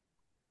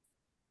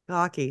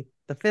 Cocky,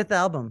 the fifth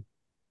album,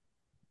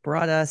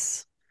 brought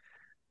us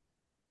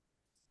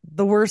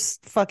the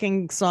worst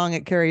fucking song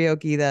at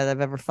karaoke that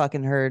I've ever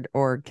fucking heard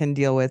or can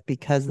deal with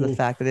because of the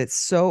fact that it's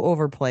so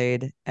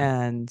overplayed.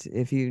 And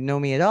if you know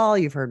me at all,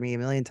 you've heard me a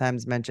million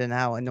times mention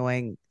how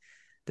annoying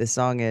this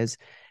song is.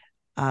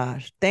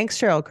 Thanks,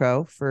 Sheryl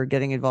Crow, for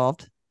getting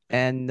involved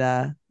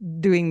and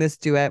doing this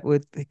duet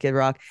with Kid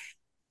Rock.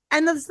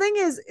 And the thing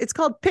is, it's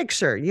called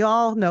Picture. You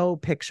all know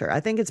Picture.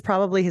 I think it's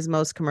probably his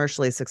most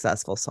commercially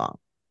successful song.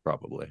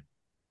 Probably.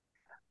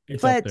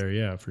 It's up there,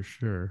 yeah, for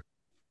sure.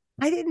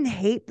 I didn't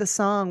hate the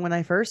song when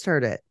I first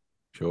heard it.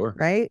 Sure.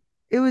 Right?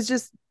 It was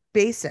just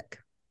basic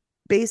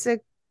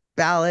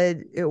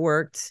ballad. It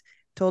worked,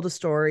 told a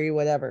story,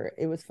 whatever.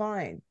 It was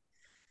fine.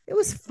 It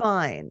was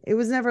fine. It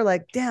was never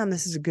like, damn,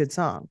 this is a good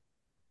song.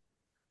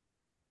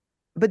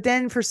 But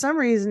then for some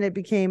reason it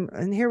became,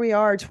 and here we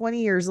are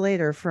 20 years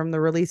later from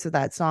the release of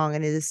that song,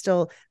 and it is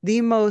still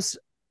the most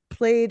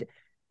played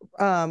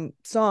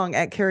song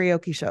at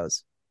karaoke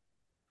shows.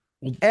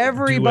 Well,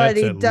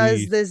 everybody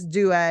does this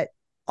duet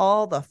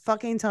all the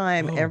fucking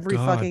time, Oh, every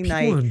God, fucking people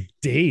night. on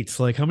dates.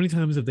 Like, how many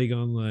times have they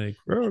gone like,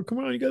 "Oh, come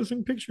on, you gotta sing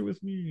a picture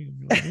with me"? And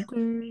you're like,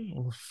 okay.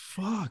 Oh,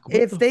 fuck. What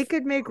If the they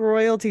could make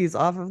royalties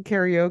off of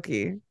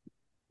karaoke,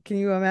 can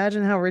you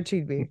imagine how rich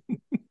he'd be?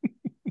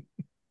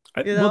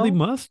 Well, they know?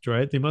 must,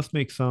 right? They must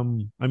make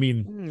some. I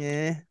mean,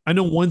 Yeah, I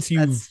know once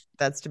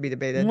that's to be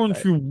debated.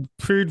 you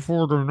paid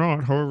for it or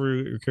not, however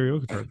your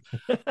karaoke charge.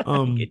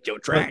 Get your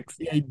But tracks.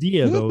 the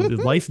idea though, the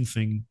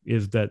licensing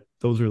is that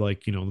those are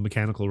like, the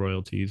mechanical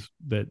royalties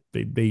that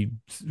they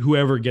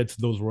whoever gets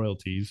those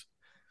royalties.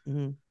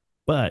 Mhm.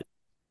 But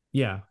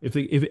yeah, if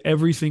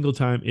every single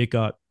time it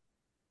got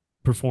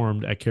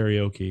performed at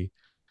karaoke,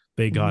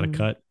 they got a Mhm.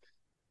 cut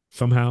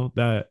somehow,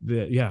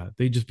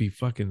 they'd just be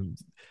fucking.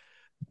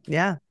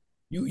 Yeah.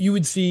 You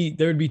would see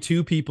there would be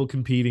two people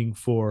competing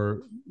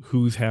for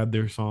who's had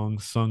their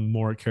songs sung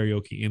more at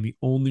karaoke, and the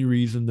only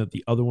reason that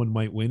the other one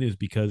might win is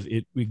because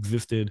it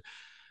existed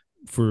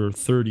for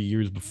 30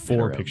 years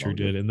before around Picture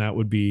longer. did, and that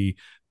would be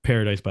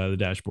Paradise by the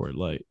Dashboard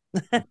Light.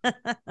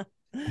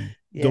 Those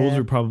Yeah.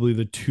 are probably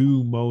the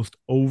two most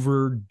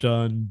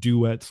overdone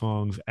duet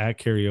songs at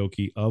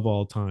karaoke of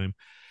all time.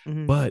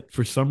 Mhm. But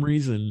for some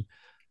reason,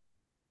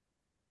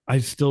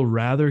 I'd still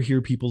rather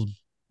hear people's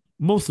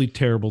mostly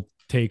terrible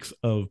takes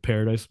of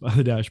Paradise by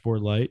the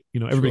Dashboard Light.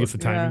 Everybody Sure. gets the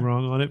timing Yeah.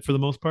 wrong on it for the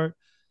most part.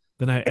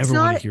 Than I It's ever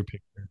want not- to hear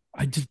Picture.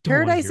 I just don't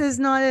want to Paradise hear is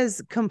not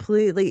as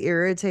completely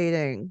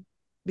irritating.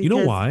 You know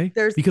because why?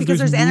 There's Because because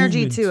there's there's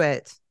energy movement. to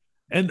it.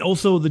 And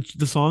also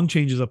the song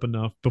changes up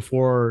enough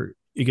before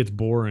it gets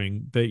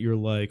boring that you're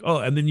like, oh,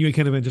 and then you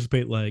kind of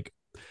anticipate like,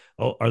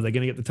 oh, are they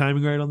going to get the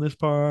timing right on this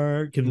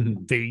part?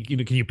 Can they,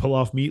 can you pull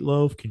off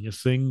Meatloaf? Can you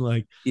sing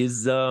like?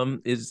 Is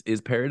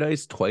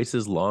Paradise twice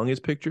as long as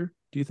Picture?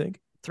 Do you think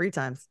 3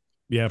 times.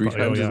 Yeah, three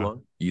probably, times as yeah.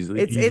 long? Easily.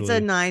 It's a Easily.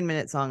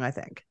 9-minute song, I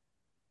think.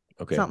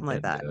 Okay, Something like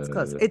and, that. It's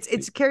close.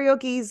 It's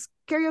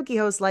karaoke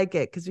hosts like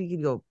it because we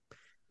can go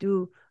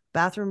do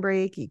bathroom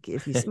break.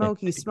 If you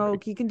smoke, you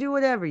smoke. You can do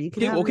whatever. You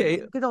can have a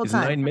good old It's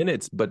time. 9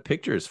 minutes, but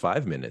Picture is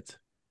 5 minutes.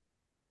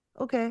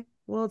 Okay,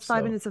 well, it's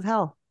 5 So- minutes of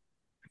hell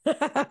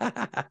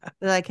that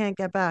I can't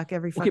get back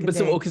every fucking Okay, but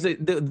day. because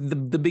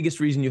the biggest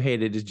reason you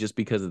hate it is just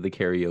because of the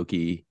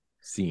karaoke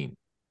scene.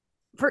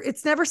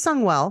 It's never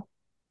sung well.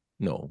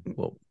 No,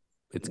 well,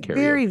 it's karaoke.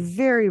 Very,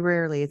 very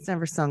rarely. It's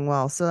never sung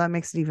well, so that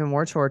makes it even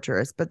more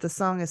torturous. But the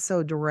song is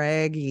so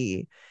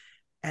draggy,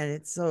 and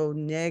it's so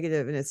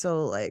negative, and it's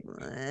so like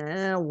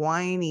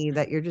whiny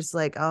that you're just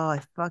like, oh,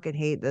 I fucking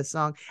hate this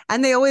song.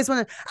 And they always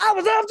want to. I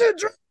was after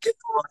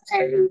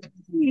drinking.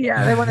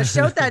 Yeah, they want to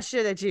shout that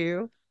shit at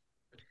you.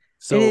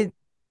 So,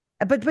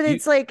 but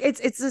it's like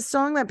it's a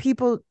song that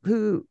people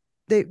who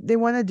they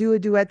want to do a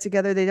duet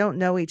together. They don't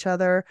know each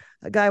other.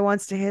 A guy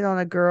wants to hit on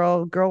a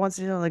girl wants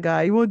to hit on a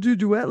guy. You want to do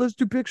duet? Let's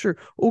do Picture.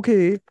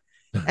 Okay.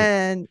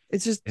 And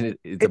it's just and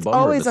it's bummer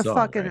of always the a song,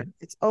 fucking right?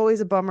 it's always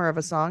a bummer of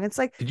a song. It's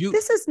like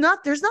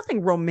there's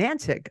nothing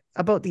romantic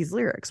about these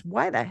lyrics.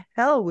 Why the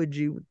hell would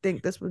you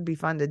think this would be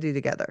fun to do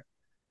together?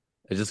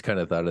 I just kind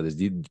of thought of this.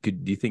 Do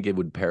you think it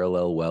would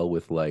parallel well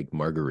with like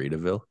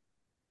Margaritaville?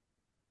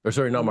 Or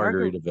sorry, not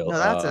Margaritaville. No,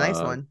 that's a nice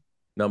one.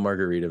 Not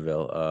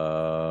Margaritaville.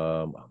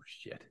 Oh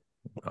shit.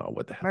 Oh,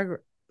 what the hell?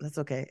 That's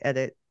okay.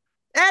 Edit.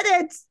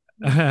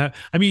 I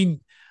mean,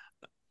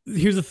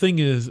 here's the thing: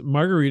 is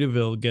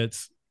Margaritaville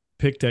gets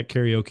picked at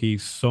karaoke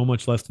so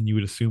much less than you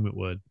would assume it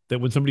would. That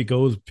when somebody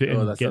goes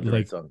and that's get not the right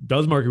like song.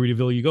 does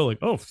Margaritaville, you go like,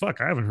 oh fuck,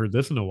 I haven't heard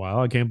this in a while.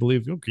 I can't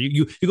believe okay,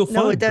 you go fun.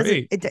 No, it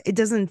doesn't. Great. It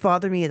doesn't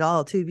bother me at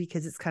all, too,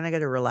 because it's kind of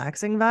got a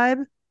relaxing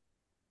vibe.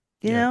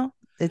 You know,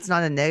 it's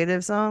not a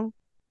negative song.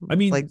 I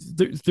mean, like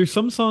there's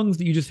some songs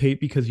that you just hate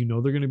because you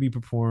know they're going to be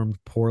performed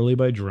poorly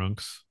by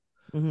drunks,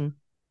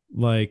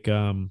 like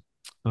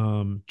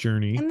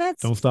Journey, and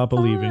that's Don't Stop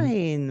Believing.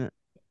 fine.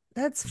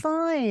 That's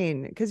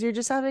fine because you're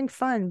just having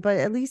fun. But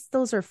at least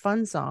those are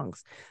fun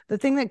songs. The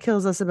thing that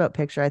kills us about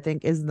Picture, I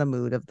think, is the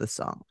mood of the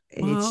song.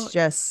 Well, it's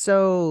just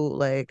so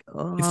like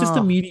It's just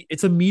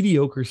it's a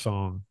mediocre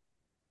song,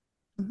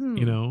 Mhm.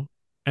 you know.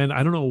 And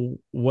I don't know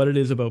what it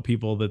is about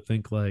people that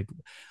think like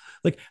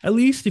at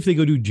least if they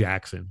go do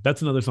Jackson,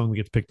 that's another song that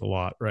gets picked a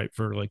lot, right?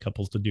 For like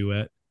couples to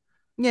duet.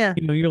 Yeah.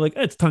 You know, you're like,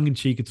 it's tongue in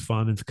cheek, it's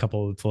fun, it's a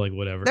couple, it's like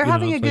whatever. They're You know,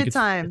 having a it's like good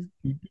time.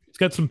 It's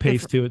got some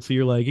pace to it, so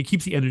you're like, it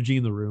keeps the energy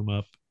in the room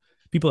up.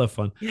 People have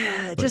fun.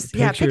 Yeah, But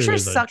Picture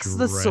is a sucks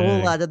the soul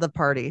drag. out of the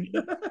party.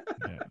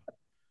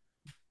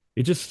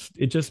 It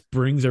just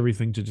brings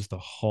everything to just a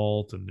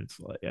halt, and it's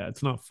like, yeah,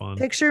 it's not fun.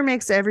 Picture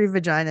makes every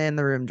vagina in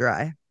the room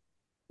dry.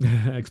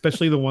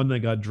 Especially the one that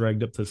got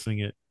dragged up to sing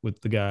it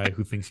with the guy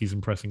who thinks he's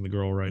impressing the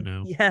girl right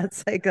now. Yeah,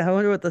 it's like I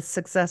wonder what the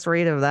success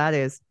rate of that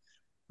is.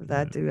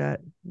 That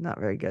duet, not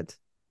very good.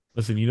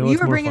 Listen, you know you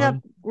what's were more bringing fun?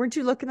 up. Weren't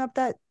you looking up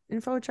that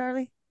info,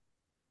 Charlie?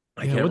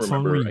 I Yeah, can't what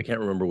song were remember. you- I can't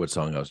remember what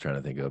song I was trying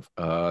to think of.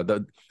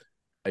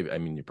 I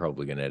mean, you're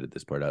probably gonna edit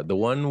this part out. The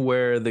one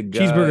where the guy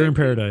Cheeseburger in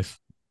Paradise.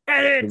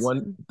 The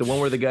one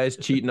where the guy's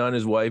cheating on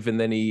his wife, and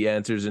then he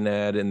answers an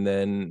ad, and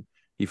then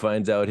He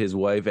finds out his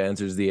wife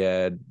answers the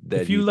ad.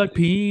 That if you like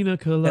pina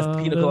coladas.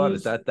 That's pina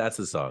coladas. That's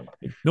the song.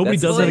 Nobody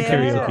That's does the that at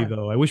same karaoke song.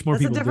 though. I wish more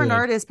That's a people different did.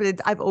 artist,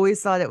 but I've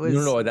always thought it was.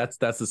 No, that's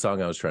the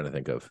song I was trying to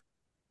think of.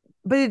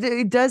 But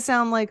it does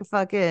sound like a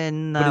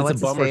fucking. But it's what's a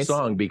his bummer face?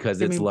 song because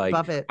Jimmy it's like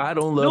Buffett. I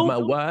don't love my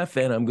wife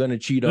and I'm gonna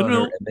cheat on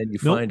her, and then you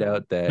find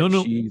out that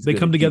she's they gonna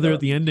come cheat together on at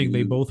the ending.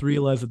 They both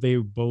realize that they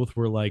both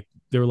were like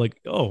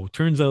oh,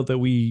 turns out that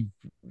we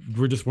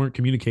weren't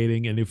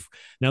communicating, and if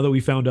now that we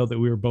found out that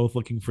we were both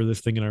looking for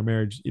this thing in our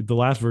marriage, the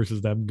last verse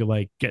is them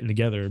like getting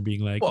together and being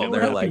like, well,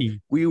 we're they're like,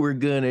 happy. we were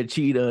gonna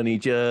cheat on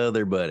each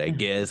other, but I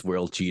guess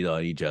we'll cheat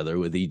on each other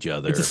with each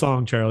other. It's a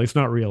song, Charlie. It's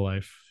not real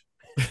life.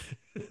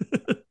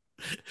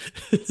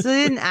 So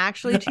they didn't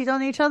actually cheat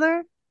on each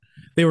other?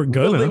 They were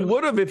gonna. Well, they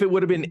would have if it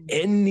would have been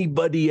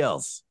anybody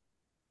else.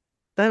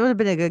 That would have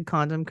been a good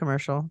condom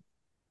commercial.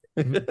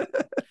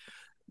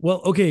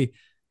 Well, okay.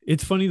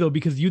 It's funny though,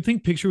 because you'd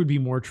think Picture would be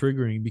more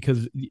triggering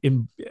because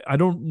I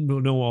don't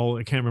know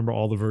I can't remember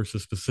all the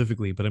verses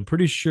specifically, but I'm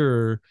pretty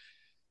sure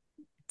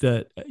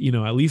that,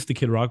 at least the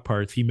Kid Rock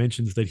parts, he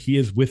mentions that he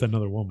is with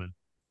another woman.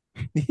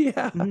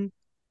 Yeah. Mm-hmm.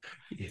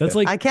 That's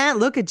like, I can't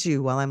look at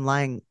you while I'm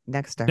lying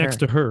next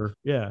to her.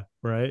 Yeah.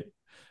 Right.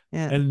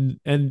 Yeah.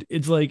 And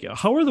it's like,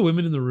 how are the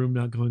women in the room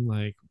not going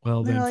like,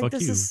 well, They're then like, fuck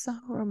this you. is so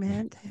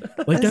romantic.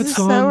 Like this that is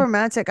song. so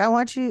romantic. I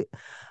want you.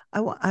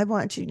 I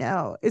want you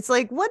now. It's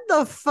like, what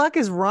the fuck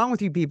is wrong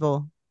with you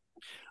people?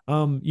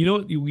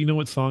 You know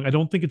what song? I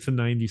don't think it's a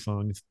 90s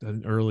song. It's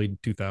an early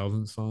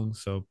 2000s song.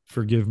 So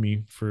forgive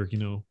me for,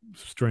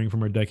 straying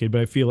from our decade, but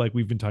I feel like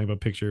we've been talking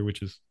about Picture,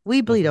 which is we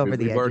bleed over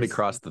the We've already edges.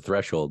 crossed the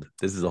threshold.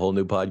 This is a whole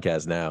new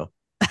podcast now.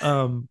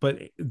 But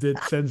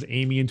that sends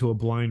Amy into a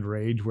blind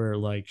rage where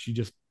like she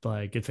just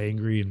like gets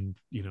angry and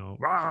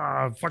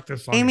fuck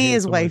this song. Amy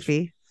is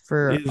wifey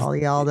for all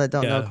y'all that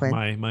don't know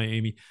Quinn. My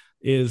Amy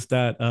is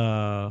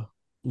that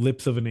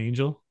Lips of an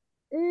Angel.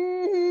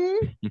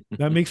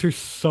 That makes her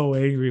so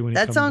angry when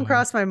that song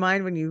crossed my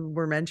mind when you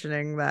were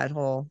mentioning that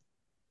whole.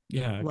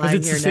 Yeah, because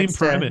it's the same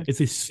premise. It's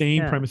the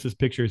same premise as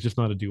Picture. It's just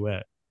not a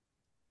duet.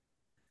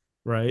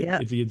 Right? Yeah.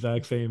 It's the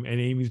exact same. And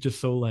Amy's just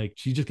so like,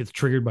 she just gets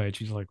triggered by it.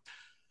 She's like,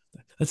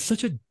 that's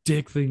such a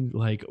dick thing.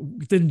 Like,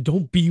 then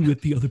don't be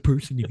with the other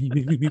person. Like,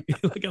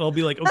 and I'll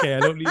be like, okay, I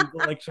don't need to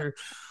lecture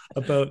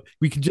about.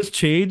 We can just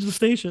change the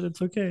station.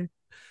 It's okay.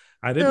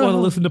 I didn't want to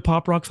listen to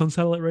pop rocks on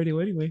satellite radio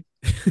anyway.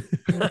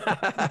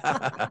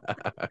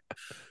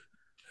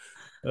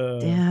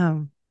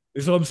 Damn.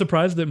 So I'm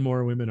surprised that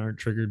more women aren't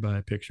triggered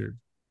by Picture.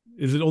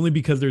 Is it only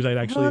because there's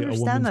actually a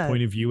woman's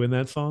point of view in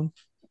that song?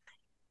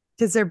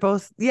 Because they're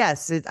both,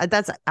 yes,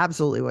 that's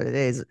absolutely what it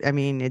is. I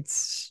mean,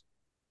 it's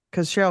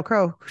because Sheryl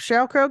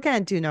Crow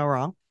can't do no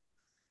wrong.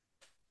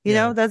 You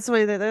know, that's the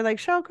way that they're like,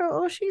 Sheryl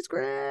Crow, oh, she's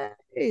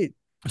great.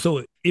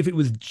 So if it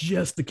was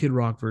just the Kid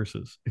Rock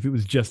verses,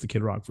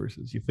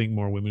 you think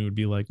more women would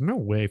be like, no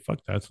way, fuck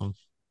that song.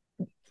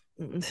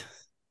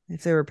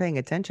 If they were paying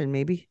attention,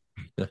 maybe.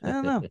 I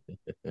don't know.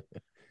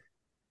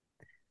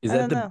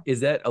 Is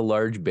that a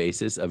large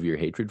basis of your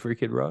hatred for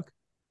Kid Rock?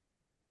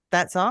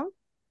 That song?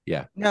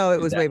 Yeah. No,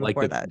 it was way like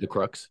before that. The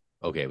Crux?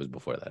 Okay, it was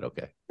before that.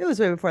 Okay. It was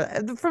way before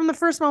that. From the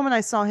first moment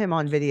I saw him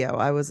on video,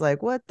 I was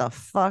like, what the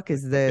fuck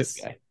is this?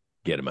 Guy.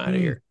 Get him out of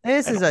here.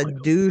 This is a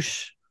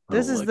douche.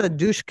 This is the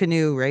douche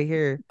canoe right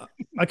here.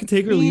 I can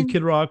take or leave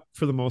Kid Rock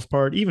for the most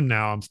part. Even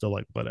now, I'm still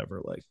like,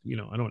 whatever. Like,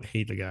 I don't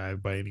hate the guy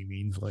by any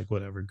means. Like,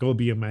 whatever. Go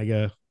be a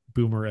mega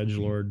boomer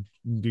edgelord.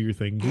 Do your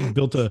thing. He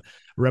built a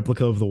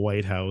replica of the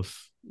White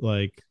House,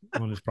 like,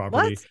 on his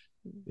property.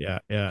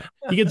 What? Yeah.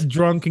 He gets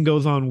drunk and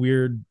goes on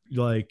weird,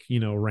 like,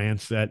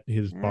 rants at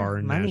his bar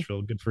in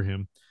Nashville. Good for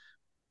him.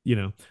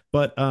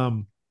 But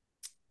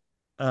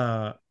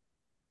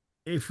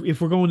if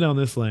we're going down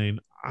this lane,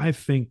 I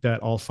think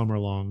that All Summer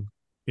Long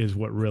is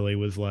what really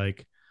was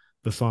like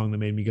the song that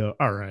made me go,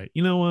 all right,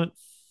 you know what?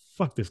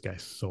 Fuck this guy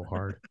so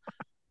hard.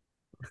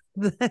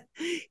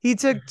 He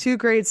took two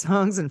great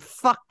songs and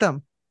fucked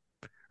them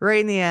right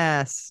in the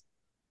ass.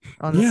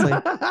 Honestly.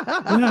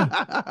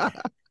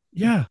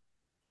 Yeah.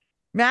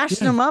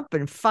 Mashed them up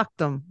and fucked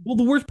them. Well,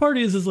 the worst part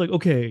is like,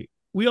 okay,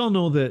 we all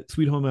know that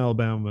Sweet Home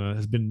Alabama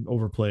has been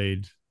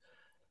overplayed.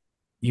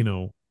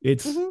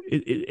 It's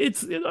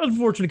it's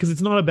unfortunate because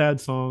it's not a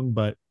bad song,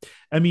 but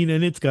I mean,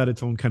 and it's got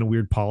its own kind of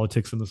weird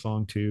politics in the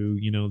song too.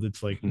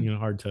 That's like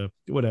hard to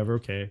whatever.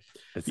 Okay,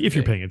 if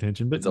you're paying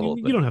attention, but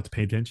you don't have to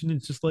pay attention.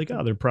 It's just like,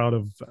 oh, they're proud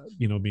of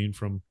being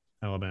from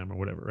Alabama or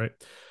whatever, right?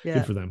 Yeah.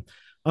 Good for them.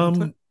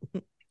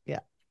 Yeah.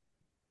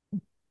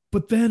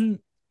 But then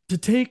to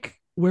take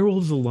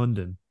Werewolves of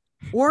London,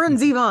 Warren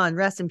Zevon,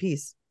 rest in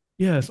peace.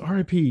 Yes,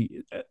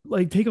 R.I.P.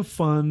 Like, take a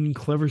fun,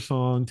 clever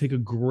song, take a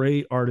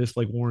great artist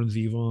like Warren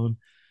Zevon,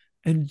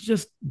 and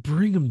just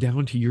bring him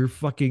down to your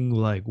fucking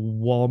like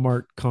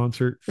Walmart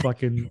concert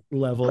fucking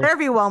level.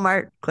 Clareview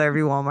Walmart.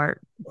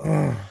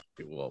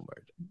 Walmart.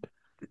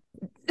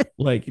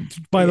 Like,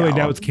 by the way,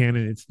 now it's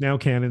canon. It's now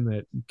canon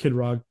that Kid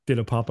Rock did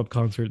a pop-up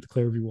concert at the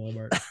Clareview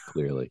Walmart.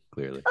 Clearly.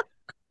 We're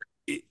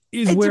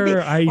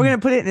gonna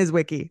put it in his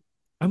wiki.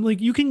 I'm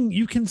like, you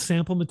can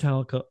sample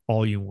Metallica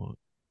all you want.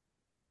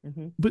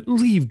 But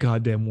leave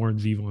goddamn Warren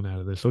Zevon out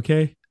of this,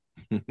 okay?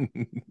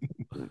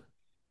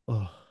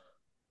 Oh.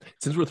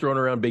 Since we're throwing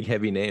around big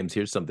heavy names,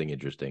 here's something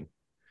interesting.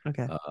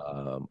 Okay.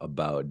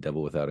 About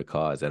Devil Without a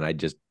Cause, and I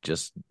just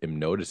am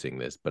noticing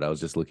this, but I was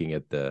just looking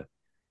at the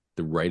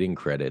writing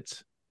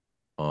credits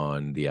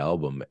on the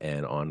album,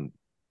 and on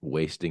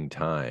Wasting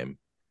Time,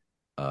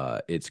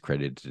 it's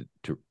credited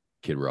to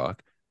Kid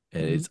Rock,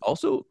 and it's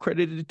also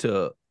credited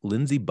to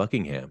Lindsey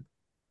Buckingham.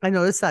 I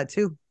noticed that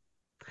too.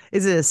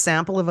 Is it a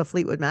sample of a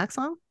Fleetwood Mac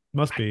song?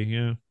 Must be,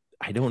 yeah.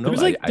 I don't know.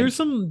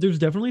 There's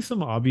definitely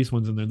some obvious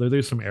ones in there.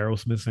 There's some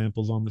Aerosmith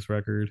samples on this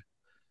record.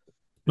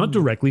 Not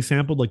directly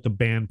sampled, like the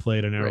band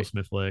played an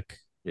Aerosmith lick.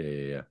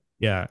 Yeah.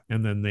 Yeah,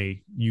 and then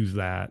they use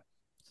that.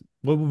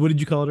 What did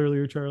you call it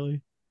earlier,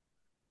 Charlie?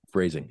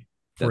 Phrasing.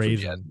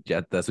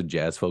 That's what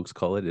jazz folks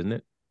call it, isn't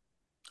it?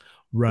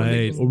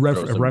 Right. Or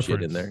a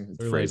reference in there.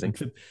 It's phrasing.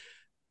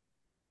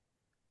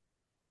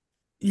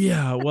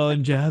 Yeah, well,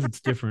 in jazz it's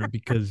different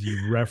because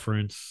you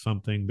reference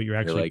something, but you're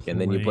actually like,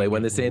 and then you play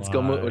When the Saints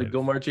go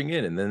marching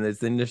in, and then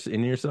it's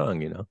in your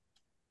song, you know.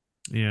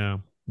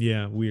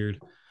 Yeah,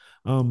 weird.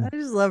 I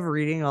just love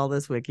reading all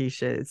this wiki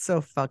shit. It's so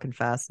fucking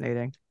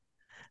fascinating.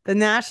 The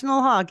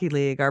National Hockey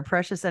League, our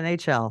precious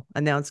NHL,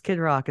 announced Kid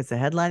Rock as the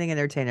headlining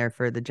entertainer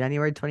for the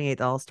January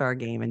 28th All-Star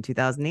Game in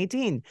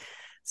 2018,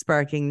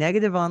 sparking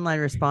negative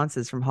online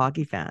responses from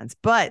hockey fans.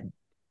 But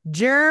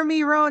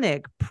Jeremy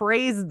Roenick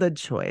praised the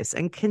choice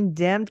and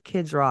condemned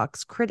Kid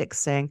Rock's critics,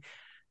 saying,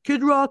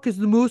 "Kid Rock is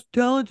the most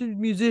talented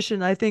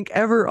musician I think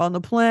ever on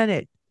the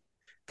planet.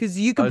 Because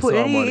you can put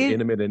any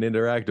Intimate and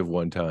Interactive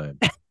one time.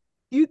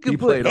 You can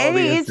put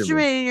any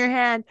instrument in your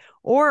hand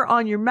or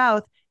on your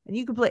mouth, and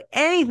you can play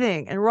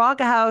anything and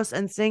rock a house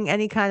and sing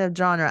any kind of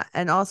genre."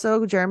 And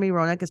also, Jeremy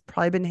Roenick has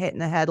probably been hit in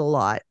the head a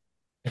lot.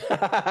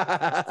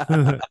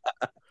 I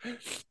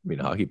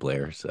mean, a hockey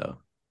player, so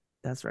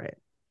that's right.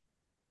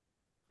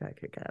 Got a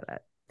kick out of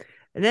that.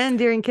 And then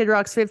during Kid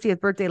Rock's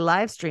 50th birthday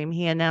live stream,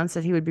 he announced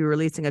that he would be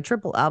releasing a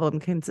triple album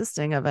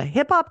consisting of a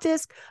hip hop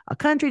disc, a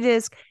country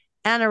disc,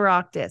 and a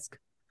rock disc.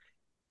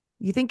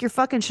 You think you're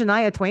fucking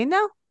Shania Twain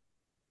now?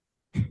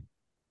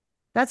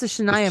 That's a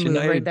Shania move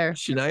right there.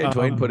 Shania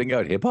Twain putting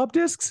out hip hop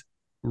discs?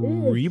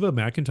 Reba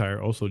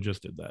McEntire also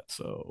just did that.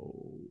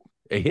 So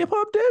a hip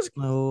hop disc?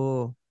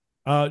 Oh.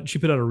 She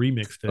put out a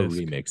remix disc. A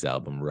remix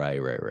album. Right.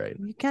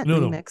 You can't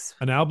remix.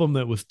 An album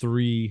that was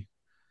three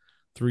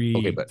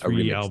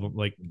album,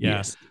 like,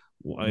 yes.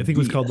 I think it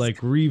was called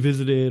like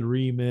Revisited,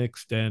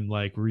 Remixed, and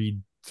like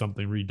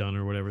redone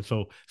or whatever.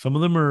 So some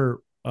of them are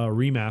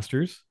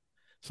remasters,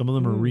 some of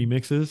them are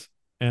remixes,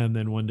 and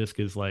then one disc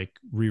is like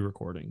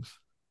re-recordings.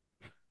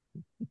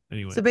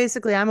 Anyway, so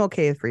basically, I'm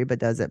okay if Reba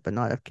does it, but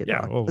not if Kid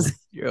Rock. How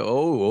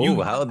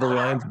the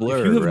lines blur.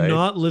 If you have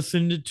not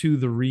listened to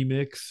the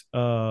remix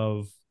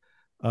of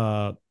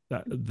The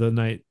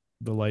Night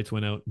the Lights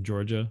Went Out in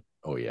Georgia.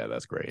 Oh yeah,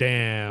 that's great.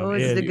 Damn.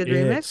 Is it a good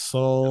remix?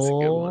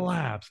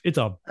 Slaps. It's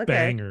a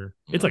banger.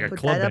 It's like a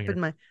club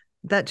banger.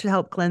 That should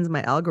help cleanse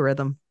my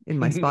algorithm in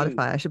my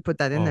Spotify. I should put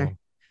that in there.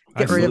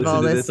 Get rid of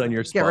all this on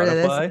your Spotify. Get rid of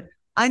this.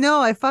 I know,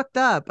 I fucked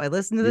up. I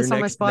listened to this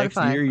on my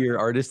Spotify. Next year, your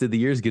artist of the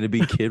year is going to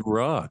be Kid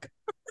Rock.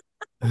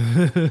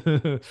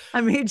 I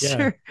made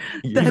sure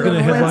that I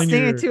was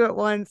listening to it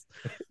once.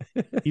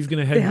 He's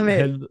gonna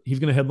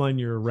headline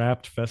your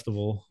Wrapped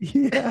festival.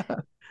 Yeah,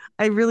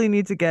 I really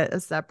need to get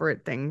a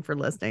separate thing for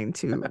listening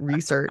to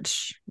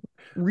research,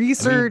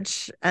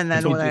 and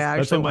then when I actually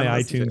that's what my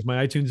iTunes.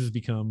 My iTunes has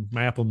become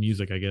my Apple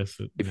Music, I guess.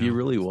 If you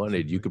really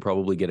wanted, you could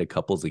probably get a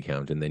couples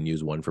account and then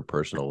use one for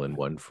personal and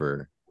one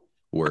for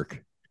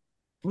work.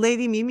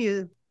 Lady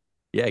Mimu.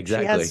 Yeah,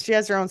 exactly. She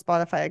has her own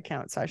Spotify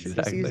account, so I should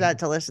just use that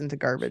to listen to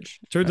garbage.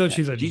 Turns out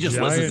she's a just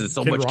listens to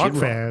so much Kid Rock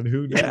fan.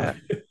 Who knew? Yeah.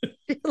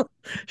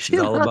 she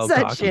loves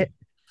that shit.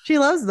 She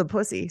loves the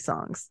pussy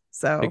songs.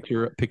 So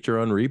picture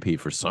on repeat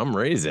for some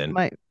reason.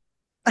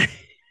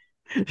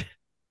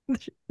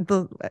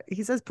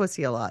 He says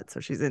pussy a lot, so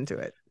she's into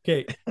it.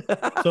 Okay.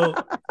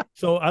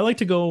 So I like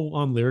to go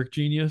on Lyric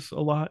Genius a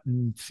lot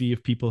and see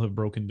if people have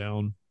broken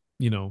down,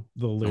 the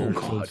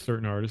lyrics of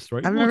certain artists,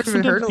 right? I've never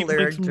even heard of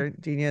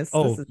Lyric Genius.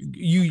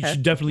 You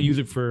should dedefinitely use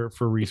it for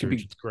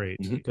research. It's great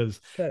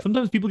because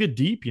sometimes people get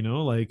deep,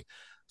 like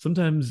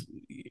sometimes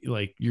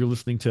like you're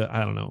listening to, I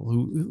don't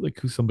know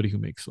who's somebody who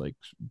makes like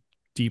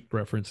deep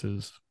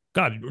references.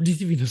 God,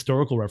 just even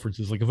historical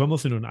references. Like if I'm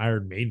listening to an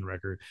Iron Maiden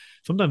record,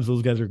 sometimes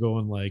those guys are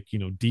going like,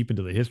 deep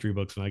into the history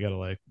books, and I gotta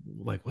like,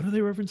 what are they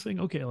referencing?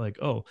 Okay, like,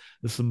 oh,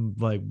 there's some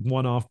like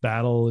one-off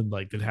battle and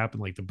like that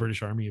happened, like the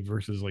British Army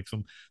versus like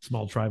some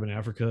small tribe in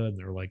Africa, and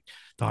they're like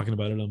talking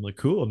about it. I'm like,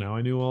 cool, now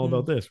I knew all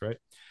about this, right?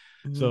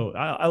 So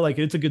I like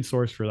it. It's a good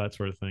source for that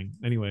sort of thing.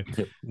 Anyway,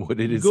 what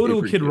did it go to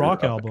a Kid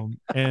Rock album,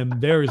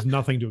 and there is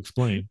nothing to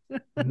explain.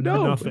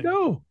 No,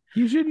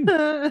 you shouldn't.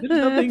 There's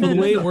nothing. The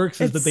way it works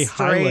is that they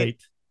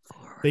highlight.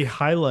 And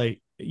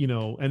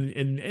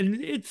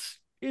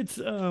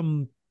it's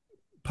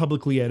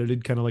publicly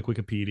edited, kind of like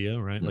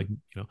Wikipedia, right? Like,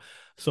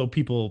 so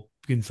people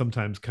can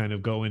sometimes kind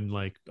of go and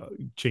like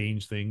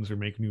change things or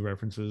make new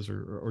references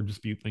or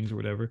dispute things or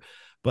whatever.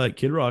 But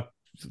Kid Rock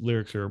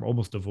lyrics are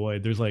almost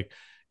devoid. There's like,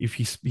 if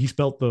he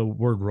spelt the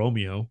word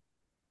Romeo,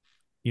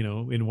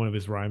 in one of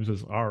his rhymes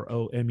was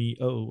Romeo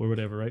or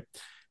whatever, right?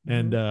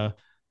 Mhm.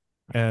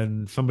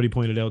 And somebody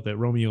pointed out that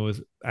Romeo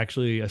is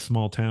actually a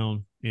small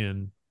town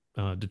in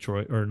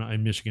Detroit, or not,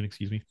 in Michigan,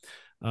 excuse me.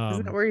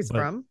 Isn't that where he's but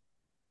from?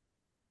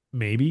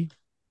 Maybe,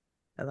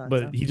 I thought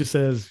so. but he just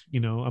says,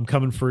 I'm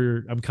coming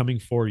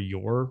for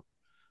your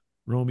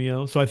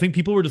Romeo. So I think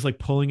people were just like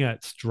pulling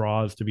at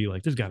straws to be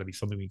like, there's got to be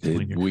something we can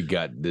explain here. We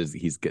got this.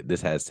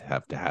 This has to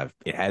have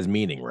it has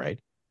meaning, right?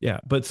 Yeah,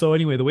 but so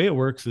anyway, the way it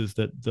works is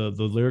that the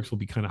lyrics will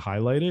be kind of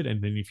highlighted,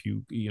 and then if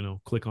you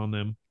click on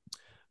them,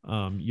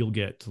 you'll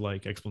get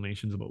like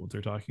explanations about what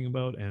they're talking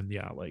about. And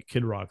yeah, like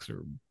Kid Rock's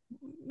are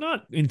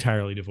not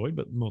entirely devoid,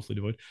 but mostly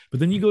devoid. But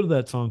then you go to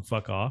that song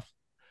 "Fuck Off,"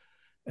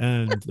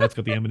 and that's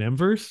got the Eminem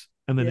verse,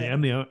 and then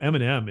the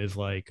Eminem is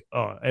like,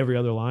 oh, every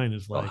other line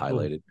is like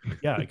highlighted.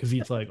 Yeah, because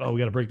he's like, oh, we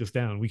got to break this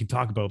down. We can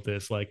talk about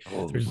this. Like,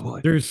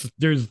 boy.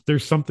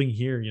 there's something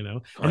here,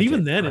 And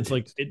even then, it's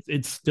like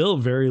it's still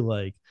very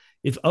like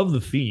it's of the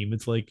theme.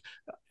 It's like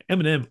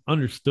Eminem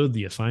understood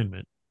the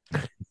assignment.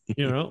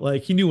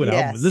 Like he knew what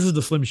album. This is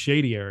the Slim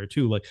Shady era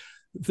too. Like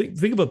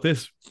think about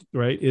this,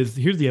 right?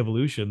 Here's the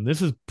evolution.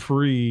 This is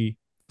pre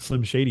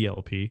Slim Shady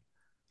LP.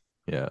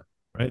 Yeah.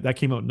 Right. That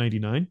came out in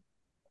 99.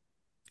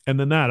 And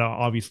then that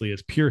obviously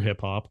is pure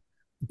hip hop,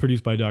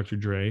 produced by Dr.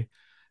 Dre.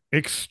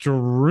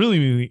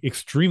 Extremely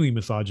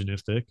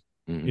misogynistic,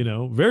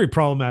 very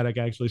problematic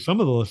actually.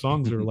 Some of the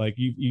songs are like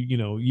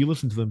you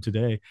listen to them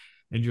today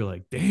and you're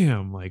like,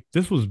 damn, like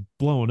this was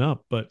blown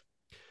up. But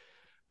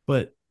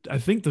I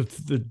think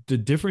the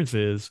difference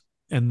is,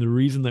 and the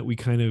reason that we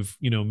kind of,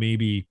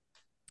 maybe,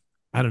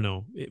 I don't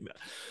know,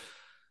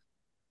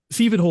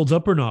 see if it holds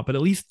up or not, but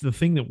at least the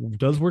thing that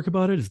does work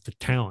about it is the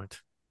talent.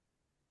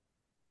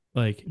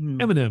 Like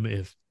Eminem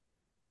is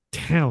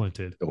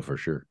talented. Oh, for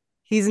sure.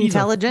 He's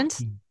intelligent.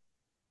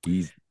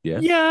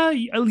 Yeah,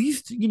 at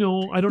least, I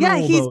don't know. Yeah,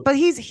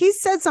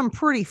 he's said some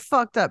pretty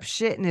fucked up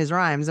shit in his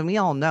rhymes, and we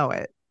all know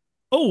it.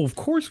 Oh, of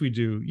course we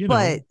do.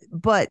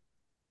 But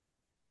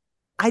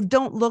I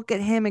don't look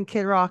at him and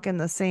Kid Rock in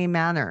the same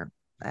manner,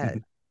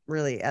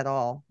 really at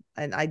all,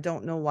 and I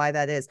don't know why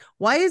that is.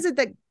 Why is it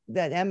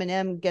that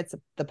Eminem gets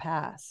the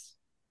pass?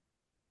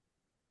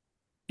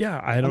 Yeah,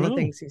 I don't know. The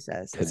things he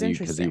says because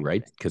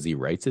he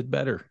writes it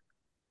better.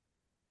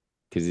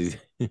 Because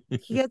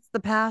he gets the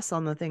pass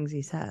on the things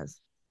he says.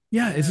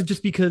 Yeah, is it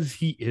just because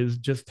he is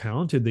just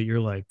talented that you're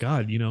like,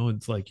 God,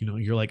 it's like,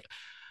 you're like,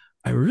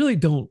 I really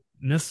don't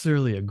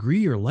necessarily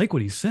agree or like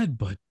what he said,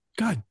 but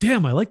God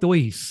damn, I like the way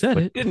he said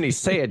it. Didn't he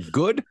say it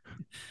good?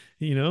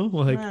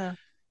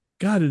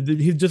 God,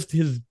 he's just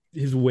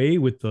his way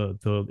with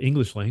the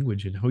English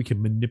language and how he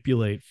can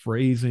manipulate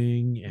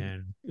phrasing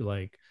and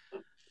like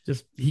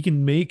just he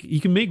can make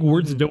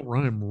words that don't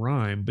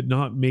rhyme, but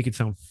not make it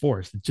sound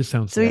forced. It just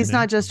sounds so he's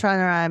not just trying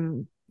to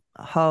rhyme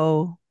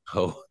ho.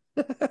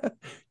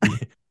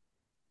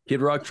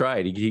 Kid Rock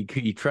tried.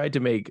 He tried to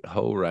make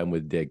ho rhyme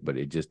with dick, but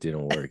it just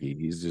didn't work.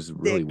 He's just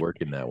really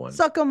working that one.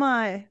 Suck on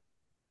my.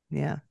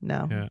 Yeah,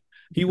 no. Yeah.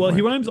 He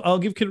rhymes. I'll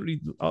give Kid.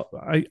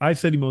 I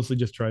said he mostly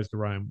just tries to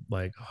rhyme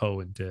like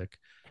ho and dick.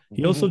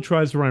 He also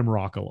tries to rhyme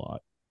rock a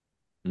lot.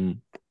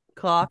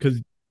 Clock.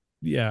 Because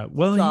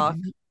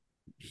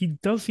he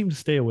does seem to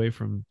stay away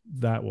from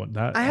that one.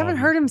 I haven't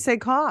heard him say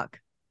cock.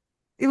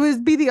 It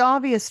would be the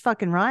obvious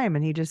fucking rhyme,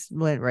 and he just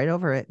went right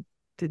over it.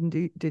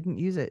 Didn't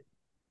use it.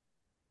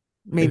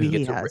 Maybe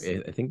he has.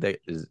 I think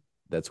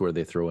that's where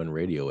they throw in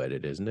radio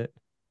edit, isn't it?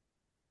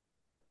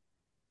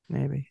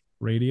 Maybe.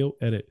 Radio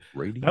edit.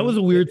 That was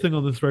a weird thing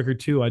on this record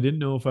too. I didn't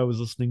know if I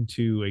was listening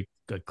to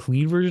a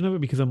clean version of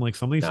it because I'm like,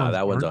 some of these songs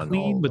aren't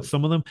clean, but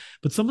some of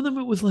them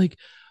it was like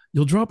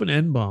you'll drop an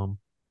N-bomb,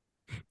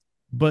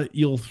 but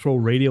you'll throw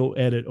radio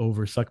edit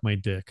over "suck my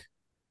dick."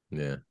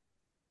 Yeah.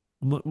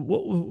 I'm like,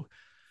 what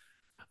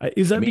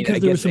is that? Because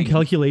there was some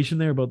calculation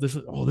there about this.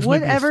 Oh, this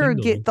whatever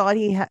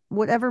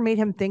whatever made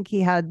him think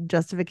he had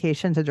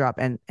justification to drop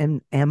an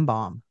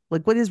M-bomb.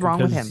 Like, what is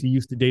wrong with him? He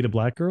used to date a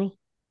black girl.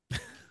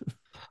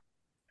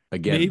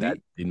 Again, maybe? That,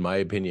 in my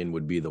opinion,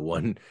 would be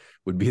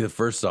the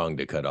first song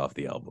to cut off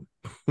the album.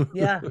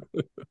 Yeah.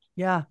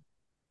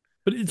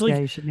 But it's like,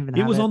 you shouldn't even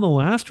it was on the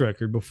last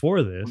record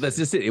before this. Well, that's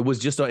just it. It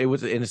was,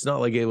 and it's not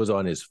like it was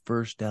on his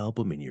first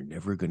album and you're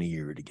never going to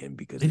hear it again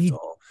because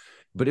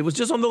but it was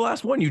just on the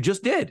last one you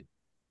just did.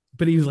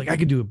 But he was like, I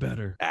could do it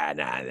better.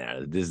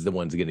 Nah. This is the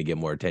one's going to get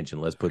more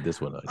attention. Let's put this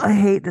one on. I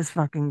hate this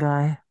fucking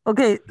guy.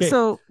 Okay,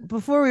 so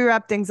before we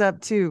wrap things up,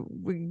 too,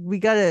 we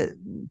got to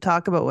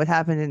talk about what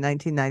happened in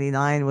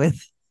 1999 with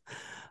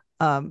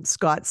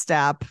Scott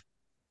Stapp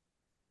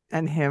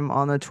and him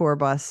on a tour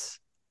bus,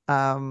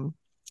 caught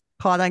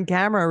on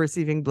camera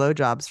receiving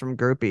blowjobs from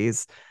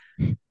groupies.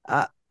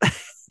 That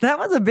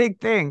was a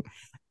big thing.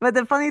 But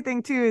the funny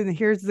thing, too, and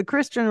here's the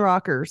Christian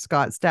rocker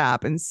Scott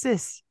Stapp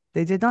insists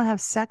they did not have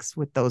sex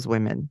with those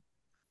women.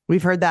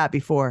 We've heard that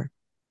before.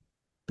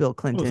 Bill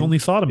Clinton. Well, it's only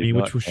sodomy,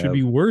 which should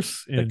be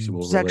worse in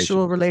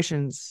sexual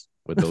relations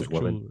with those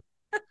women.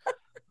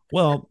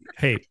 Well,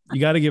 hey,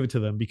 you got to give it to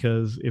them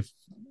because if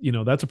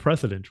that's a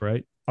precedent,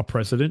 right? A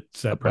precedent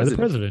set by the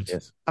president.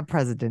 Yes. A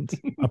president.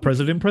 A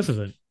president.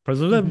 President.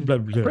 Blah, blah,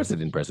 blah.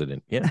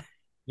 President. Yeah.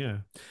 Yeah.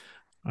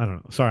 I don't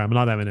know. Sorry, I'm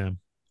not Eminem.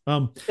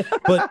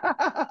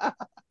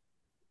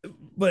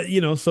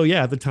 But so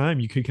yeah, at the time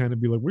you could kind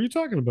of be like, what are you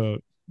talking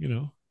about?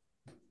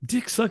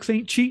 Dick sucks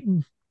ain't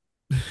cheating.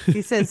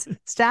 He says,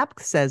 Stapp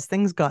says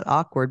things got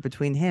awkward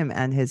between him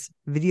and his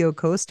video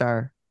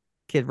co-star,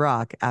 Kid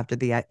Rock, after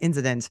the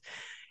incident.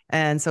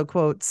 And so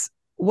quotes,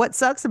 what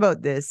sucks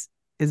about this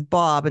is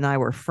Bob and I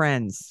were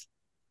friends.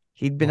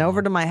 He'd been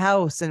over to my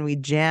house and we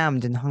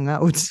jammed and hung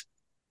out.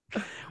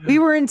 We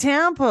were in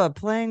Tampa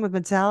playing with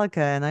Metallica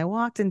and I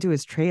walked into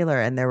his trailer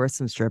and there were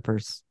some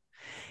strippers.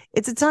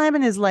 It's a time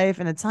in his life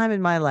and a time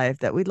in my life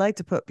that we'd like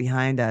to put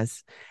behind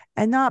us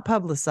and not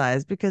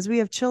publicize because we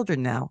have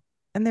children now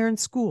and they're in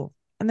school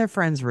and their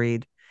friends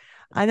read.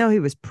 I know he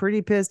was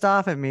pretty pissed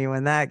off at me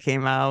when that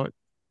came out.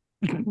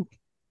 All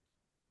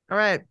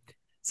right.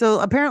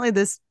 So apparently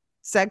this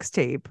sex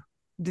tape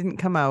didn't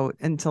come out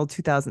until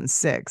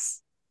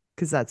 2006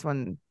 because that's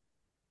when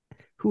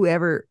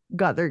whoever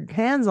got their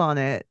hands on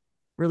it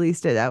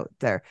released it out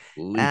there.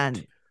 Leaked.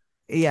 And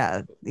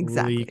yeah,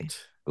 exactly.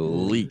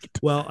 Leaked.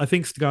 Well, I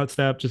think Scott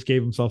Stapp just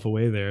gave himself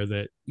away there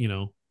that,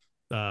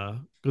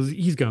 because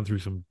he's gone through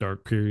some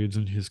dark periods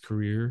in his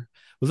career.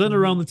 Was that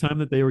around the time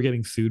that they were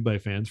getting sued by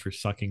fans for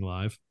sucking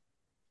live?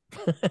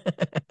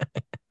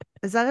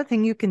 Is that a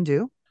thing you can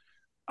do?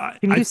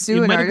 Can you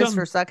sue an artist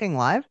for sucking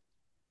live?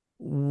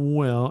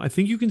 Well, I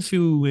think you can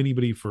sue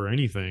anybody for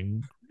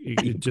anything.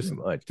 It just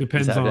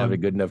depends you have on to have a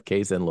good enough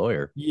case and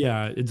lawyer.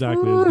 Yeah,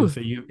 exactly. I was gonna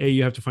say,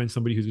 you have to find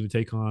somebody who's going to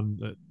take on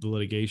the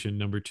litigation.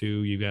 Number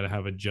two, you got to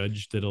have a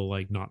judge that'll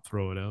not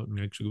throw it out and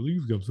actually go,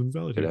 you've got some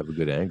valid. Could have a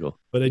good angle.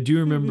 But I do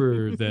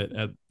remember that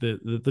at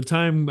the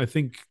time, I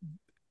think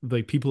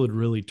people had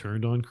really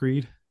turned on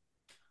Creed.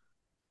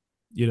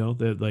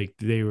 That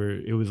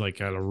it was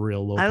at a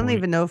real low. I don't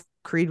even know if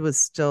Creed was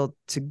still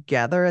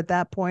together at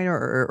that point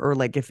or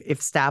if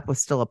Stapp was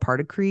still a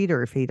part of Creed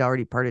or if he'd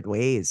already parted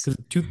ways.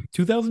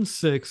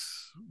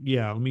 2006,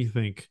 yeah, let me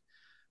think.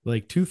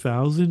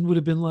 2000 would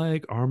have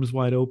been Arms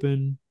Wide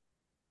Open.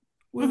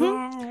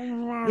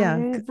 Mm-hmm.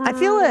 Yeah, I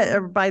feel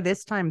that by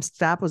this time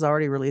Stapp was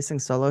already releasing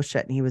solo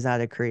shit and he was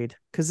out of Creed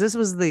because this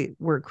was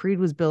where Creed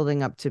was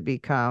building up to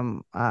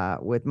become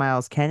with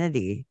Miles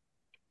Kennedy.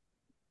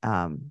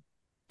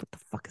 What the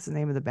fuck is the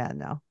name of the band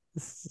now?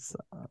 This is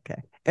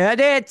okay.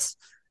 Edit.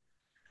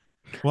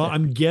 Well,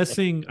 I'm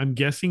guessing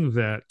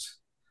that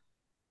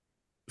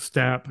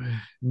Stapp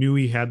knew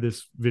he had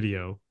this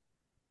video,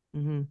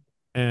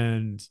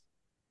 and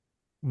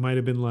might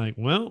have been like,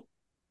 well,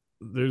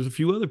 there's a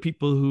few other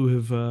people who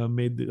have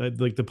made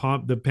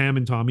the Pam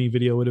and Tommy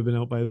video would have been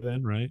out by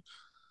then, right?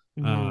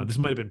 This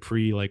might have been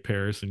pre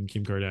Paris and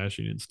Kim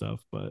Kardashian and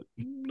stuff, but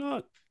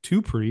not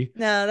too pre.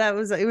 No,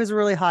 it was a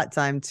really hot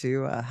time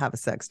to have a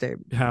sex tape.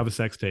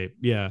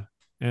 Yeah.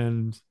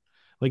 And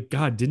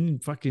God,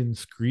 didn't fucking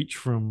Screech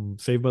from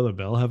Saved by the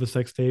Bell have a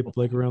sex tape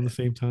around the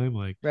same time?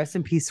 Rest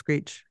in peace,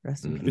 Screech.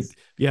 Rest in peace.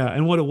 Yeah,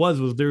 and what it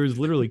was there was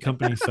literally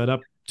companies set up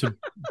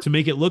to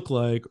make it look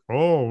like,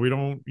 oh, we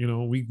don't,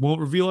 we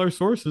won't reveal our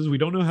sources. We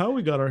don't know how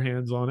we got our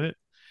hands on it.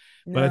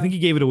 But I think he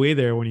gave it away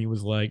there when he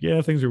was like,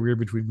 yeah, things are weird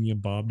between me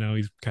and Bob. Now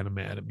he's kind of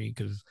mad at me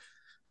because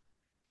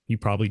he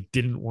probably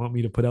didn't want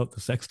me to put out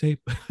the sex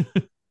tape.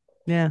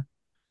 Yeah.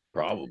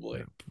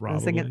 Probably. I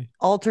was thinking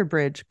Alter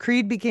Bridge.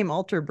 Creed became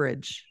Alter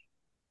Bridge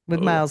with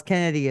Miles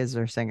Kennedy as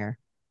their singer.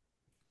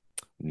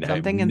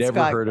 I've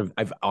never heard of.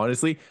 I've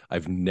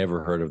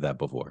never heard of that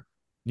before.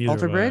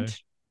 Alter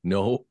Bridge?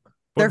 No.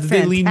 They're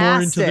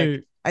fantastic.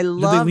 Did they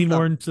lean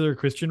more into their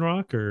Christian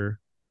rock or?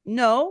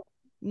 No,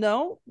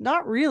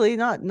 not really.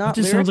 Not it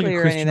just sounds like a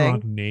Christian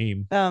rock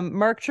name.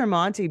 Mark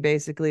Tremonti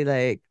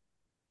basically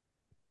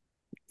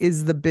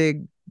is the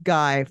big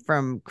guy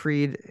from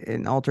Creed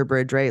in Alter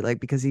Bridge, right?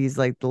 Because he's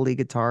the lead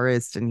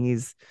guitarist and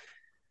he's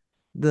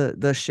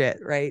the shit,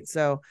 right?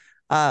 So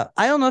I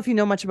don't know if you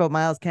know much about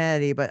Miles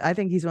Kennedy, but I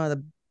think he's one of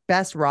the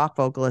best rock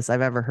vocalists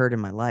I've ever heard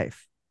in my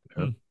life.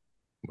 Yeah.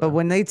 But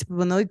when they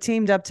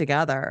teamed up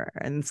together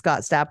and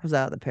Scott Stapp was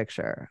out of the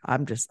picture,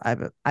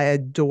 I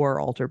adore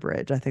Alter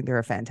Bridge. I think they're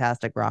a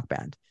fantastic rock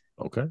band.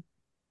 Okay.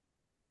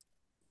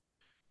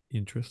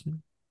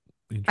 Interesting.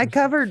 I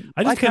covered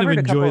kind of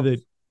enjoy the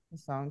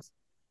songs.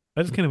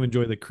 I just kind of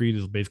enjoy that Creed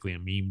is basically a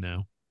meme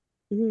now.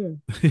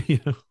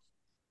 Mm-hmm.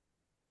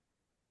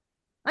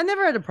 I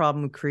never had a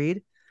problem with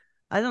Creed.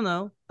 I don't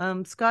know.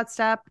 Scott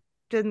Stapp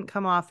didn't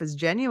come off as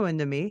genuine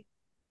to me.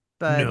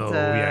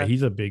 But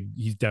he's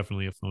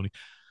definitely a phony.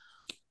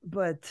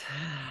 But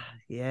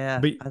yeah,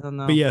 I don't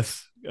know. But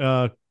yes,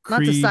 Creed,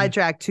 not to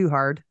sidetrack too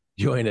hard.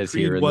 Join us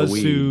Creed here in was the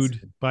weeds.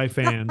 Sued by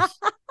fans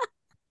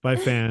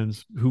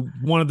who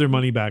wanted their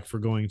money back for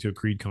going to a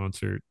Creed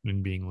concert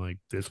and being like,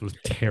 "This was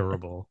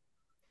terrible."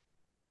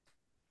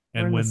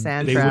 And when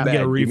they wouldn't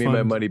get a refund, give me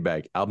my money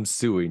back. I'm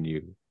suing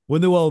you. When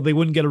they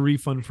wouldn't get a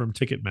refund from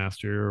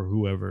Ticketmaster or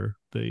whoever.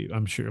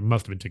 I'm sure it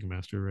must have been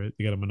Ticketmaster, right?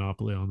 They got a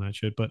monopoly on that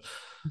shit. But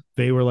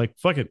they were like,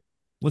 fuck it.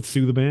 Let's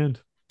sue the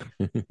band.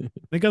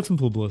 They got some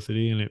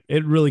publicity, and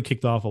it really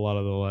kicked off a lot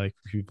of the like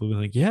people being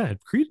like, yeah,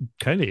 Creed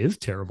kind of is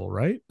terrible,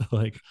 right?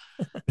 Like,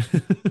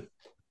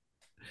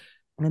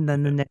 And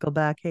then the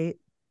Nickelback hate.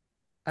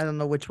 I don't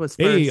know which was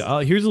first.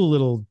 hey, here's a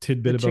little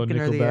tidbit The about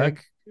chicken or the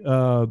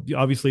Nickelback.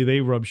 Obviously,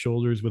 they rub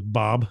shoulders with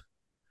Bob.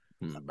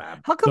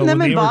 How come So them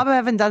when and they Bob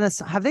haven't done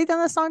a? Have they done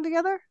a song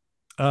together?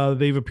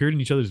 They've appeared in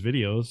each other's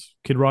videos.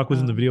 Kid Rock was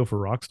in the video for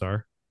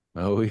Rockstar.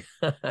 Oh,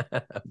 yeah.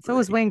 So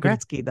was Wayne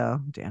Gretzky, though.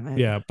 Damn it.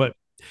 Yeah, but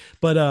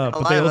a they lot of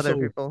also other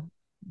people.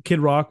 Kid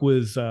Rock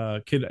was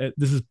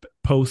this is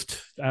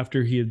post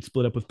after he had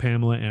split up with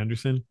Pamela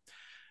Anderson,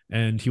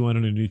 and he went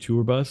on a new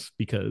tour bus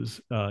because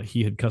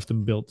he had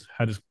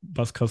had his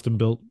bus custom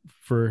built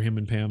for him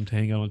and Pam to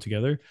hang out on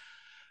together.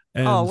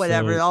 And Oh,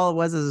 whatever. so- All it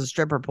was is a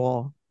stripper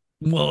pole.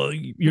 well,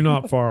 you're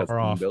not far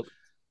off. Built.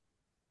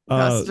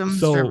 Custom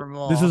stripper So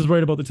ball. this is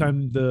right about the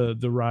time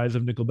the rise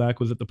of Nickelback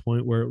was at the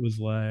point where it was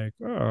like,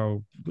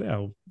 oh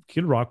yeah,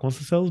 Kid Rock wants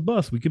to sell his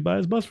bus. We could buy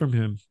his bus from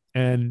him.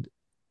 And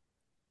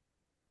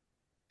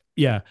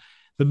yeah,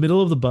 the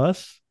middle of the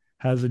bus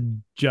has a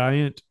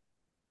giant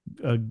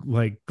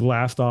like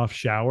glassed off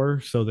shower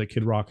so that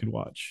Kid Rock could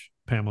watch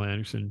Pamela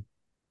Anderson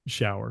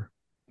shower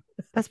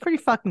That's pretty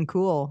fucking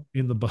cool.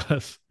 in the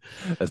bus.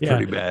 That's Yeah.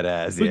 pretty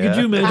badass. But Yeah. could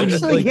you imagine?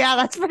 Actually, like, yeah,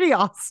 that's pretty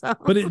awesome.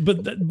 But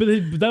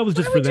that was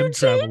just Why for would you them to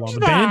travel change on. The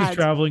band is that?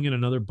 traveling in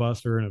another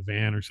bus or in a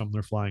van or something.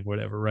 They're flying,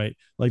 whatever, right?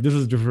 Like this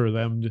is just for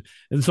them.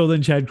 And so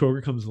then Chad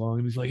Kroger comes along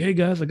and he's like, "Hey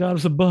guys, I got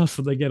us a bus."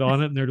 So they get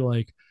on it and they're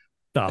like,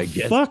 "The I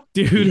guess- fuck,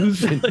 dude?"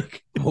 Who's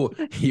like, Oh,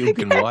 you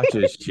can watch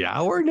a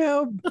shower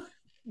now,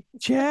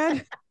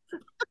 Chad?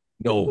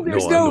 No,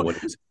 There's I'm no- the one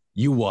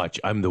you watch.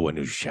 I'm the one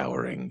who's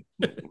showering.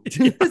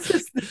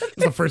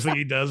 the first thing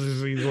he does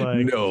is he's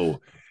like, No,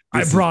 I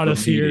this is brought for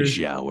us me to here.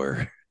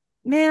 shower.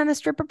 Man, a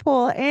stripper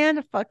pole and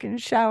a fucking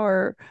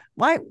shower.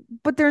 Why?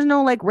 But there's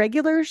no like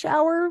regular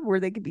shower where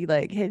they could be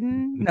like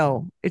hidden.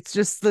 No, it's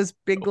just this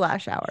big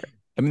glass shower.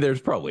 I mean,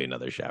 there's probably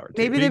another shower.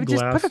 Too. Maybe they Big would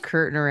just put a glass.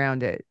 curtain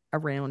around it.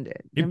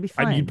 It'd be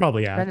fine. You'd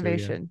probably have to, yeah.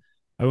 renovation.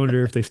 I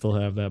wonder if they still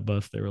have that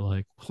bus. They were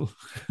like,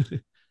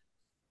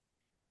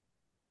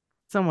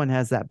 Someone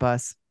has that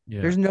bus.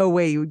 yeah, There's no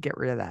way you would get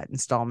rid of that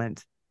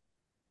installment.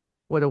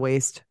 What a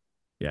waste.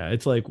 yeah.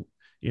 It's like,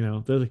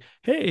 they're like,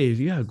 "Hey,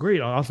 yeah, great,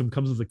 awesome."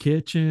 Comes with a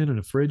kitchen and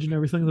a fridge and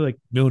everything. They're like,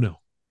 no,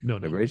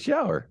 A great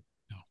shower.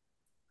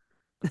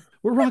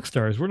 we're rock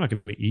stars. We're not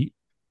going to eat.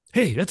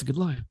 Hey, that's a good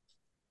line.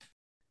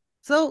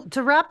 So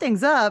to wrap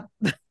things up,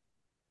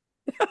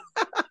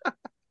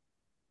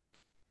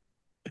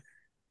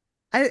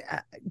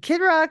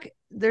 Kid Rock,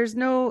 there's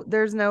no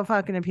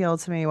fucking appeal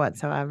to me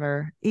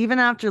whatsoever. Even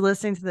after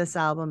listening to this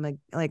album,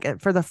 like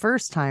for the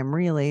first time,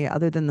 really,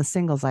 other than the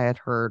singles I had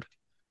heard.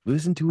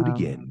 Listen to it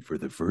again for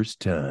the first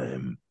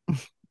time.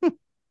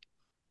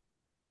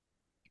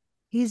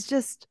 He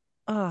just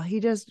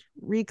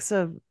reeks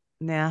of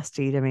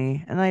nasty to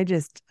me, and I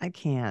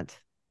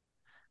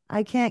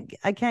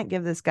can't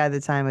give this guy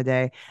the time of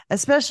day,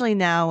 especially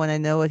now when I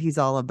know what he's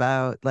all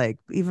about, like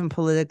even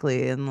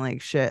politically and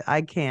like shit.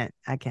 I can't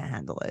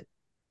handle it.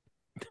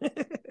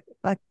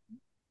 Fuck,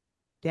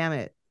 damn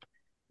it.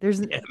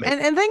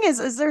 And thing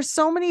is there's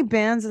so many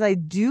bands that I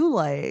do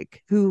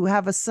like who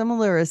have a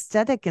similar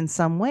aesthetic in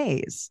some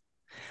ways.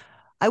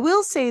 I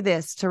will say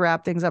this to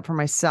wrap things up for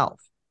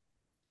myself.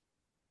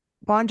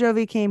 Bon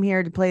Jovi came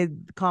here to play the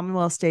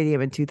Commonwealth Stadium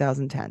in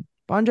 2010.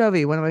 Bon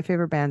Jovi, one of my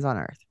favorite bands on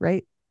earth,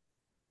 right?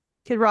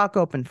 Kid Rock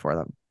opened for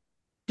them.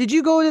 Did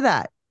you go to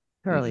that,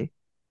 Carly?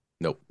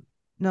 Nope.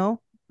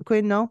 No?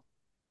 Quinn, no?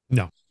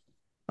 No.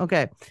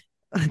 Okay.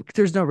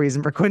 There's no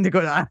reason for Quinn to go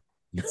to that.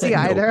 See No,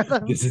 either of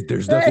them.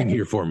 There's nothing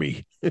here for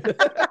me.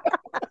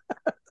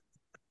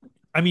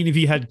 I mean, if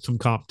you had some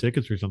comp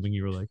tickets or something,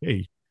 you were like,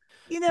 "Hey,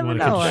 You never wanna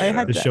know. catch I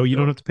had the to, show you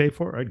don't have to pay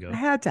for." I'd go. I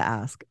had to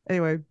ask.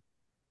 Anyway,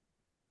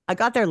 I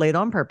got there late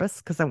on purpose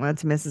because I wanted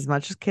to miss as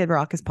much as Kid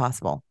Rock as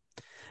possible.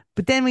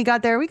 But then we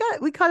got there. We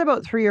caught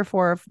about 3 or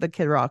 4 of the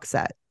Kid Rock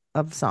set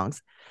of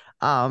songs.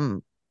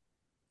 And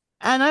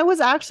I was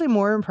actually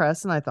more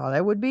impressed than I thought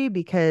I would be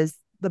because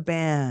the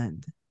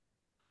band,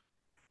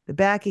 the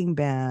backing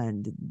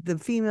band, the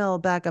female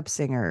backup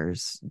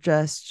singers,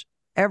 just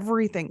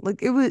everything. Like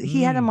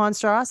he had a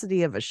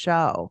monstrosity of a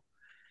show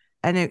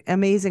and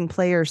amazing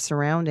players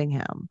surrounding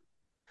him.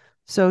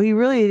 So he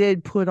really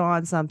did put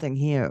on something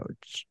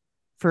huge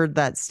for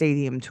that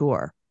stadium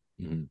tour.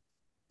 Mhm.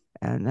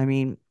 And I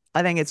mean,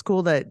 I think it's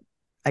cool that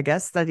I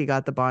guess that he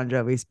got the Bon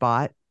Jovi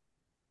spot,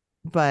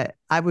 but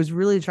I was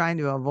really trying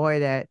to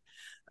avoid it.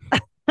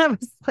 I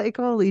was like,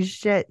 holy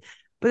shit.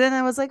 But then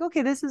I was like,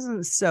 okay, this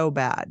isn't so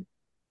bad.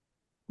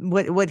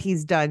 What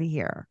he's done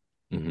here.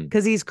 Mhm.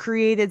 Because he's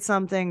created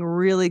something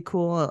really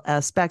cool,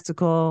 a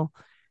spectacle.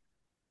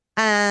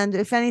 And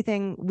if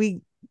anything,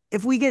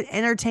 if we get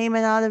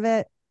entertainment out of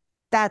it,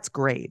 that's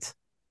great.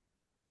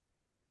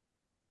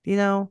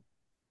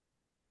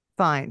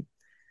 Fine.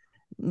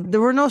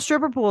 There were no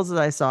stripper pools that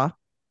I saw.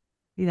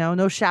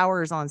 No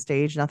showers on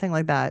stage, nothing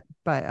like that.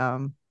 But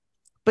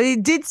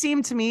it did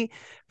seem to me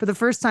for the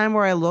first time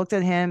where I looked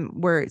at him,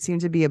 where it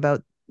seemed to be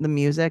about the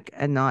music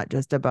and not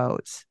just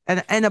about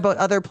and about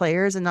other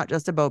players and not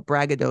just about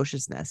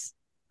braggadociousness.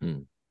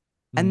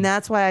 And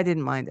that's why I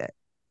didn't mind it.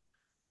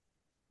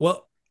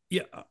 Well,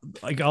 yeah,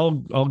 like I'll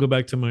go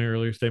back to my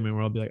earlier statement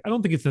where I'll be like, I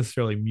don't think it's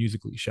necessarily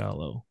musically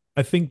shallow.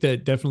 I think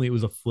that definitely it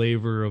was a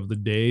flavor of the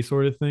day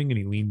sort of thing, and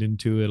he leaned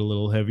into it a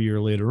little heavier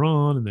later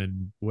on, and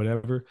then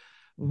whatever.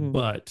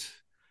 But,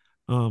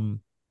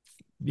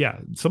 yeah,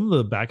 some of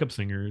the backup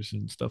singers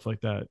and stuff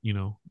like that, you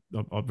know,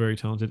 are very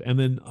talented. And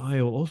then I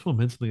also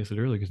mentioned something I said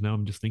earlier because now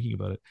I'm just thinking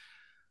about it.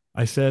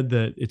 I said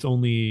that it's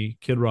only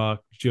Kid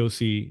Rock,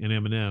 Josie, and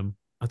Eminem.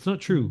 That's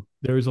not true.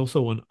 There is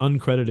also an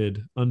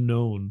uncredited,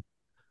 unknown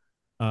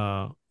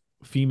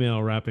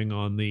female rapping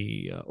on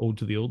the Ode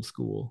to the Old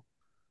School.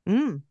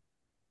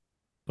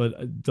 But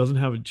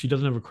she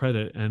doesn't have a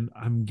credit, and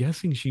I'm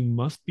guessing she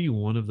must be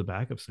one of the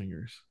backup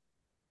singers.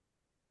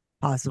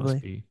 Possibly.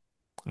 Must be.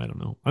 I don't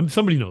know.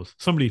 Somebody knows.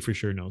 Somebody for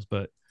sure knows,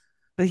 but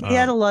he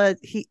had a lot of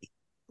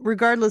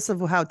regardless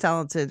of how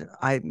talented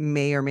I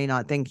may or may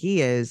not think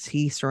he is,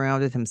 he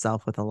surrounded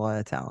himself with a lot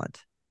of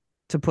talent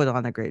to put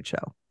on a great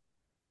show.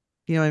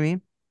 You know what I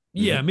mean?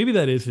 Yeah, maybe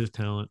that is his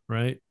talent,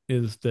 right?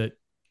 Is that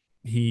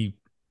he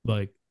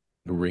like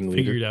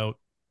figured out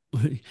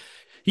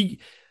he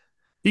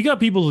got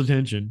people's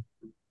attention,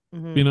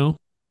 you know,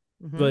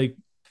 like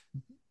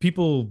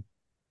people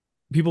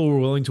were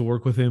willing to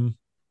work with him,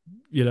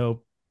 you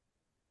know,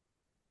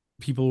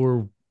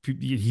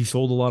 he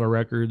sold a lot of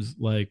records,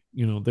 like,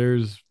 you know,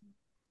 there's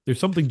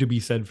something to be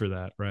said for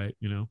that, right?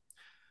 You know,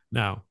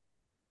 now,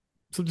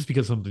 so just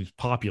because something's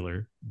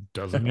popular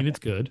doesn't mean it's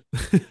good.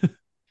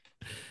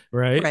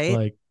 right?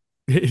 Like,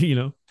 you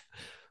know,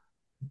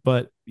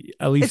 but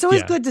at least it's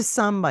always good to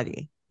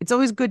somebody. It's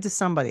always good to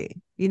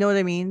somebody. You know what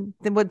I mean?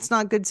 Then what's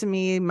not good to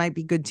me might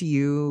be good to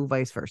you,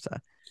 vice versa.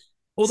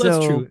 Well,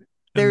 that's true.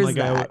 There's like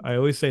that. I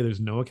always say there's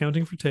no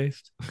accounting for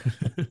taste.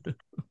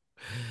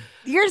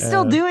 You're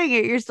still doing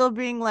it. You're still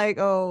being like,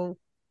 oh,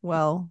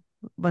 well,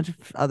 a bunch of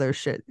other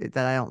shit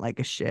that I don't like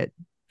is shit.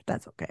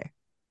 That's okay.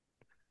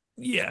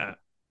 Yeah.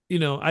 You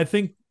know, I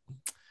think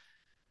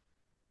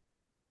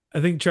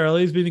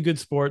Charlie's been a good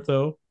sport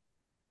though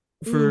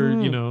for,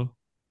 you know,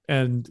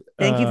 and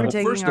thank you for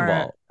taking first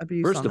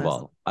of this.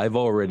 all, I've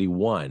already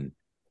won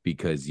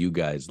because you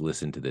guys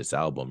listened to this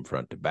album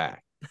front to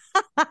back.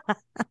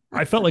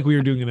 I felt like we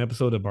were doing an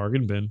episode of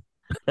Bargain Bin.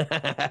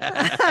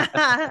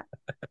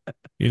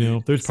 You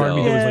know, there's part of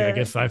me that was like, I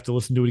guess I have to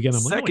listen to it again.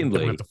 I'm like, I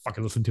don't have to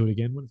fucking listen to it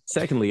again.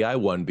 Secondly, I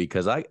won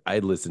because I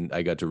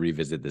got to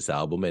revisit this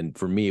album, and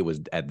for me, it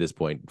was at this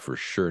point for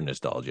sure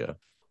nostalgia.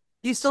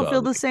 Do you still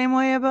feel the same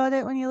way about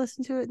it when you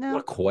listen to it now?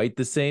 Not quite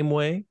the same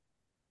way,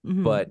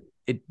 but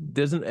it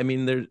doesn't. I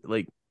mean, there's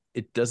like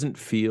it doesn't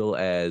feel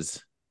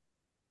as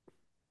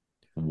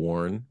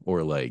worn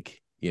or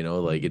like, you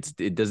know, like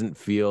it doesn't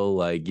feel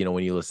like, you know,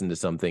 when you listen to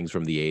some things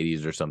from the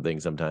 80s or something,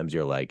 sometimes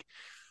you're like,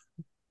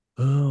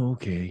 oh,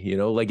 okay, you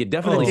know, like it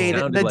definitely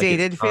sounded like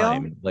dated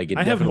feel. Like it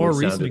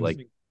definitely sounded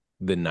like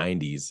the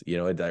 90s, you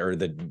know, or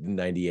the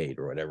 98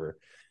 or whatever.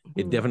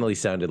 It definitely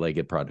sounded like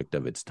a product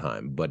of its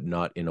time, but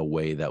not in a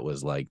way that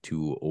was like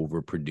too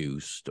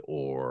overproduced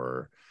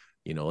or,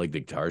 you know, like the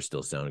guitar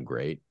still sounded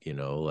great, you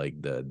know,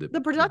 like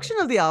the production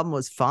of the album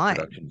was fine.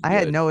 I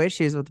had no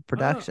issues with the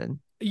production.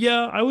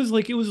 Yeah, I was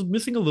like, it was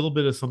missing a little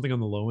bit of something on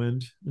the low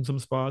end in some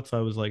spots. I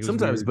was like,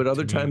 sometimes, but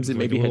other times it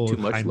maybe had too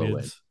much low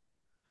end.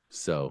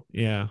 So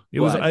yeah, it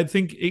was. I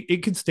think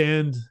it could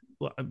stand.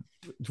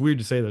 It's weird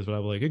to say this, but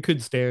I'm like, it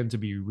could stand to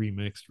be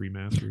remixed,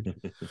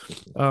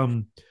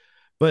 remastered.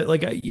 But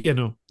like, you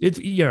know, it's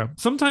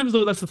sometimes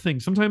though, that's the thing.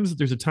 Sometimes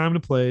there's a time and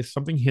a place.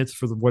 Something hits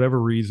for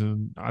whatever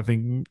reason. I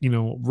think, you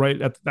know,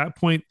 right at that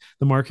point,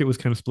 the market was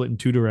kind of split in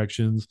two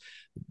directions.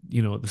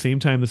 You know, at the same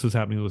time this was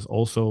happening, it was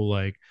also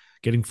like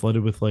getting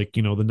flooded with like,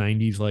 you know, the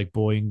 90s like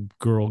boy and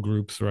girl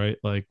groups, right?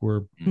 Like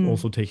we're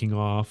also taking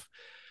off,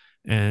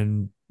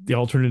 and the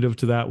alternative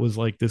to that was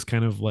like this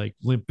kind of like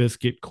Limp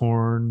Bizkit,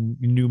 Korn,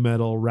 new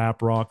metal,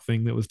 rap rock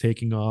thing that was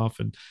taking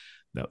off, and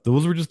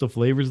those were just the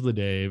flavors of the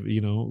day,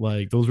 you know,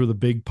 like those were the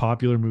big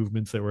popular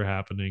movements that were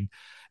happening.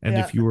 And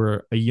if you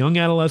were a young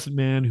adolescent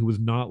man who was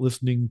not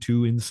listening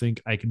to NSYNC,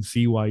 I can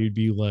see why you'd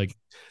be like,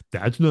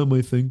 that's not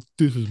my thing.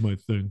 This is my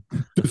thing.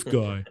 This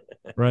guy.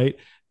 Right.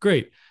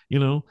 Great. You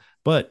know,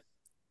 but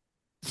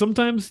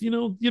sometimes, you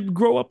know, you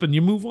grow up and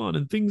you move on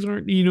and things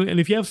aren't, you know, and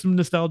if you have some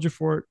nostalgia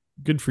for it,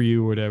 good for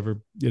you or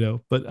whatever, you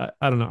know, but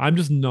I don't know. I'm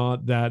just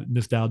not that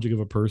nostalgic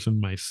of a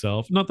person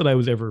myself. Not that I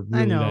was ever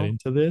really that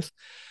into this.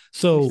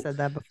 So you've said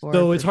that before,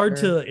 so it's hard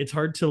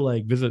to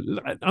like visit.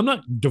 I'm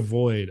not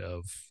devoid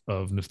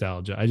of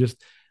nostalgia. I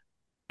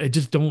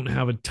just don't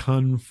have a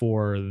ton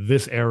for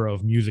this era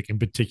of music in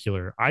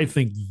particular. I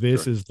think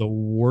this is the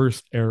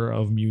worst era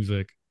of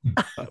music.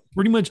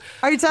 Pretty much.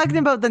 Are you talking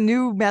about the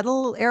new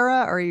metal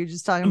era, or are you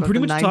just talking about pretty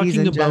the much 90s talking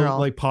in about general?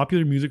 like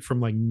popular music from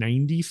like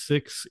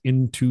 96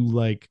 into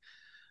like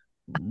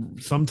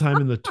sometime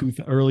in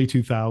the early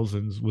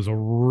 2000s was a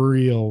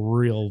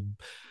real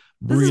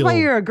this is why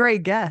you're a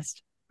great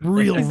guest.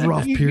 Real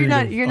rough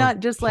period. You're not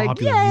just like,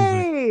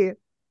 yay. Music.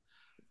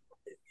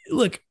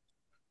 Look,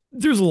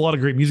 there's a lot of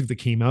great music that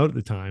came out at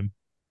the time,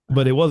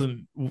 but it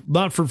wasn't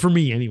not for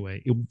me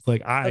anyway. It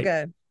like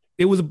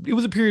it was a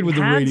period where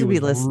the radio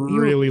was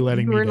really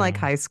letting me down. You were in like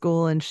high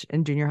school and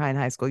junior high and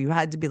high school. You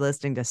had to be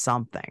listening to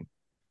something.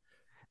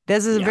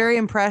 This is a very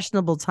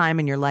impressionable time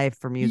in your life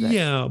for music.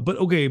 Yeah, but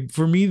okay,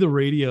 for me, the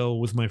radio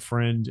was my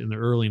friend in the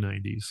early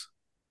 90s.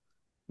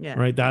 Yeah.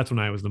 Right. That's when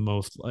I was the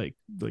most like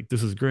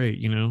this is great,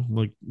 you know,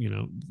 like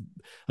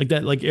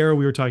that like era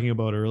we were talking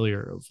about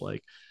earlier of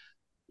like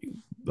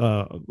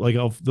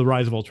of the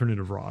rise of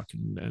alternative rock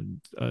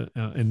and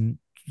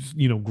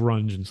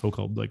grunge and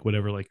so-called like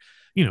whatever, like,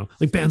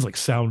 like bands like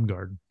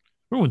Soundgarden.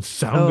 Remember when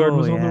Soundgarden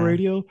was on the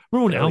radio?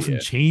 Remember when Alice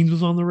in Chains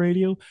was on the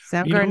radio?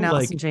 Soundgarden and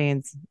Alice in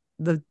Chains.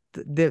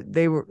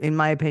 They were, in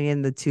my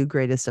opinion, the two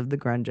greatest of the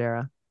grunge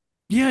era.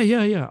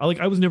 Yeah.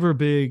 Like I was never a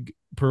big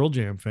Pearl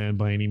Jam fan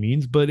by any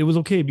means, but it was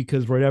okay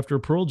because right after a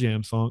Pearl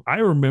Jam song, I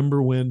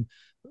remember when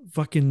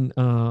fucking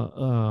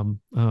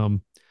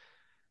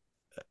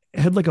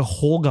had like a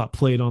hole got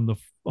played on the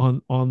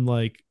on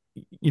like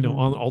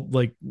on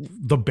like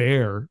the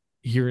Bear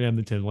here in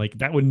Edmonton. Like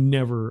that would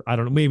never, I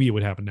don't know, maybe it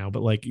would happen now,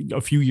 but like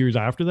a few years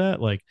after that,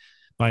 like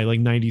by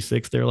like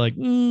 96, they're like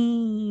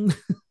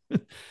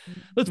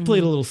let's play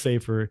it a little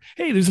safer.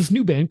 Hey, there's this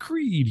new band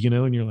Creed,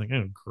 and you're like,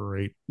 oh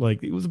great.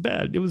 Like it was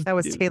bad. That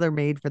was tailor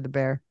made for the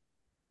Bear.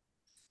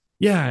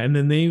 Yeah, and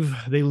then they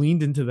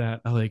leaned into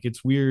that. Like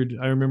it's weird.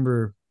 I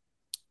remember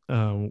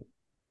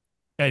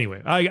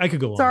anyway, I could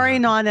go on. Sorry,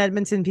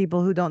 non-Edmonton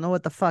people who don't know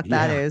what the fuck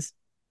that is.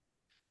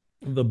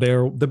 The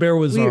Bear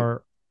was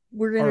our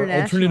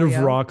alternative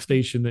rock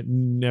station that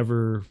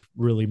never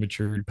really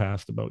matured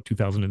past about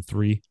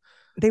 2003.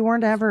 They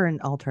weren't ever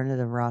an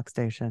alternative rock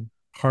station.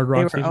 Hard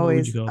rock station.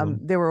 Always,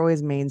 they were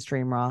always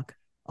mainstream rock.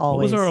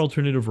 Always. What was our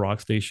alternative rock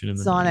station in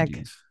the Sonic?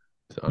 90s?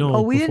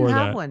 No, we didn't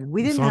have one.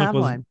 We didn't have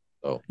one.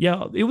 Oh,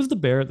 yeah, it was the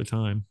Bear at the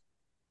time.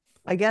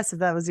 I guess if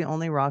that was the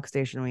only rock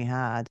station we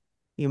had,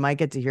 you might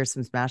get to hear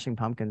some Smashing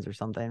Pumpkins or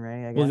something,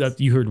 right? I guess. Well,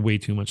 you heard way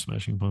too much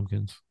Smashing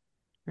Pumpkins.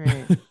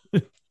 Right.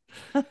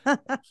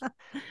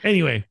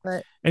 Anyway,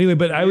 but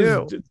I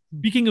was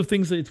speaking of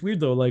things that it's weird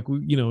though. Like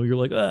you're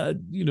like,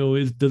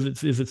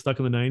 is it stuck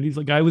in the 90s?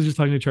 Like I was just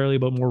talking to Charlie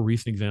about more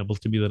recent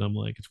examples to me that I'm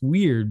like, it's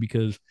weird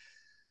because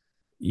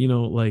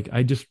like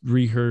I just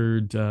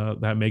reheard that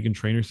Meghan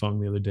Trainor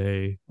song the other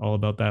day, All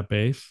About That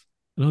Bass,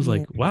 and I was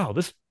like, wow,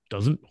 this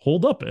doesn't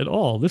hold up at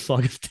all. This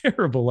song is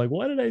terrible. Like,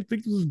 why did I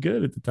think this was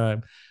good at the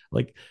time?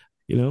 Like,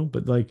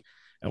 but like,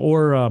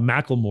 or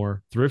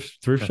Macklemore,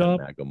 Thrift Shop.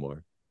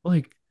 Macklemore.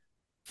 Like,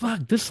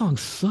 fuck, this song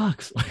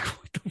sucks. Like,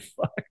 what the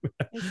fuck?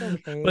 It's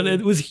okay.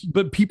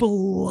 But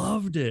people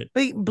loved it.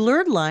 But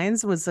Blurred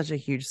Lines was such a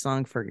huge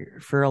song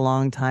for a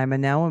long time,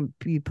 and now when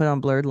you put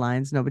on Blurred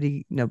Lines,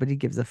 nobody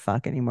gives a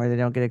fuck anymore. They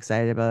don't get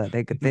excited about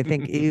it. They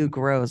think, ew,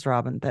 gross,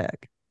 Robin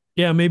Thicke.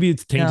 Yeah, maybe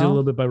it's tainted a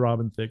little bit by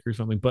Robin Thicke or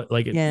something, but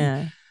like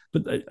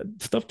but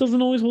stuff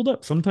doesn't always hold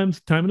up.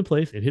 Sometimes time and a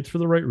place, it hits for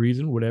the right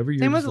reason, whatever.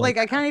 Same with like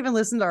I can't even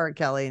listen to R.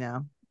 Kelly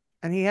now,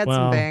 and he had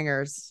some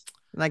bangers,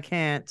 and I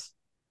can't.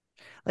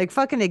 Like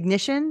fucking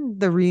Ignition,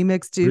 the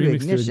remix to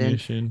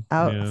Ignition.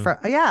 Hot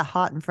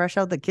and Fresh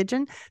Out the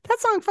Kitchen. That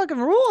song fucking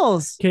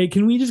rules. Okay,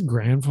 can we just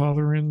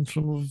grandfather in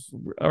some of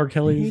R.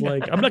 Kelly's?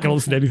 Like, I'm not gonna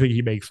listen to anything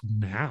he makes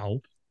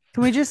now.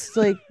 Can we just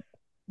like,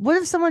 what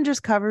if someone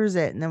just covers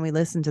it and then we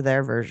listen to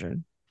their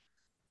version?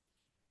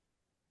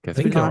 I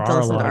think there are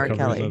a lot of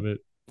covers of it.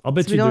 I'll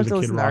bet you there's a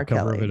Kid Rock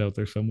cover of it out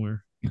there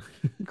somewhere.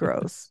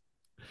 Gross.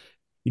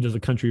 He does a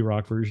country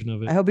rock version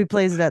of it. I hope he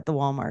plays it at the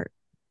Walmart.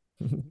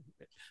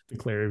 The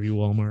Clairview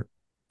Walmart.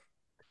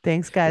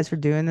 Thanks, guys, for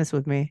doing this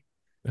with me.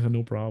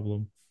 No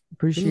problem.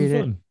 Appreciate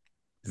it.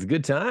 It's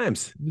good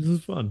times. This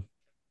is fun.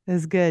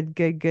 It's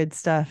good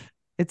stuff.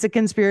 It's a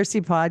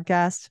conspiracy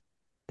podcast.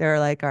 They're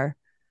like our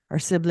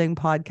sibling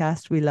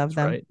podcast. We love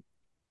them. Right.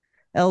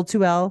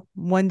 L2L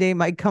one day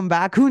might come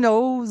back. Who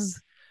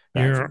knows?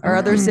 Our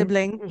other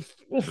sibling.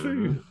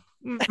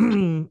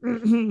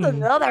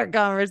 Another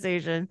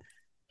conversation.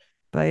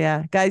 But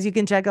yeah, guys, you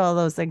can check all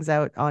those things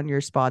out on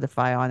your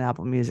Spotify, on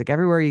Apple Music,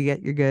 everywhere you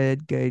get your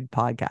good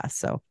podcasts.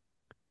 So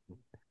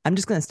I'm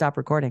just going to stop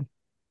recording.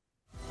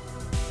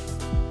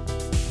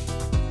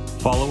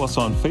 Follow us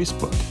on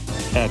Facebook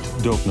at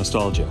Dope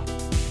Nostalgia,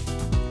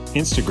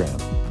 Instagram,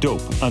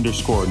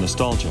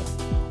 Dope_Nostalgia,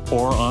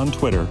 or on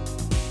Twitter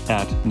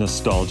at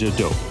Nostalgia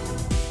Dope.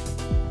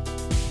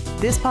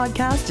 This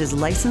podcast is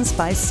licensed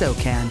by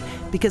SOCAN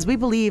because we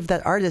believe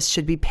that artists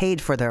should be paid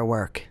for their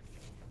work.